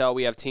the hotel.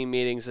 We have team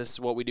meetings. This is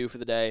what we do for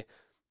the day.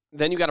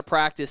 Then you got a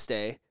practice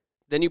day.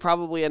 Then you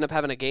probably end up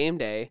having a game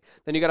day.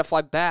 Then you got to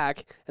fly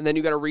back, and then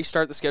you got to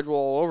restart the schedule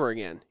all over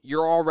again.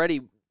 You're already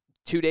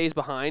 2 days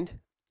behind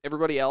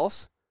everybody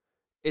else.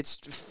 It's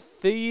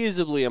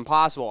feasibly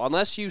impossible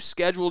unless you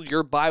scheduled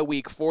your bye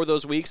week for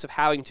those weeks of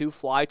having to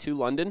fly to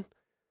London.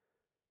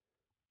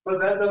 But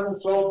that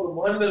doesn't solve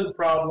the London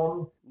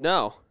problem.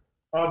 No.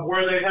 Of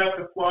where they have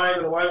to fly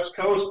to the West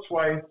Coast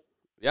twice.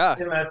 Yeah.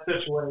 In that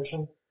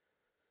situation.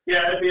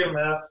 Yeah, it'd be a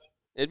mess.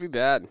 It'd be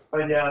bad.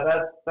 But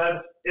yeah,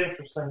 that's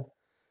interesting.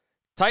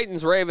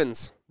 Titans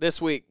Ravens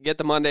this week. Get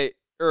the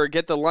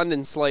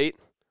London slate.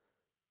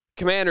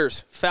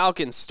 Commanders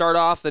Falcons start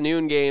off the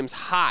noon games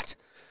hot.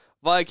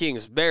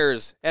 Vikings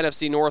Bears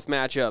NFC North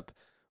matchup.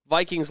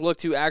 Vikings look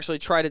to actually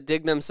try to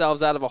dig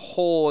themselves out of a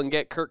hole and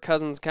get Kirk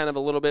Cousins kind of a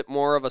little bit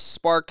more of a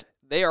spark.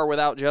 They are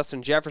without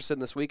Justin Jefferson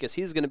this week as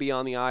he's going to be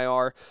on the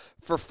IR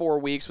for 4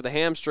 weeks with a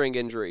hamstring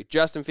injury.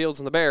 Justin Fields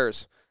and the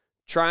Bears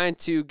trying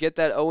to get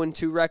that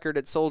 0-2 record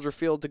at Soldier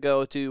Field to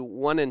go to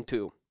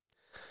 1-2.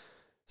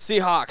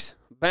 Seahawks,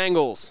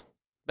 Bengals.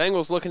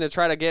 Bengals looking to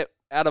try to get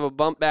out of a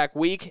bump back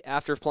week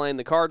after playing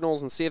the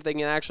Cardinals and see if they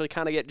can actually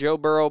kind of get Joe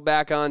Burrow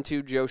back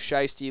onto Joe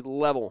Shiesty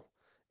level.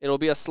 It'll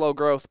be a slow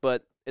growth,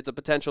 but it's a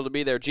potential to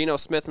be there. Geno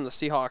Smith and the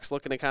Seahawks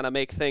looking to kind of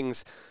make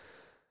things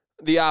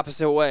the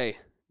opposite way.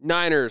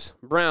 Niners,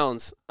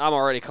 Browns, I'm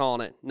already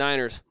calling it.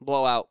 Niners,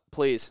 blowout,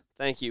 please.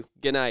 Thank you.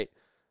 Good night.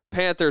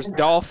 Panthers,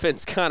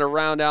 Dolphins kind of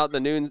round out the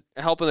noon,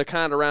 helping to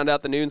kind of round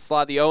out the noon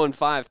slot. The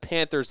 0-5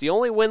 Panthers, the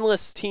only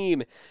winless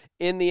team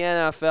in the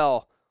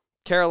NFL.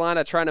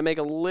 Carolina trying to make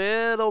a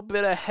little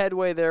bit of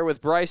headway there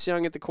with Bryce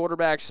Young at the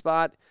quarterback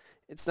spot.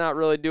 It's not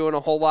really doing a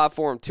whole lot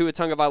for him. Tua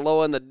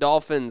Tagovailoa and the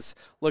Dolphins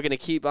looking to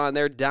keep on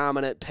their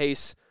dominant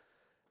pace.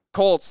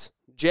 Colts,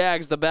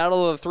 Jags, the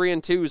battle of the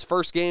 3-2s.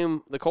 First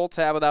game the Colts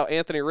have without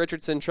Anthony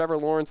Richardson, Trevor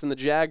Lawrence, and the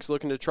Jags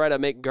looking to try to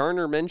make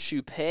Gardner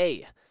Minshew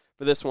pay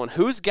for this one.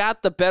 Who's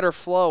got the better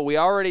flow? We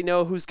already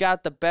know who's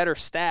got the better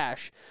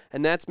stash,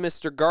 and that's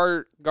Mr.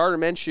 Gardner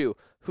Minshew.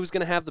 Who's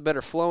going to have the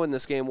better flow in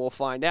this game? We'll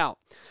find out.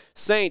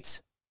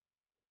 Saints,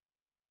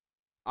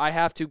 I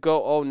have to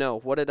go. Oh, no.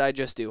 What did I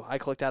just do? I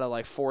clicked out of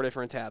like 4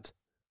 different tabs.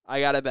 I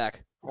got it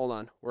back. Hold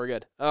on. We're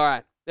good. All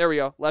right. There we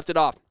go. Left it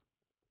off.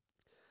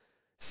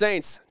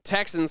 Saints,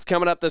 Texans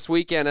coming up this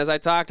weekend. As I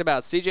talked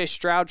about, C.J.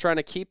 Stroud trying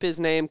to keep his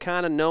name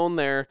kind of known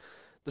there.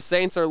 The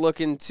Saints are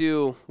looking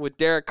to, with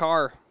Derek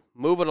Carr,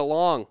 move it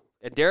along.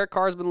 And Derek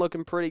Carr's been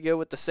looking pretty good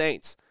with the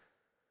Saints.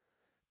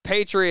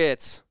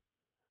 Patriots,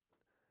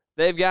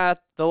 they've got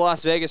the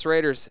Las Vegas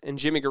Raiders and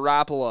Jimmy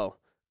Garoppolo.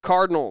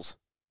 Cardinals,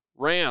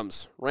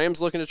 Rams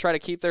looking to try to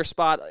keep their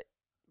spot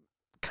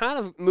kind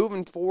of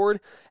moving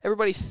forward.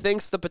 Everybody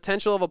thinks the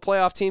potential of a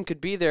playoff team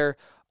could be there.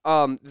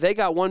 They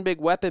got one big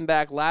weapon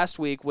back last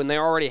week when they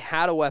already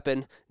had a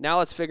weapon.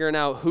 Now it's figuring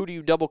out who do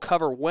you double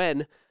cover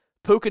when.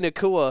 Puka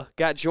Nacua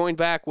got joined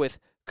back with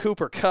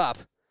Cooper Kupp.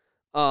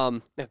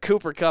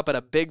 Cooper Kupp had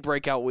a big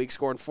breakout week,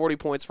 scoring 40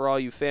 points for all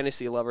you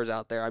fantasy lovers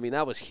out there. I mean,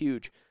 that was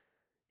huge.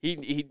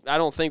 I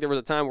don't think there was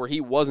a time where he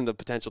wasn't a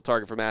potential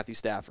target for Matthew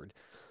Stafford.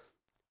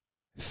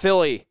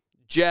 Philly,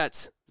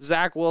 Jets,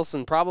 Zach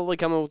Wilson probably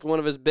coming with one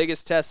of his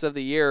biggest tests of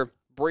the year.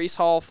 Breece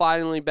Hall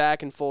finally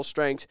back in full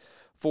strength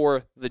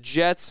for the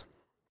Jets.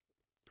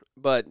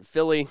 But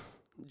Philly,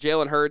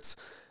 Jalen Hurts.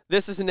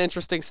 This is an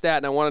interesting stat,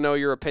 and I want to know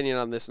your opinion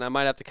on this, and I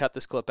might have to cut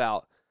this clip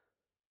out.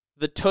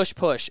 The tush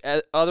push,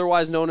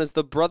 otherwise known as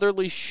the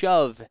brotherly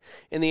shove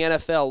in the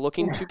NFL,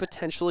 looking to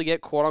potentially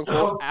get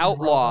quote-unquote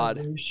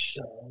outlawed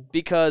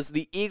because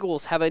the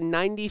Eagles have a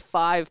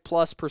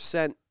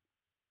 95+%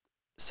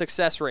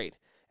 success rate.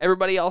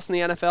 Everybody else in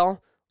the NFL,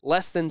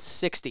 less than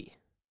 60.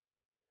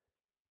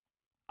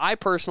 I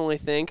personally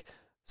think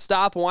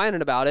stop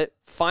whining about it,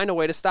 find a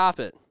way to stop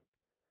it.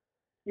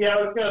 Yeah,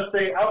 I was going to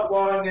say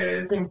outlawing it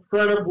is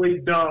incredibly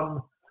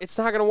dumb. It's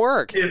not going to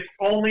work. If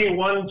only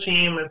one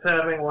team is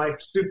having like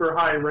super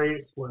high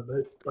rates with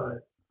it,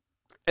 but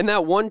and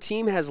that one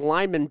team has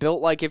linemen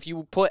built like if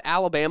you put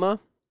Alabama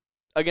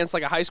against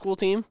like a high school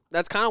team,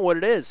 that's kind of what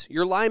it is.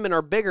 Your linemen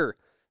are bigger.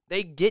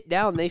 They get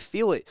down, they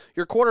feel it.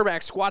 Your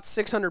quarterback squats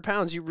 600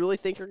 pounds. You really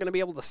think you're going to be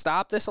able to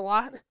stop this a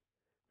lot?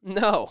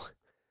 No.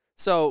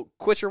 So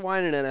quit your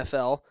whining,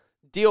 NFL.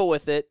 Deal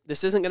with it.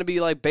 This isn't going to be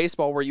like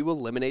baseball where you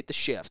eliminate the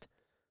shift.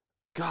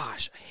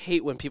 Gosh, I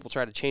hate when people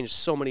try to change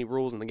so many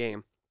rules in the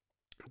game.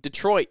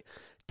 Detroit,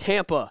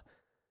 Tampa.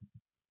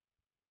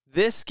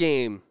 This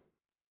game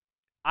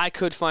I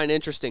could find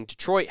interesting.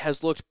 Detroit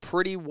has looked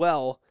pretty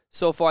well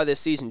so far this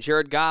season.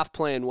 Jared Goff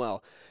playing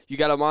well. You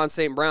got Amon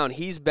St. Brown.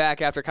 He's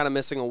back after kind of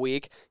missing a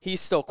week. He's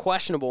still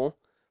questionable,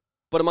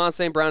 but Amon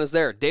St. Brown is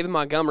there. David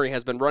Montgomery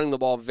has been running the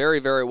ball very,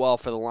 very well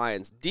for the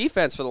Lions.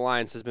 Defense for the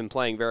Lions has been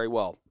playing very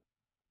well.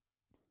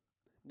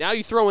 Now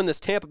you throw in this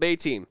Tampa Bay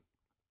team.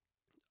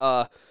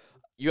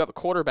 You have a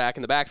quarterback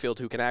in the backfield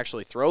who can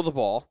actually throw the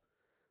ball.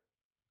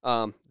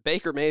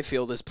 Baker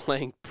Mayfield is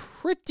playing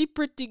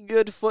pretty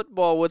good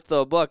football with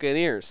the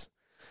Buccaneers.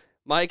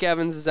 Mike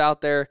Evans is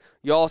out there.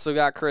 You also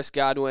got Chris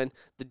Godwin.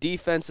 The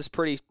defense is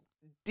pretty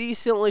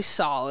decently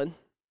solid.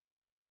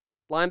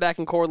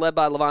 Linebacking core led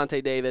by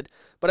Levante David.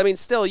 But, I mean,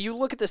 still, you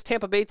look at this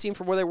Tampa Bay team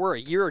from where they were a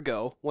year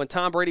ago when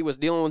Tom Brady was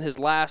dealing with his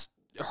last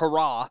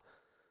hurrah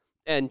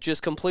and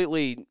just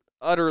completely,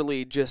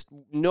 utterly just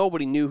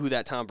nobody knew who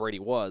that Tom Brady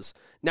was.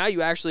 Now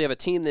you actually have a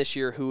team this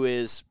year who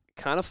is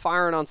kind of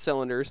firing on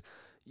cylinders.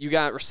 You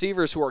got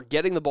receivers who are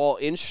getting the ball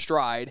in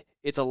stride.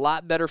 It's a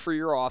lot better for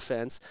your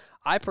offense.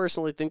 I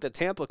personally think that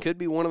Tampa could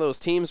be one of those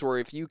teams where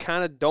if you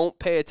kind of don't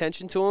pay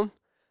attention to them,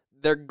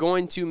 they're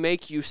going to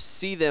make you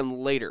see them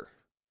later.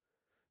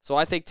 So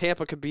I think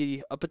Tampa could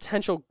be a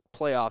potential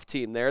playoff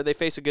team there. They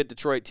face a good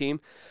Detroit team.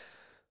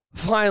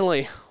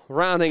 Finally,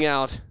 rounding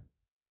out,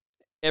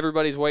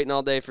 everybody's waiting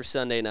all day for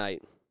Sunday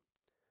night.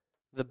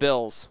 The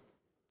Bills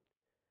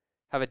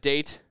have a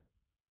date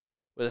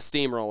with a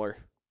steamroller.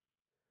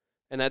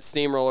 And that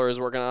steamroller is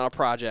working on a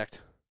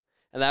project.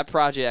 And that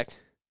project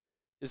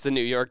is the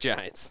New York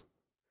Giants.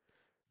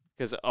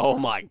 Because, oh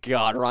my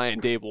God,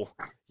 Ryan Dable,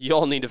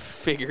 y'all need to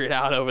figure it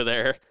out over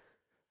there.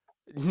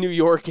 New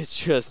York is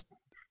just,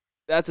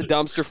 that's a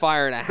dumpster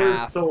fire and a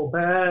half. It's so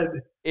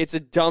bad. It's a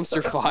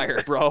dumpster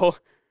fire, bro.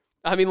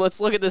 I mean, let's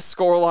look at this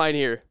scoreline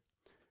here.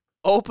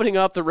 Opening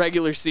up the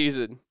regular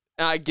season,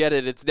 and I get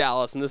it, it's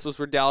Dallas, and this was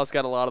where Dallas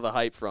got a lot of the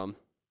hype from.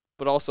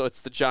 But also,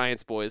 it's the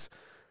Giants, boys.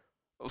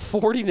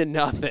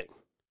 40-0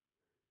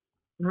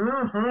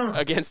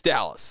 against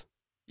Dallas.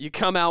 You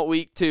come out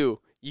week 2,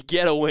 you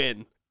get a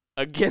win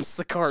against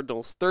the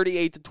Cardinals,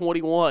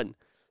 38-21.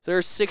 So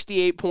there's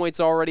 68 points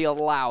already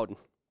allowed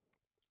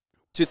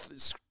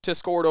to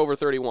score it over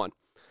 31.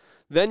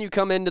 Then you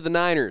come into the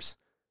Niners.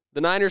 The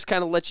Niners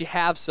kind of let you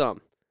have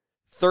some,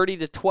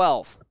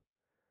 30-12.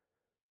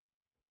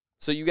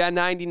 So you got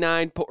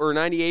 99 or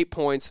 98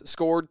 points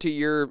scored to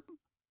your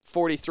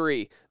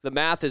 43. The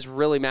math is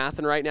really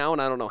mathing right now,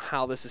 and I don't know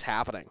how this is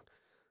happening.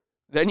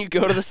 Then you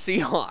go to the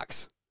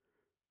Seahawks.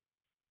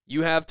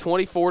 You have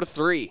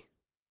 24-3.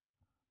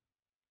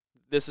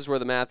 This is where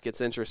the math gets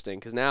interesting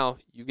because now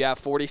you've got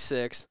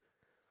 46.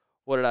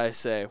 What did I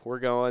say? We're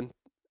going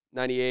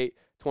 98,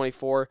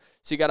 24.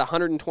 So you got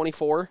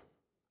 124,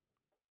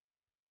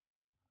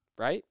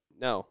 right?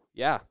 No.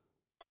 Yeah.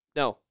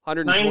 No.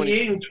 120.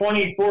 98 and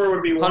 24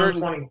 would be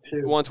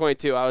 122.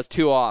 122. I was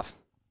 2 off.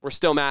 We're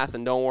still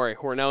mathing. Don't worry.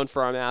 We're known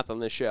for our math on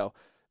this show.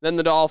 Then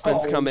the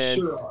Dolphins come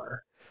in.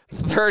 Sure.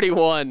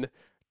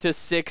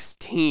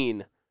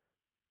 31-16.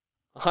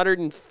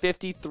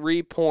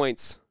 153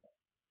 points.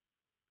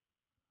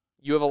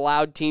 You have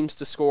allowed teams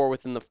to score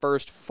within the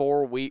first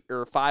 5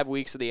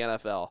 weeks of the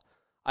NFL.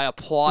 I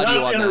applaud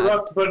you on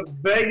that. But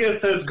Vegas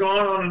has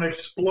gone on an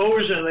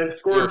explosion. They've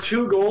scored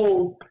 2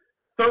 goals,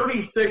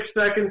 36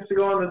 seconds to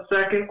go in the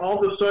second.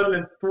 All of a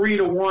sudden, it's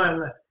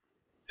 3-1.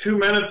 2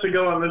 minutes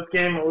ago in this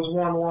game, it was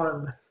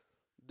 1-1.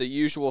 The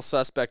usual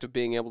suspect of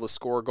being able to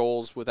score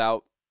goals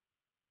without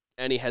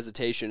any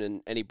hesitation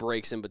and any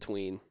breaks in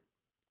between.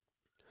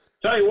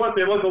 Tell you what,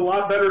 they look a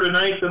lot better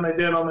tonight than they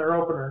did on their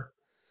opener.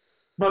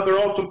 But they're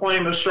also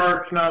playing the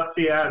Sharks, not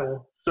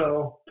Seattle.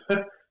 So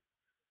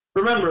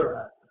remember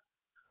that.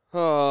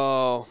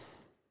 Oh.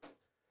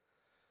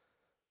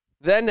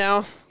 Then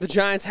now, the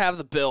Giants have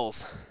the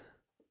Bills.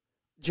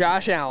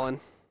 Josh Allen.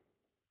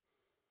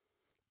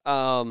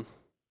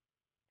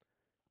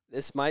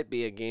 This might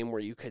be a game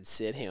where you could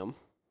sit him.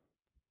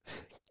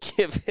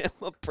 Give him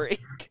a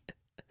break.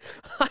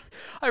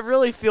 I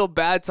really feel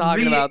bad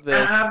talking about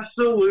this.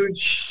 Absolute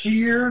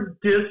sheer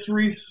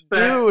disrespect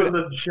for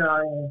the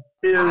Giants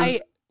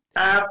is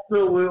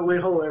absolutely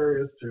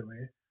hilarious to me.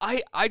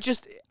 I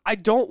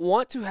don't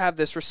want to have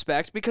this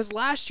respect because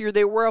last year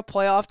they were a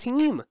playoff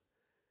team.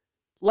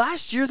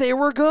 Last year they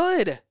were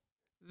good.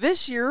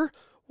 This year,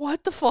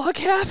 what the fuck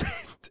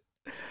happened?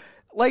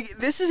 Like,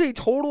 this is a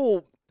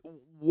total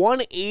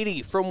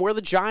 180 from where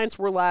the Giants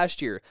were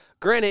last year.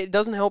 Granted, it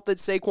doesn't help that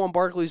Saquon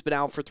Barkley's been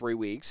out for 3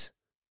 weeks.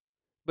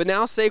 But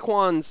now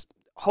Saquon's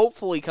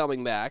hopefully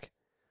coming back.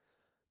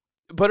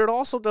 But it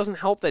also doesn't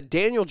help that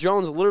Daniel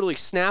Jones literally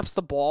snaps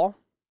the ball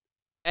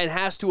and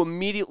has to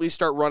immediately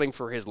start running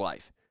for his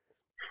life.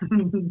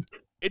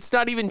 It's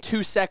not even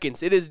 2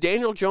 seconds. It is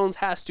Daniel Jones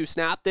has to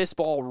snap this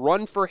ball,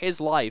 run for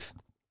his life,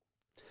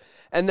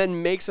 and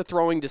then makes a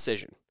throwing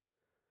decision.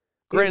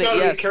 Granted, he's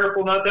got to be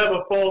careful not to have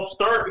a false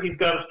start. He's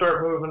got to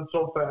start moving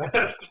so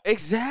fast.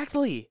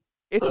 Exactly.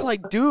 It's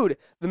like, dude,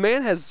 the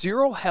man has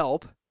zero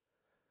help.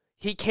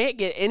 He can't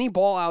get any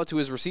ball out to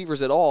his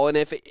receivers at all, and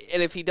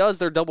if he does,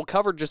 they're double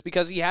covered just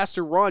because he has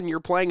to run.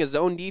 You're playing a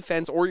zone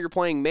defense or you're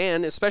playing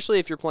man, especially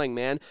if you're playing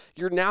man.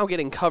 You're now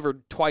getting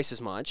covered twice as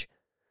much.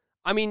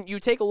 I mean, you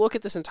take a look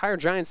at this entire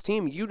Giants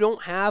team, you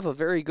don't have a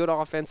very good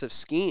offensive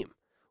scheme.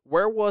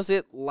 Where was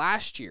it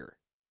last year?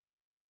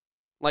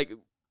 Like,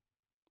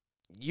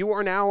 you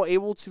are now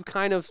able to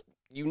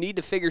you need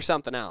to figure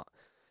something out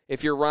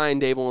if you're Ryan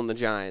Dable and the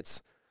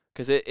Giants.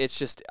 Because it's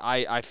just,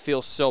 I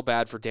feel so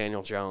bad for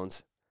Daniel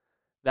Jones.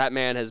 That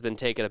man has been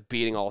taking a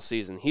beating all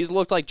season. He's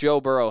looked like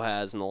Joe Burrow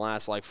has in the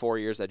last 4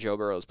 years that Joe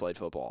Burrow's played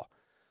football.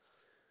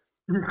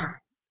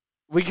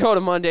 We go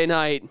to Monday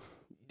night,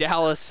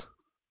 Dallas,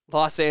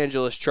 Los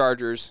Angeles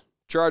Chargers.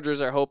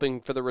 Chargers are hoping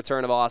for the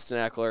return of Austin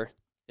Eckler.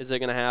 Is it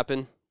going to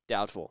happen?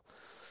 Doubtful.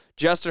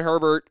 Justin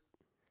Herbert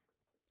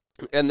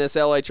and this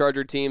LA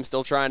Charger team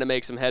still trying to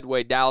make some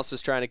headway. Dallas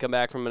is trying to come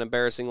back from an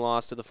embarrassing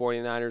loss to the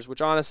 49ers,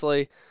 which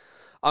honestly,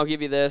 I'll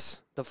give you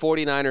this. The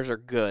 49ers are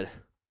good.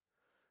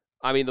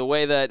 I mean, the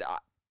way that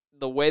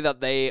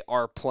they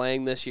are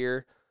playing this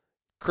year,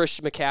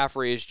 Christian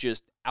McCaffrey is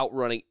just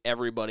outrunning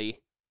everybody.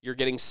 You're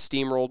getting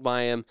steamrolled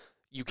by him.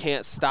 You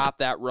can't stop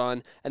that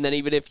run. And then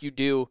even if you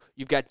do,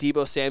 you've got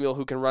Deebo Samuel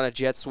who can run a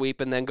jet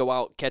sweep and then go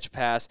out, catch a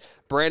pass.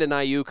 Brandon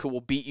Ayuk who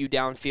will beat you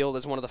downfield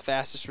as one of the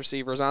fastest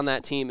receivers on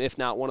that team, if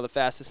not one of the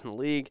fastest in the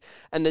league.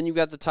 And then you've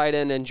got the tight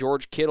end and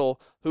George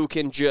Kittle who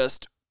can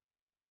just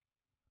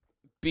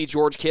be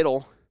George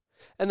Kittle.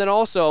 And then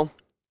also,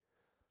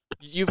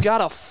 you've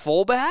got a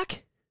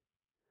fullback.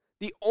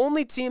 The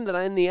only team that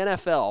in the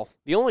NFL,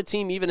 the only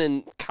team even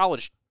in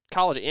college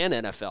and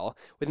NFL,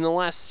 within the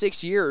last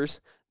 6 years,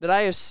 that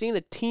I have seen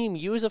a team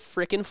use a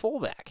frickin'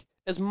 fullback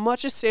as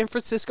much as San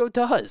Francisco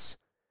does.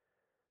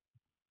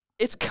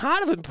 It's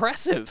kind of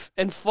impressive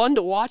and fun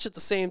to watch at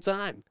the same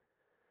time.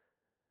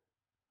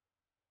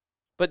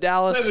 But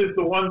Dallas... That is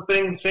the one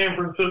thing San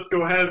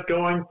Francisco has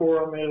going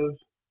for them is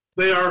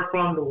they are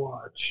fun to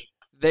watch.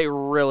 They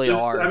really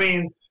are. I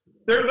mean,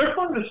 they're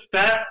fun to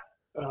stat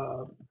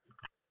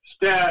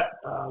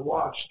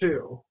watch,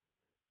 too.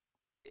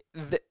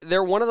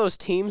 They're one of those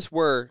teams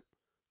where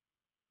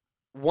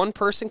one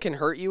person can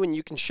hurt you and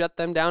you can shut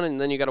them down,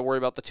 and then you got to worry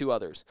about the two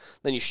others.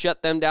 Then you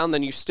shut them down,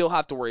 then you still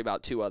have to worry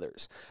about two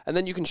others. And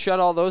then you can shut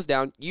all those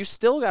down. You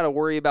still got to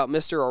worry about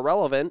Mr.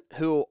 Irrelevant,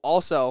 who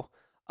also,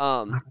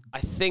 I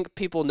think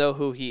people know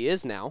who he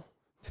is now.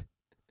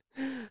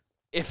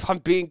 If I'm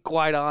being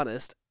quite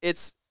honest,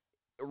 it's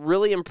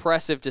really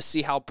impressive to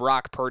see how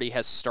Brock Purdy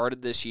has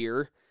started this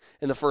year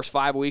in the first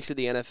 5 weeks of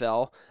the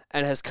NFL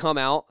and has come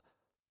out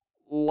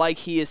like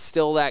he is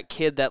still that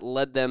kid that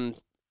led them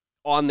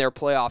on their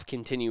playoff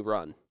continue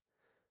run.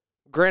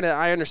 Granted,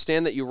 I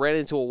understand that you ran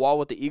into a wall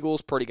with the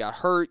Eagles. Purdy got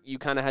hurt. You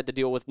kind of had to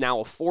deal with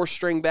now a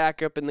 4-string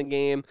backup in the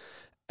game,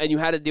 and you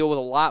had to deal with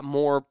a lot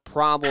more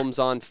problems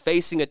on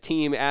facing a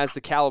team as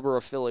the caliber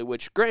of Philly,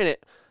 which, granted,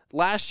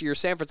 last year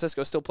San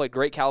Francisco still played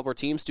great caliber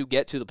teams to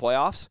get to the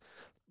playoffs,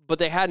 but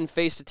they hadn't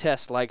faced a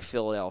test like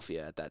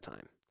Philadelphia at that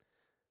time.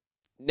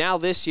 Now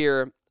this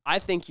year, I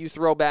think you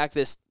throw back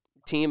this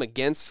team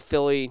against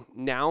Philly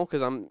now,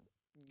 because I'm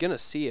going to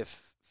see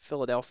if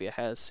Philadelphia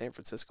has San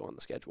Francisco on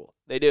the schedule.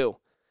 They do.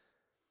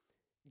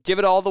 Give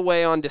it all the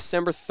way on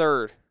December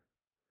 3rd.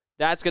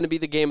 That's going to be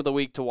the game of the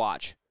week to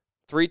watch.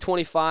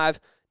 3:25,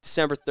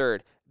 December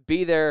 3rd.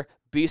 Be there,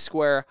 be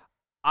square.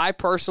 I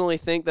personally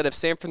think that if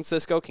San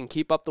Francisco can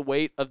keep up the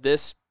weight of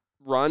this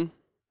run,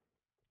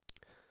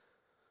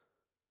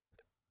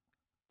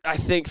 I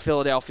think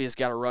Philadelphia's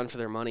got to run for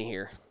their money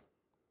here.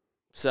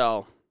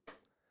 So,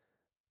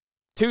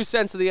 2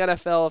 cents of the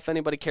NFL, if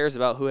anybody cares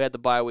about who had the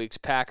bye weeks,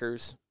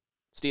 Packers,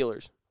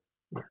 Steelers.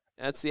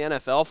 That's the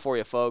NFL for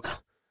you,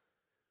 folks.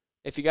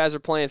 If you guys are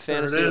playing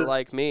fantasy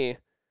like me,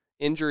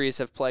 injuries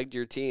have plagued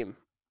your team.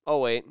 Oh,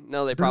 wait.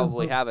 No, they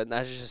probably haven't.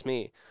 That's just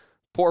me.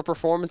 Poor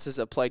performances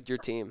have plagued your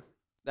team.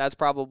 That's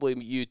probably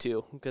you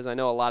too, because I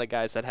know a lot of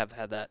guys that have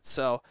had that.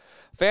 So,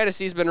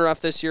 fantasy's been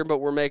rough this year, but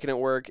we're making it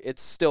work.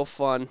 It's still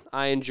fun.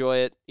 I enjoy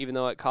it, even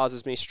though it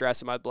causes me stress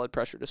and my blood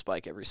pressure to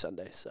spike every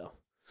Sunday. So,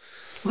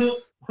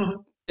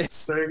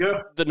 it's there you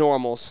go. The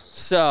normals.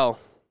 So,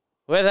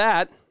 with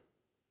that,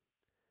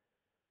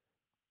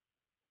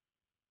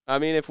 I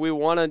mean, if we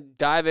want to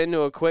dive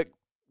into a quick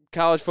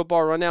college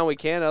football rundown, we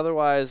can.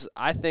 Otherwise,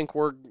 I think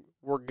we're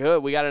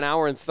good. We got an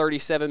hour and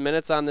 37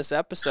 minutes on this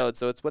episode,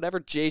 so it's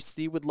whatever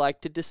JC would like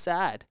to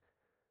decide.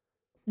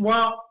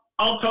 Well,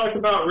 I'll talk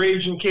about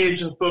Raging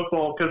Cajun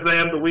football because they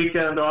have the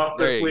weekend off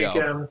this weekend.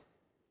 Go.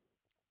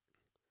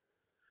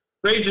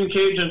 Raging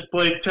Cajuns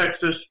played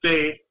Texas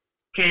State,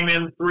 came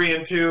in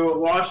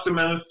 3-2, lost to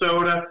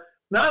Minnesota.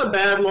 Not a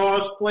bad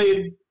loss.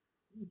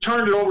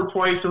 Turned it over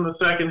twice in the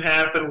second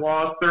half and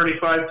lost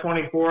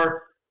 35-24.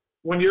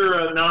 When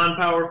you're a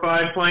non-Power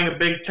 5 playing a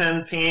Big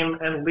Ten team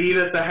and lead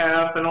at the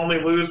half and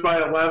only lose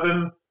by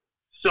 11,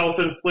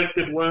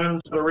 self-inflicted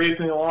wounds, the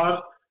reason you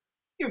lost,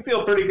 you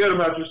feel pretty good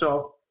about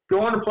yourself.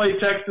 Going to play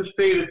Texas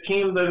State, a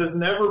team that has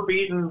never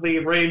beaten the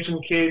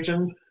Raging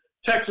Cajuns.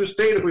 Texas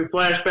State, if we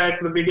flash back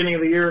to the beginning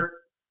of the year,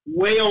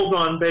 wailed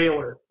on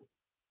Baylor.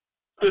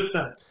 Just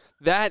saying.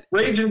 That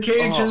Raging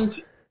Cajuns.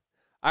 Oh,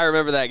 I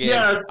remember that game.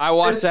 Yeah, I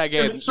watched that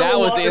game. That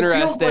was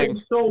interesting. It feels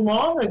like so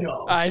long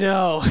ago. I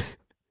know.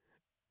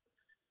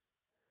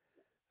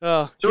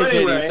 Oh, so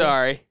continue. Anyway,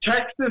 sorry.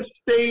 Texas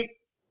State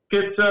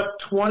gets up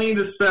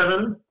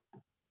 20-7.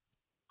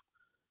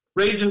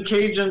 Raging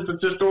Cajuns with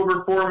just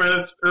over 4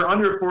 minutes or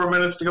under 4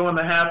 minutes to go in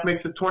the half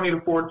makes it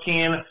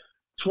 20-14.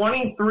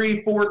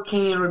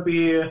 23-14 would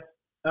be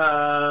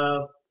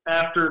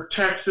after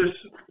Texas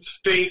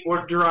State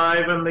would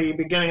drive in the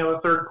beginning of the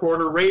third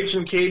quarter.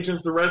 Raging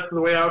Cajuns the rest of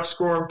the way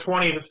outscored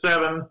them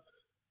 20-7.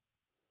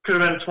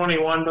 Could have been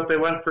 21, but they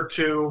went for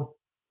two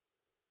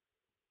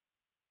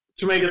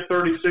to make it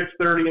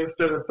 36-30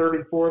 instead of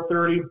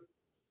 34-30.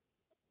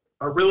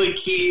 A really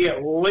key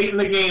late in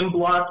the game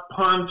blocked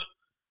punt.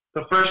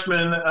 The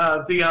freshman,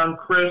 Zion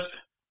Chris,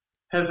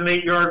 has an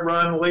 8-yard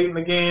run late in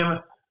the game.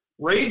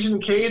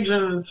 Raging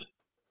Cajuns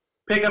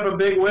pick up a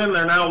big win.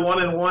 They're now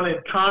 1-1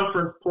 in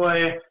conference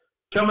play.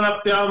 Coming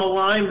up down the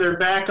line, they're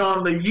back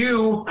on the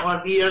U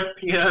on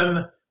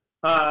ESPN,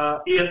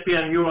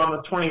 ESPNU on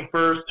the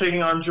 21st,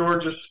 taking on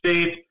Georgia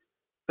State.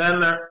 Then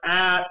they're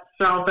at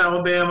South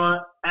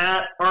Alabama,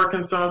 at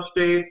Arkansas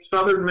State,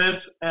 Southern Miss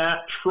at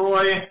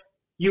Troy,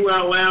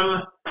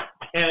 ULM.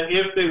 And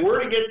if they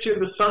were to get to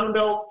the Sun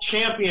Belt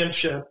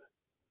Championship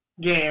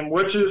game,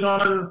 which is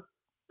on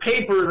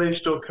paper they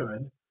still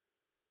could,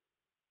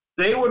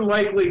 they would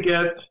likely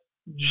get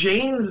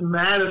James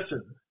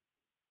Madison,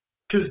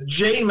 because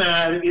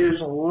J-Mad is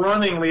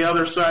running the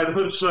other side of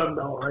the Sun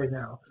Belt right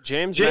now.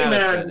 James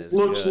Madison J-Mad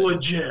looks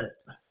legit.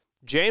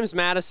 James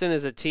Madison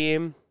is a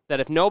team that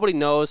if nobody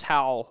knows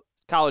how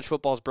college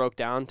football is broke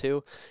down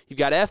to, you've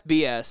got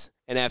FBS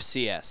and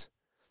FCS.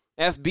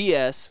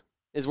 FBS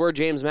is where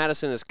James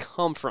Madison has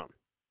come from.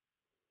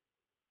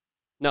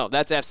 No,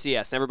 that's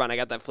FCS. Never mind, I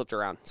got that flipped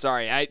around.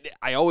 Sorry,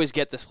 I always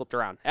get this flipped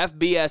around.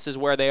 FBS is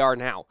where they are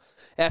now.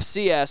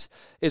 FCS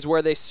is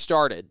where they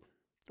started,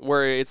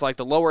 where it's like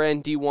the lower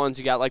end D1s.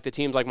 You got like the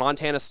teams like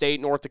Montana State,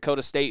 North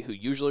Dakota State, who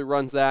usually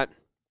runs that.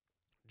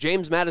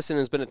 James Madison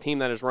has been a team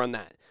that has run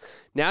that.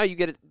 Now you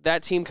get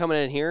that team coming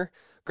in here.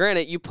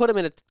 Granted, you put them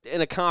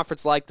in a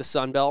conference like the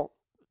Sun Belt.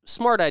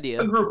 Smart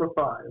idea. A group of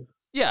five.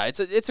 Yeah, it's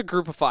a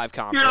group of five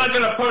conference. You're not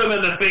going to put them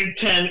in the Big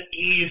Ten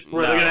East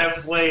where they're going to have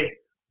to play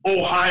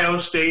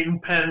Ohio State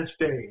and Penn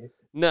State.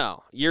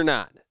 No, you're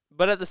not.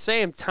 But at the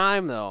same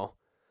time, though.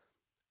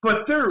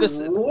 But they're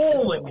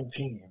rolling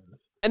teams.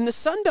 And the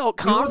Sun Belt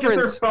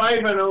Conference. They're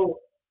 5-0.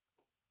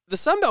 The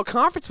Sun Belt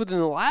Conference within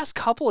the last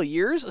couple of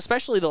years,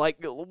 especially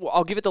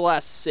I'll give it the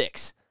last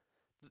 6.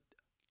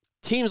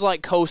 Teams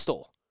like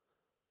Coastal,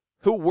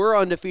 who were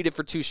undefeated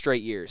for 2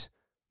 straight years,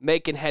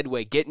 making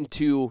headway, getting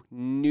to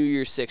New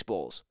Year's Six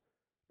Bowls.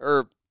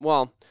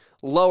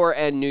 Lower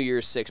end New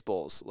Year's Six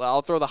Bowls.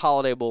 I'll throw the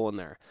Holiday Bowl in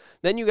there.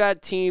 Then you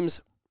got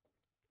teams,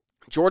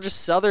 Georgia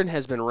Southern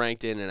has been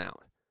ranked in and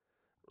out.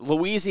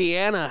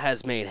 Louisiana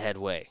has made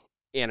headway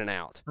in and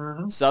out.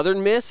 Mm-hmm.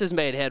 Southern Miss has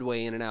made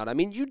headway in and out. I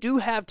mean, you do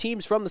have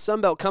teams from the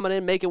Sun Belt coming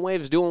in, making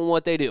waves, doing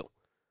what they do.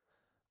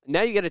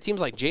 Now you got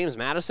teams like James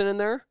Madison in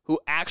there who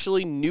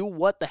actually knew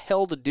what the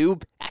hell to do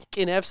back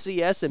in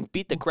FCS and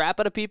beat the crap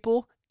out of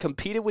people,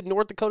 competed with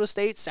North Dakota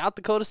State, South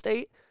Dakota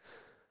State.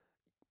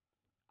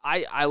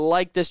 I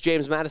like this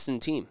James Madison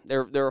team.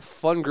 They're a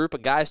fun group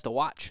of guys to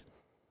watch.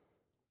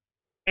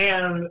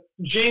 And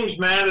James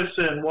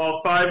Madison,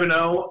 while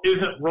 5-0,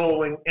 isn't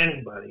rolling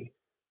anybody.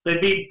 They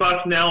beat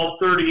Bucknell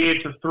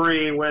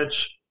 38-3, which,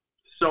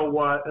 so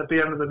what, at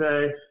the end of the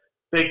day.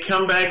 They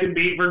come back and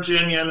beat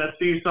Virginia in a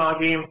seesaw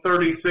game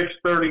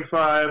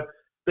 36-35.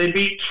 They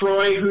beat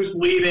Troy, who's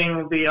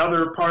leading the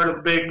other part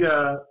of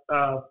the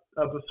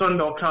Sun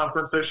Belt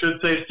Conference, I should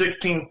say,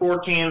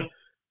 16-14.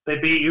 They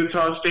beat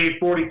Utah State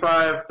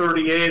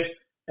 45-38.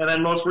 And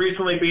then most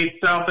recently beat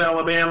South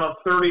Alabama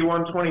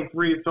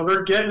 31-23. So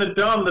they're getting it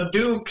done, the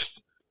Dukes.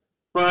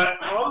 But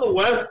on the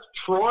West,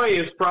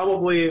 Troy,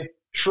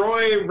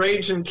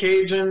 Raging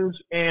Cajuns,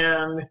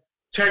 and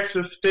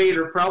Texas State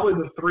are probably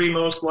the 3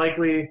 most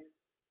likely,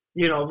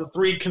 the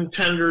 3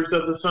 contenders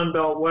of the Sun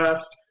Belt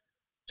West.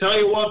 Tell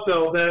you what,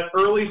 though, that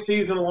early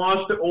season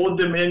loss to Old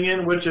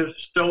Dominion, which is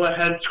still a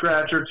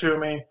head-scratcher to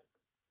me,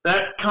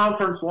 that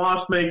conference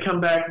loss may come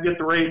back and get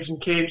the Raging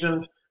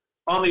Cajuns.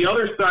 On the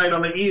other side,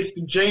 on the East,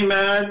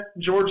 J-Mad,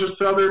 Georgia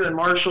Southern, and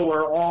Marshall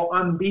are all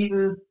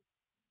unbeaten.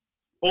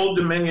 Old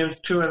Dominion's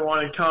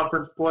 2-1 in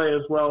conference play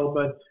as well.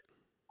 But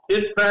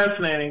it's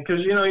fascinating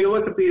because, you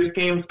look at these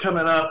games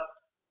coming up.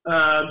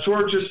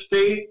 Georgia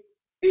State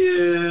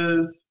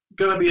is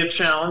going to be a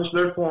challenge.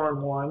 They're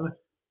 4-1.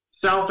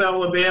 South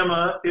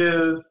Alabama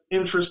is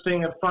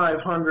interesting at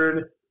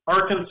 500.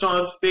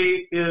 Arkansas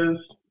State is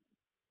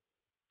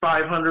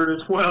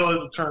 500 as well, as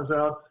it turns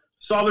out.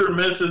 Southern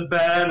Miss is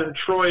bad, and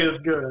Troy is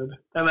good.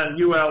 And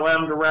then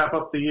ULM to wrap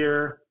up the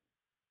year,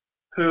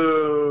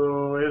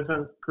 who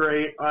isn't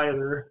great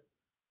either.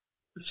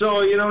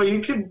 So,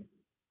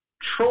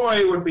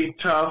 Troy would be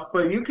tough,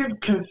 but you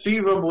could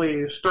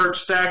conceivably start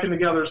stacking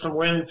together some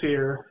wins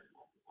here.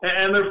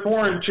 And they're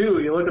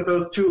 4-2. You look at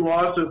those 2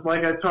 losses,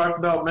 like I talked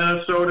about,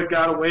 Minnesota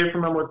got away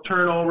from them with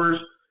turnovers,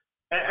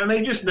 and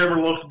they just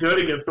never looked good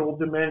against Old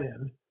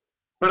Dominion.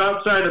 But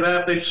outside of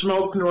that, they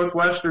smoked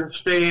Northwestern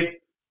State.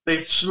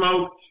 They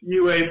smoked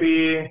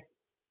UAB.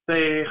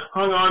 They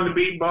hung on to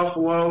beat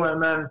Buffalo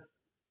and then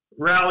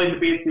rallied to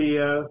beat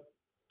the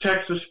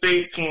Texas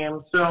State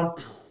team. So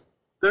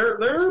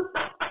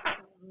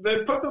they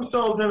put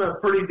themselves in a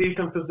pretty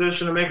decent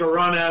position to make a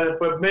run at it.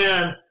 But,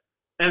 man,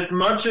 as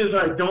much as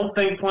I don't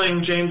think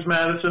playing James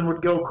Madison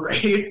would go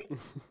great,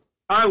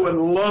 I would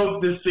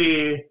love to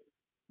see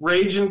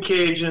Ragin'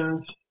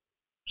 Cajuns,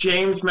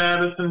 James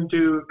Madison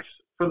Dukes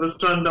for the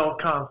Sun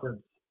Belt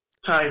Conference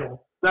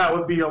title. That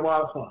would be a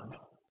lot of fun.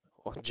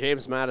 Well,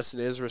 James Madison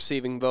is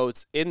receiving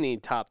votes in the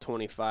top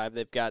 25.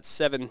 They've got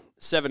seven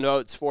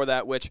votes for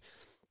that, which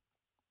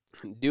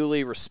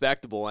duly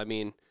respectable. I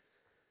mean,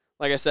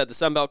 like I said, the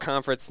Sun Belt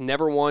Conference,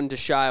 never one to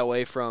shy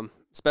away from,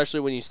 especially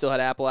when you still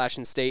had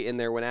Appalachian State in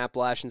there, when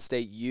Appalachian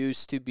State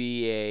used to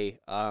be a,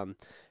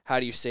 how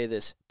do you say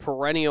this,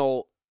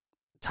 perennial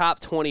top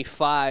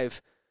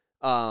 25.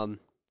 Now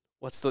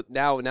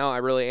I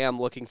really am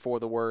looking for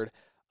the word.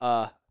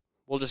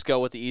 We'll just go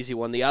with the easy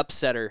one, the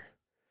upsetter.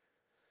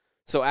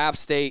 So App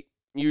State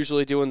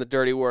usually doing the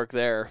dirty work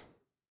there.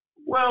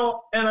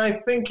 Well, and I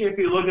think if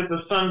you look at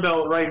the Sun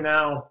Belt right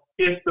now,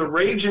 if the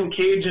Ragin'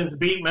 Cajuns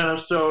beat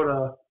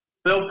Minnesota,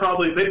 they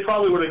probably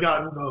would have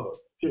gotten votes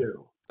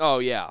too. Oh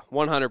yeah,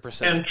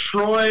 100%. And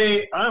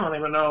Troy, I don't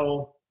even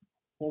know.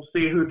 We'll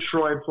see who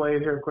Troy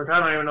played here quick. I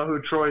don't even know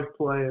who Troy's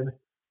played.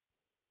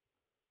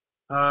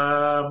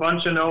 A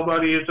bunch of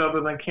nobodies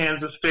other than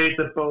Kansas State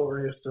that boat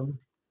raced them.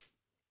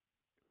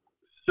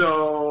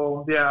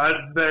 So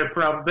yeah,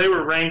 they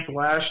were ranked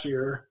last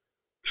year.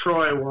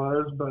 Troy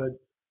was, but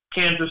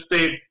Kansas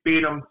State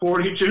beat them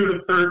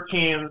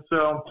 42-13.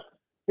 So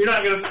you're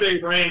not going to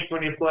stay ranked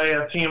when you play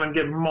a team and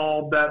get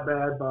mauled that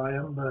bad by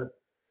them. But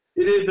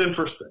it is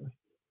interesting.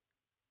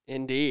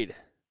 Indeed.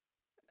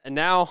 And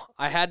now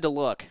I had to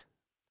look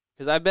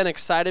because I've been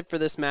excited for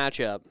this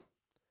matchup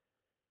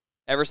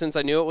ever since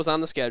I knew it was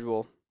on the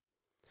schedule,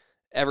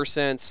 ever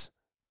since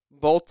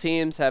both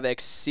teams have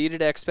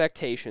exceeded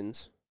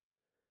expectations.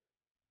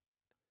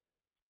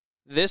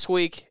 This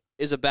week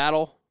is a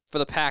battle for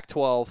the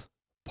Pac-12,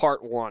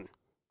 Part 1.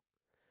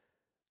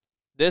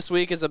 This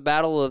week is a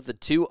battle of the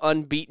two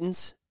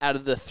unbeatens out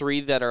of the three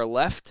that are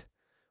left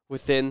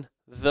within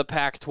the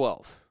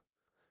Pac-12.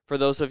 For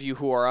those of you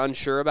who are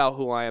unsure about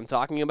who I am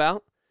talking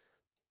about,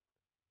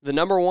 the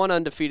number one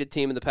undefeated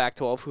team in the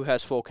Pac-12 who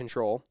has full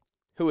control,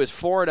 who is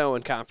 4-0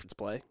 in conference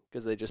play,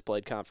 because they just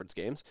played conference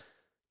games,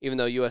 even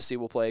though USC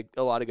will play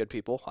a lot of good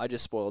people. I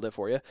just spoiled it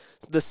for you.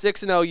 The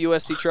 6-0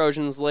 USC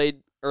Trojans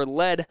led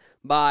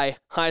by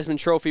Heisman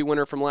Trophy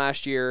winner from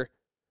last year,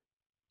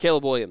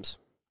 Caleb Williams.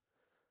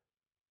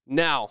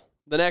 Now,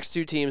 the next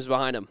two teams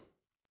behind him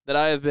that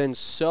I have been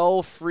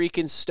so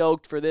freaking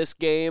stoked for this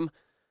game,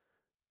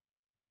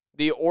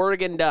 the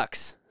Oregon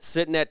Ducks,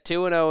 sitting at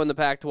 2-0 in the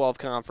Pac-12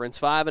 Conference,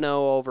 5-0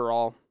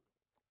 overall,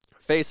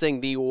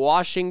 facing the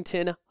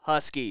Washington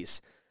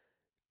Huskies,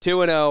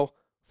 2-0,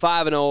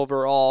 5-0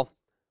 overall.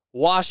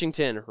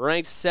 Washington,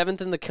 ranked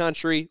 7th in the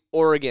country.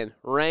 Oregon,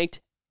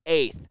 ranked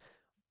 8th.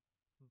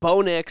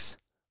 Bo Nix,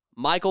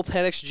 Michael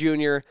Penix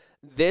Jr.,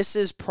 this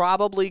is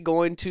probably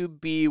going to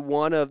be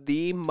one of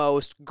the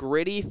most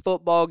gritty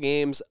football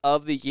games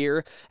of the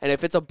year. And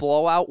if it's a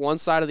blowout one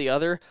side or the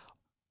other,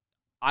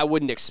 I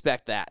wouldn't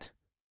expect that.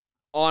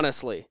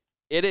 Honestly,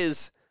 it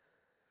has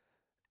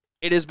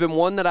been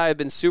one that I have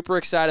been super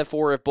excited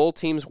for. If both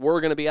teams were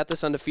going to be at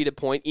this undefeated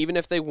point, even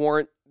if they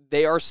weren't,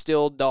 they are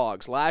still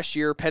dogs. Last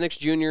year, Penix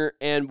Jr.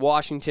 and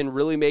Washington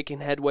really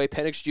making headway.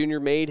 Penix Jr.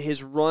 made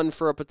his run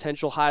for a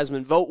potential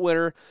Heisman vote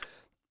winner.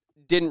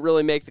 Didn't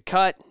really make the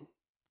cut,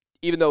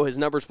 even though his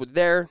numbers were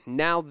there.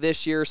 Now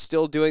this year,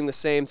 still doing the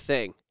same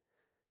thing.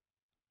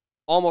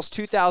 Almost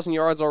 2,000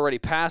 yards already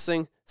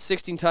passing,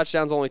 16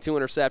 touchdowns, only 2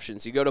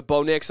 interceptions. You go to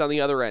Bo Nix on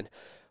the other end.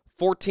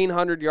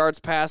 1,400 yards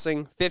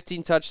passing,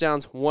 15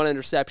 touchdowns, 1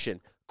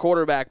 interception.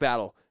 Quarterback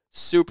battle,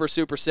 super,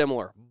 super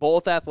similar.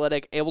 Both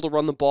athletic, able to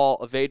run the ball,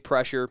 evade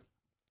pressure,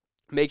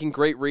 making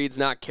great reads,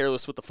 not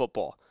careless with the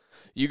football.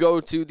 You go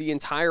to the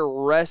entire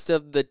rest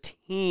of the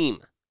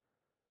team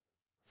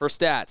for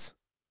stats.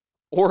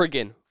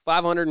 Oregon,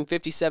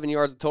 557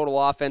 yards of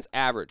total offense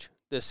average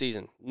this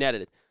season,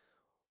 netted.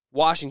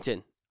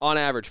 Washington, on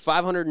average,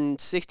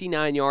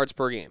 569 yards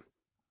per game.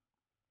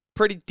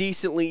 Pretty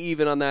decently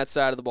even on that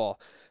side of the ball.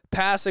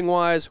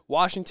 Passing-wise,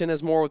 Washington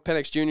has more with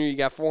Penix Jr. You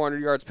got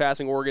 400 yards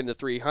passing, Oregon to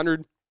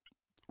 300.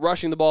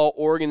 Rushing the ball,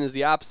 Oregon is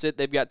the opposite.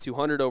 They've got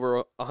 200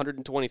 over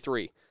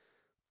 123.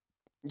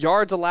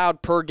 Yards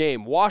allowed per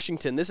game.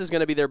 Washington, this is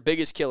going to be their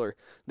biggest killer.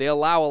 They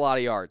allow a lot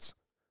of yards,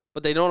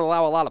 but they don't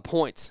allow a lot of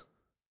points.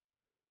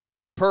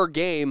 Per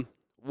game,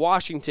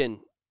 Washington,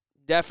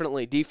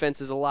 definitely,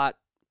 defense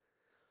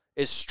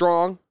is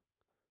strong.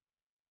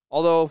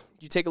 Although,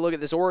 you take a look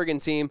at this Oregon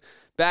team,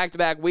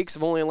 back-to-back weeks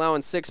of only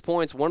allowing 6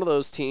 points. One of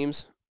those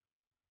teams,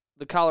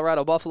 the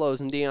Colorado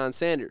Buffaloes and Deion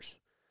Sanders.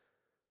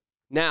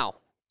 Now,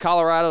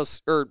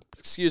 Oregon's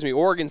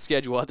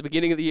schedule at the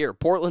beginning of the year.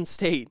 Portland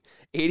State,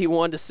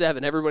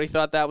 81-7. Everybody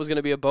thought that was going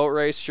to be a boat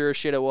race. Sure as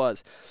shit it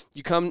was.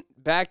 You come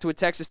back to a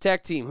Texas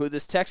Tech team, who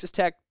this Texas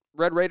Tech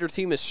Red Raider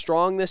team is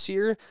strong this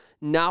year,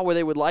 not where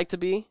they would like to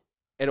be.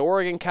 And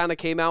Oregon kind of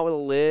came out with a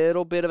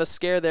little bit of a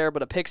scare there,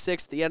 but a pick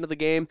six at the end of the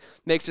game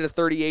makes it a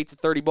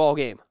 38-30 ball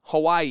game.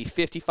 Hawaii,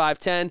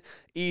 55-10,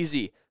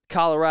 easy.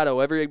 Colorado.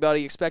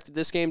 Everybody expected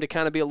this game to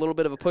kind of be a little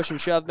bit of a push and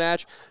shove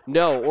match.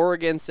 No,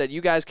 Oregon said,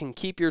 you guys can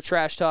keep your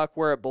trash talk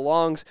where it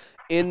belongs,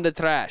 in the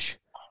trash.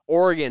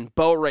 Oregon,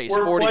 boat race.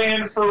 We're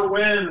playing for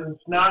wins,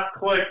 not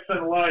clicks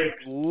and likes.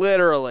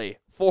 Literally,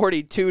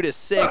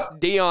 42-6.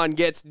 Dion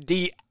gets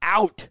D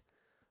out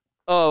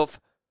of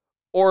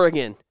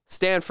Oregon.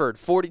 Stanford,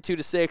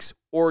 42-6.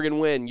 Oregon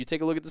win. You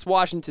take a look at this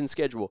Washington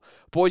schedule.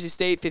 Boise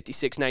State,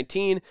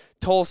 56-19.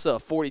 Tulsa,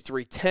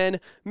 43-10.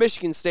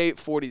 Michigan State,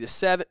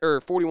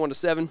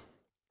 41-7.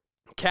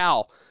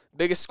 Cal,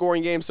 biggest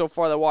scoring game so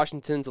far that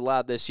Washington's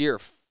allowed this year,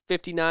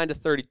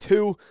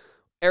 59-32.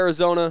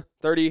 Arizona,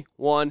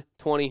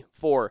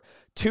 31-24.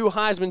 Two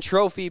Heisman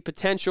Trophy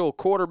potential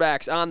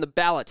quarterbacks on the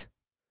ballot,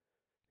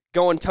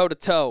 going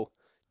toe-to-toe.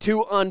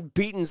 Two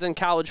unbeatens in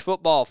college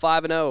football,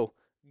 5-0,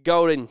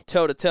 going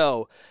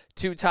toe-to-toe.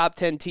 Two top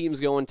 10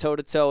 teams going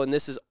toe-to-toe, and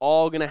this is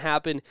all going to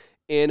happen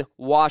in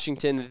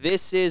Washington.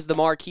 This is the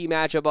marquee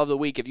matchup of the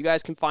week. If you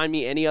guys can find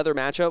me any other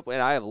matchup, and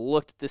I have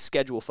looked at this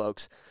schedule,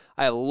 folks.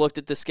 I have looked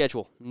at the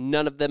schedule.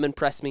 None of them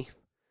impress me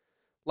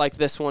like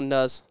this one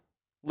does.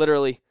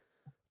 Literally.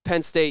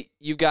 Penn State,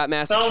 you've got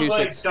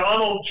Massachusetts. Sounds like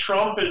Donald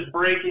Trump is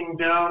breaking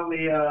down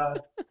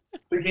the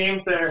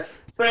games there.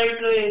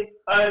 Frankly,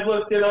 I've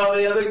looked at all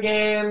the other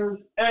games,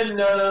 and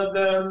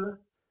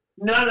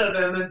none of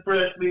them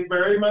impressed me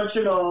very much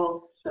at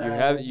all.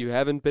 You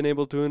haven't been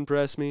able to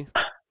impress me.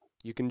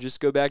 You can just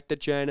go back to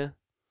China.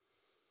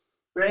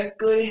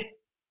 Frankly,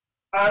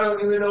 I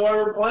don't even know why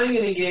we're playing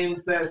any games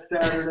that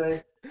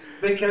Saturday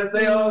because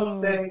they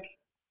all stink,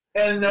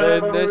 and none of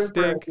them are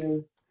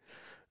impressive.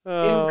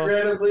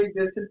 Incredibly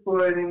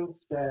disappointing,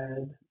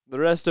 sad. The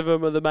rest of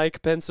them are the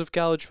Mike Pence of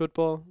college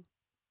football.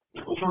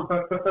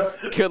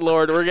 Good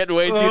Lord, we're getting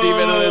way too deep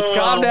into this.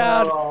 Calm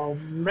down. Oh,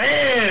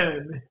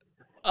 man.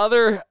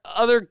 Other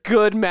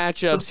good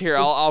matchups here.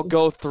 I'll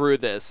go through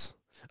this.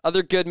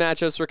 Other good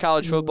matchups for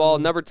college football.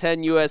 Number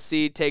 10,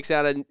 USC takes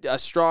out a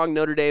strong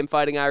Notre Dame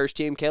Fighting Irish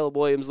team. Caleb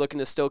Williams looking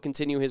to still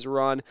continue his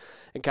run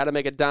and kind of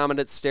make a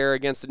dominant stare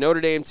against the Notre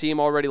Dame team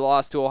already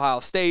lost to Ohio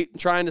State,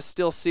 trying to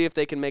still see if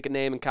they can make a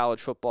name in college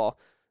football.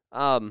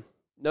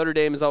 Notre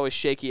Dame is always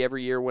shaky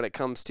every year when it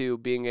comes to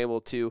being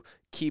able to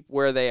keep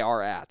where they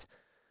are at.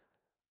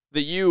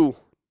 The U,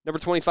 number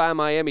 25,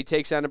 Miami,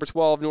 takes out number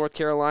 12, North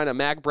Carolina.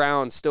 Mac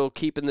Brown still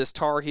keeping this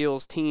Tar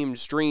Heels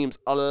team's dreams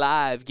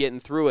alive,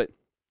 getting through it.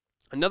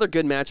 Another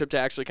good matchup to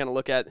actually kind of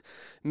look at.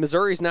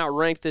 Missouri's not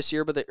ranked this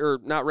year,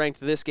 not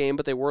ranked this game,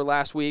 but they were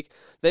last week.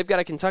 They've got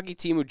a Kentucky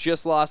team who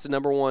just lost the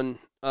number one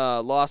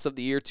loss of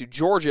the year to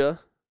Georgia,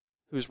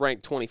 who's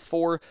ranked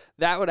 24.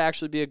 That would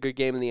actually be a good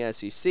game in the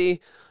SEC.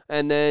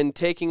 And then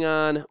taking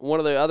on one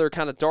of the other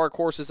kind of dark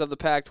horses of the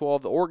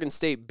Pac-12, the Oregon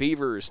State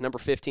Beavers, number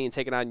 15,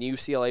 taking on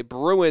UCLA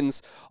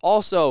Bruins.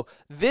 Also,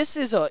 this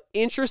is an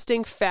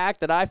interesting fact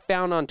that I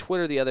found on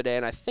Twitter the other day,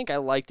 and I think I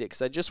liked it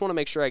because I just want to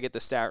make sure I get the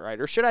stat right.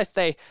 Or should I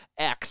say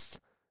X?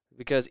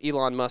 Because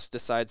Elon Musk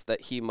decides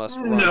that he must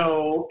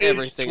run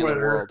everything in the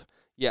world.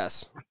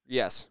 Yes,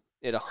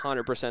 it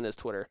 100% is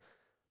Twitter.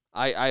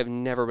 I have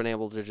never been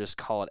able to just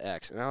call it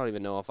X, and I don't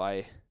even know if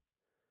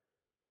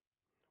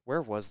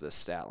where was this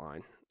stat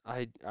line?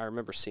 I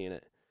remember seeing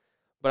it,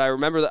 but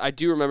I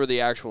do remember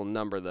the actual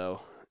number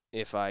though.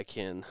 If I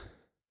can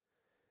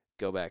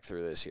go back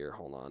through this here,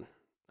 hold on.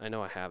 I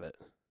know I have it.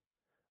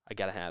 I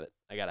gotta have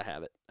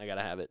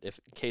it. If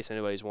in case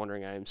anybody's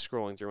wondering, I am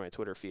scrolling through my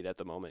Twitter feed at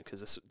the moment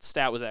because this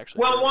stat was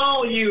actually. Well,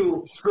 while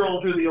you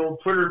scroll through the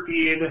old Twitter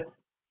feed,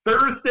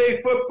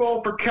 Thursday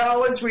football for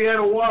college, we had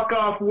a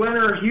walk-off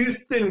winner.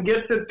 Houston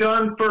gets it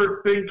done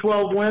for Big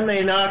 12 win.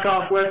 They knock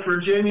off West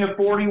Virginia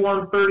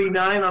 41-39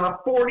 on a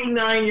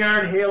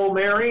 49-yard Hail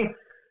Mary.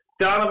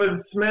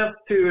 Donovan Smith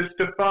to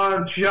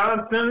Stephon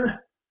Johnson,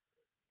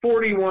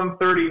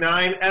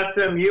 41-39.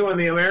 SMU in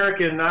the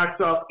American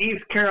knocks off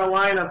East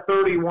Carolina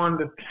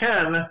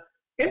 31-10.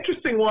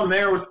 Interesting one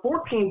there was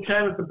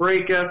 14-10 at the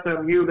break.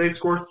 SMU, they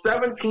scored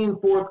 17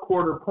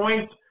 fourth-quarter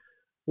points.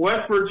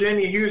 West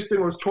Virginia,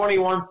 Houston was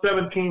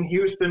 21-17.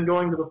 Houston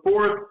going to the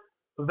fourth.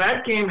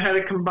 That game had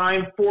a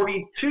combined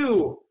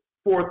 42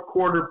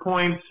 fourth-quarter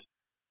points.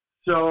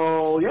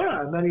 So,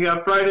 yeah, and then you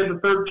got Friday the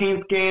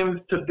 13th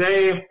games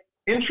today.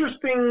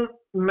 Interesting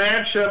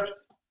matchups,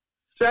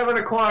 7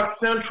 o'clock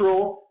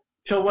Central,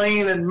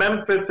 Tulane and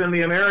Memphis in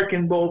the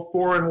American Bowl,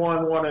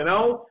 4-1,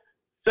 1-0.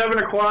 7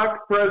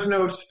 o'clock,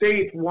 Fresno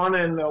State,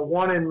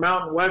 1-1 in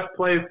Mountain West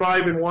play,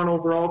 5-1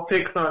 overall,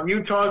 takes on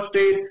Utah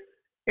State.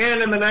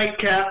 And in the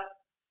nightcap,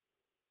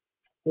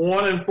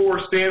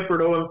 1-4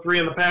 Stanford, 0-3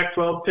 in the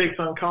Pac-12, takes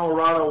on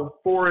Colorado,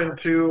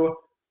 4-2,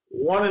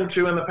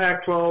 1-2 in the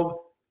Pac-12.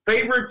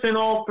 Favorites in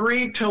all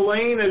three,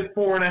 Tulane is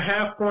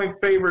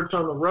 4.5-point favorites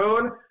on the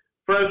road.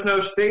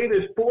 Fresno State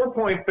is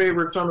 4-point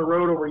favorites on the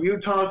road over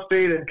Utah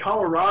State, and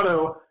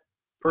Colorado,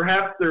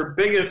 perhaps their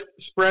biggest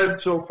spread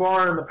so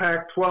far in the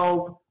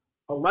Pac-12,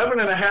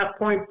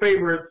 11.5-point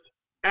favorites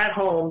at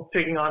home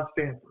taking on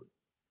Stanford.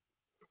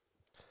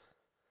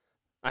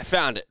 I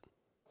found it.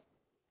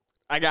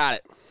 I got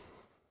it.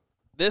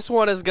 This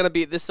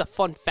is a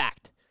fun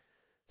fact.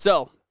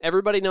 So,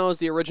 everybody knows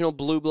the original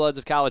blue bloods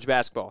of college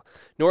basketball.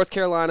 North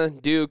Carolina,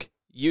 Duke,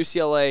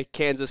 UCLA,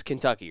 Kansas,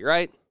 Kentucky,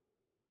 right?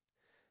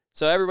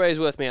 So everybody's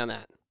with me on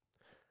that.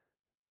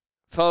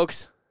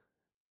 Folks,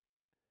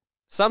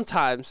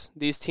 sometimes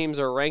these teams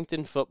are ranked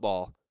in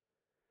football.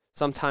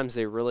 Sometimes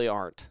they really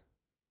aren't.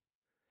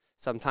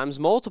 Sometimes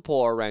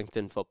multiple are ranked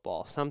in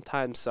football.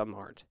 Sometimes some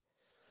aren't.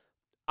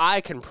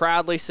 I can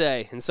proudly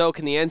say, and so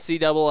can the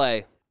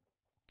NCAA,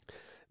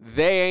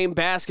 they ain't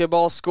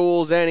basketball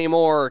schools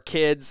anymore,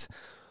 kids.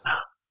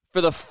 For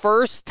the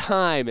first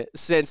time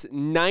since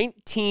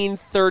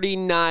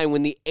 1939,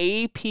 when the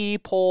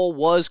AP poll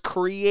was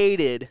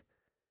created,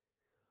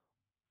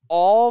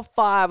 all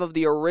 5 of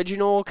the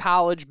original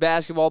college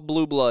basketball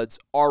blue bloods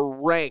are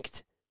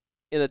ranked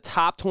in the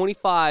top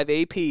 25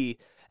 AP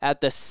at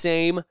the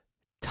same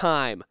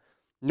time.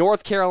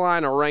 North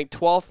Carolina ranked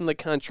 12th in the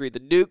country. The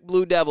Duke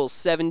Blue Devils,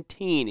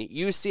 17.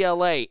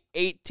 UCLA,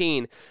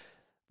 18.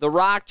 The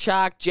Rock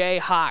Chalk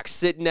Jayhawks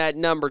sitting at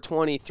number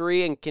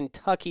 23, and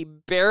Kentucky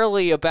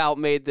barely about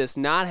made this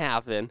not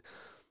happen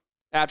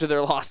after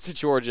their loss to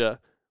Georgia.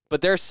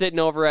 But they're sitting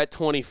over at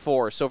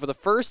 24. So for the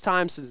first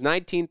time since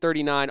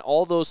 1939,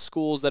 all those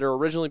schools that are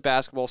originally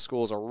basketball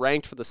schools are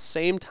ranked for the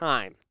same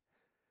time.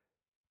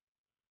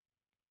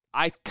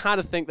 I kind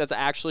of think that's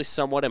actually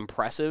somewhat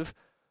impressive.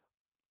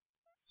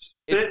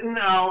 Spitting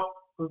out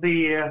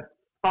the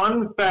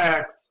fun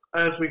facts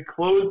as we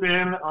close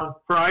in on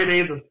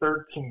Friday the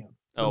 13th.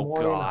 Oh,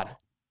 God.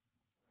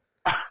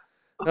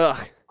 Ugh,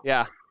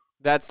 yeah.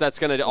 That's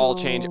going to all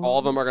change. All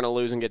of them are going to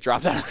lose and get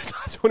dropped out of the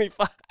top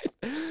 25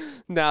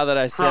 now that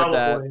I said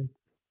that.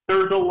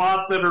 There's a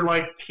lot that are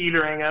like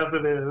teetering as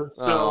it is.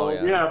 So,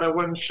 yeah, that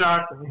wouldn't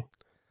shock me.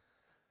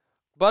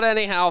 But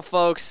anyhow,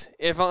 folks,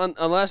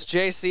 unless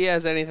JC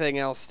has anything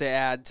else to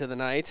add to the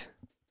night.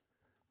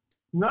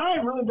 No, I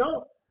really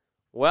don't.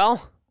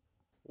 Well,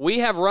 we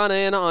have run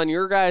in on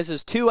your guys'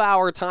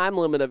 2-hour time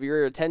limit of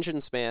your attention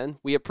span.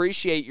 We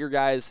appreciate your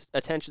guys'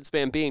 attention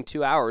span being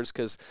 2 hours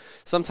because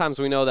sometimes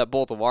we know that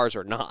both of ours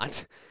are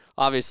not.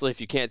 Obviously,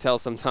 if you can't tell,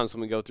 sometimes when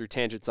we go through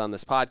tangents on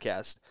this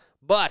podcast.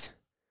 But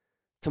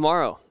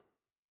tomorrow,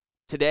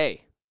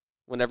 today,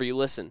 whenever you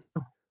listen,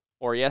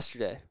 or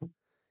yesterday,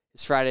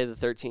 it's Friday the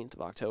 13th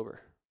of October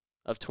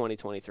of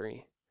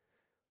 2023.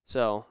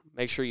 So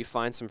make sure you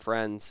find some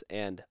friends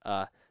and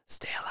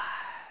stay alive.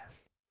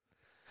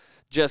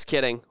 Just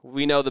kidding.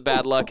 We know the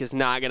bad luck is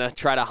not going to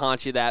try to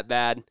haunt you that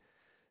bad.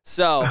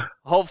 So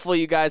hopefully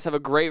you guys have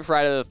a great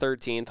Friday the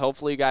 13th.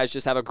 Hopefully you guys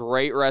just have a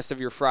great rest of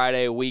your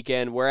Friday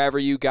weekend, wherever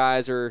you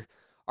guys are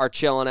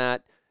chilling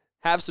at.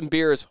 Have some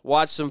beers,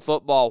 watch some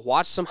football,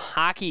 watch some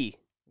hockey,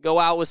 go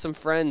out with some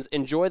friends,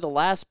 enjoy the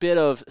last bit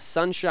of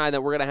sunshine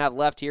that we're going to have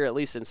left here, at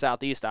least in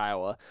southeast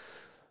Iowa.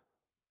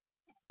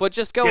 But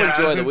just go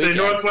enjoy the weekend.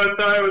 Northwest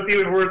Iowa's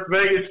even worse.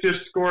 Vegas just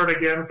scored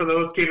again for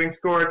those keeping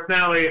score. It's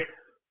now a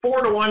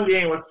 4-1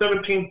 game with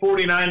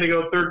 17:49 to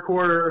go third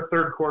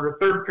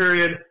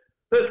period.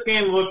 This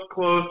game looks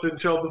close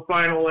until the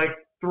final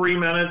 3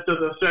 minutes of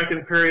the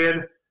second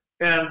period,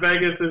 and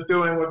Vegas is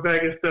doing what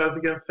Vegas does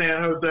against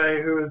San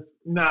Jose, who is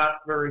not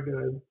very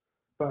good.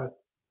 But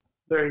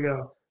there you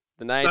go.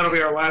 That'll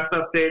be our last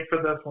update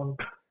for this one.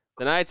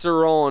 The Knights are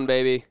rolling,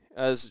 baby,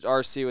 as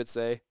RC would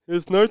say.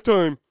 It's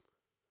nighttime.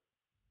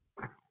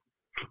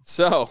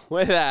 So,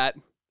 with that,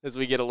 as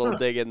we get a little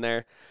dig in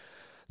there,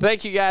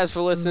 thank you guys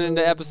for listening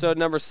to episode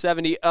number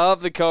 70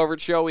 of The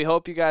Covert Show. We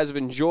hope you guys have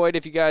enjoyed.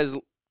 If you guys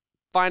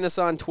find us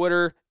on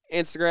Twitter,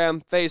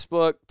 Instagram,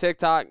 Facebook,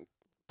 TikTok,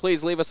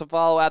 please leave us a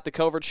follow at The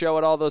Covert Show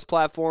at all those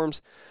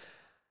platforms.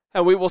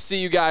 And we will see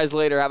you guys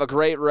later. Have a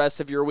great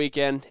rest of your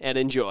weekend and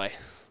enjoy.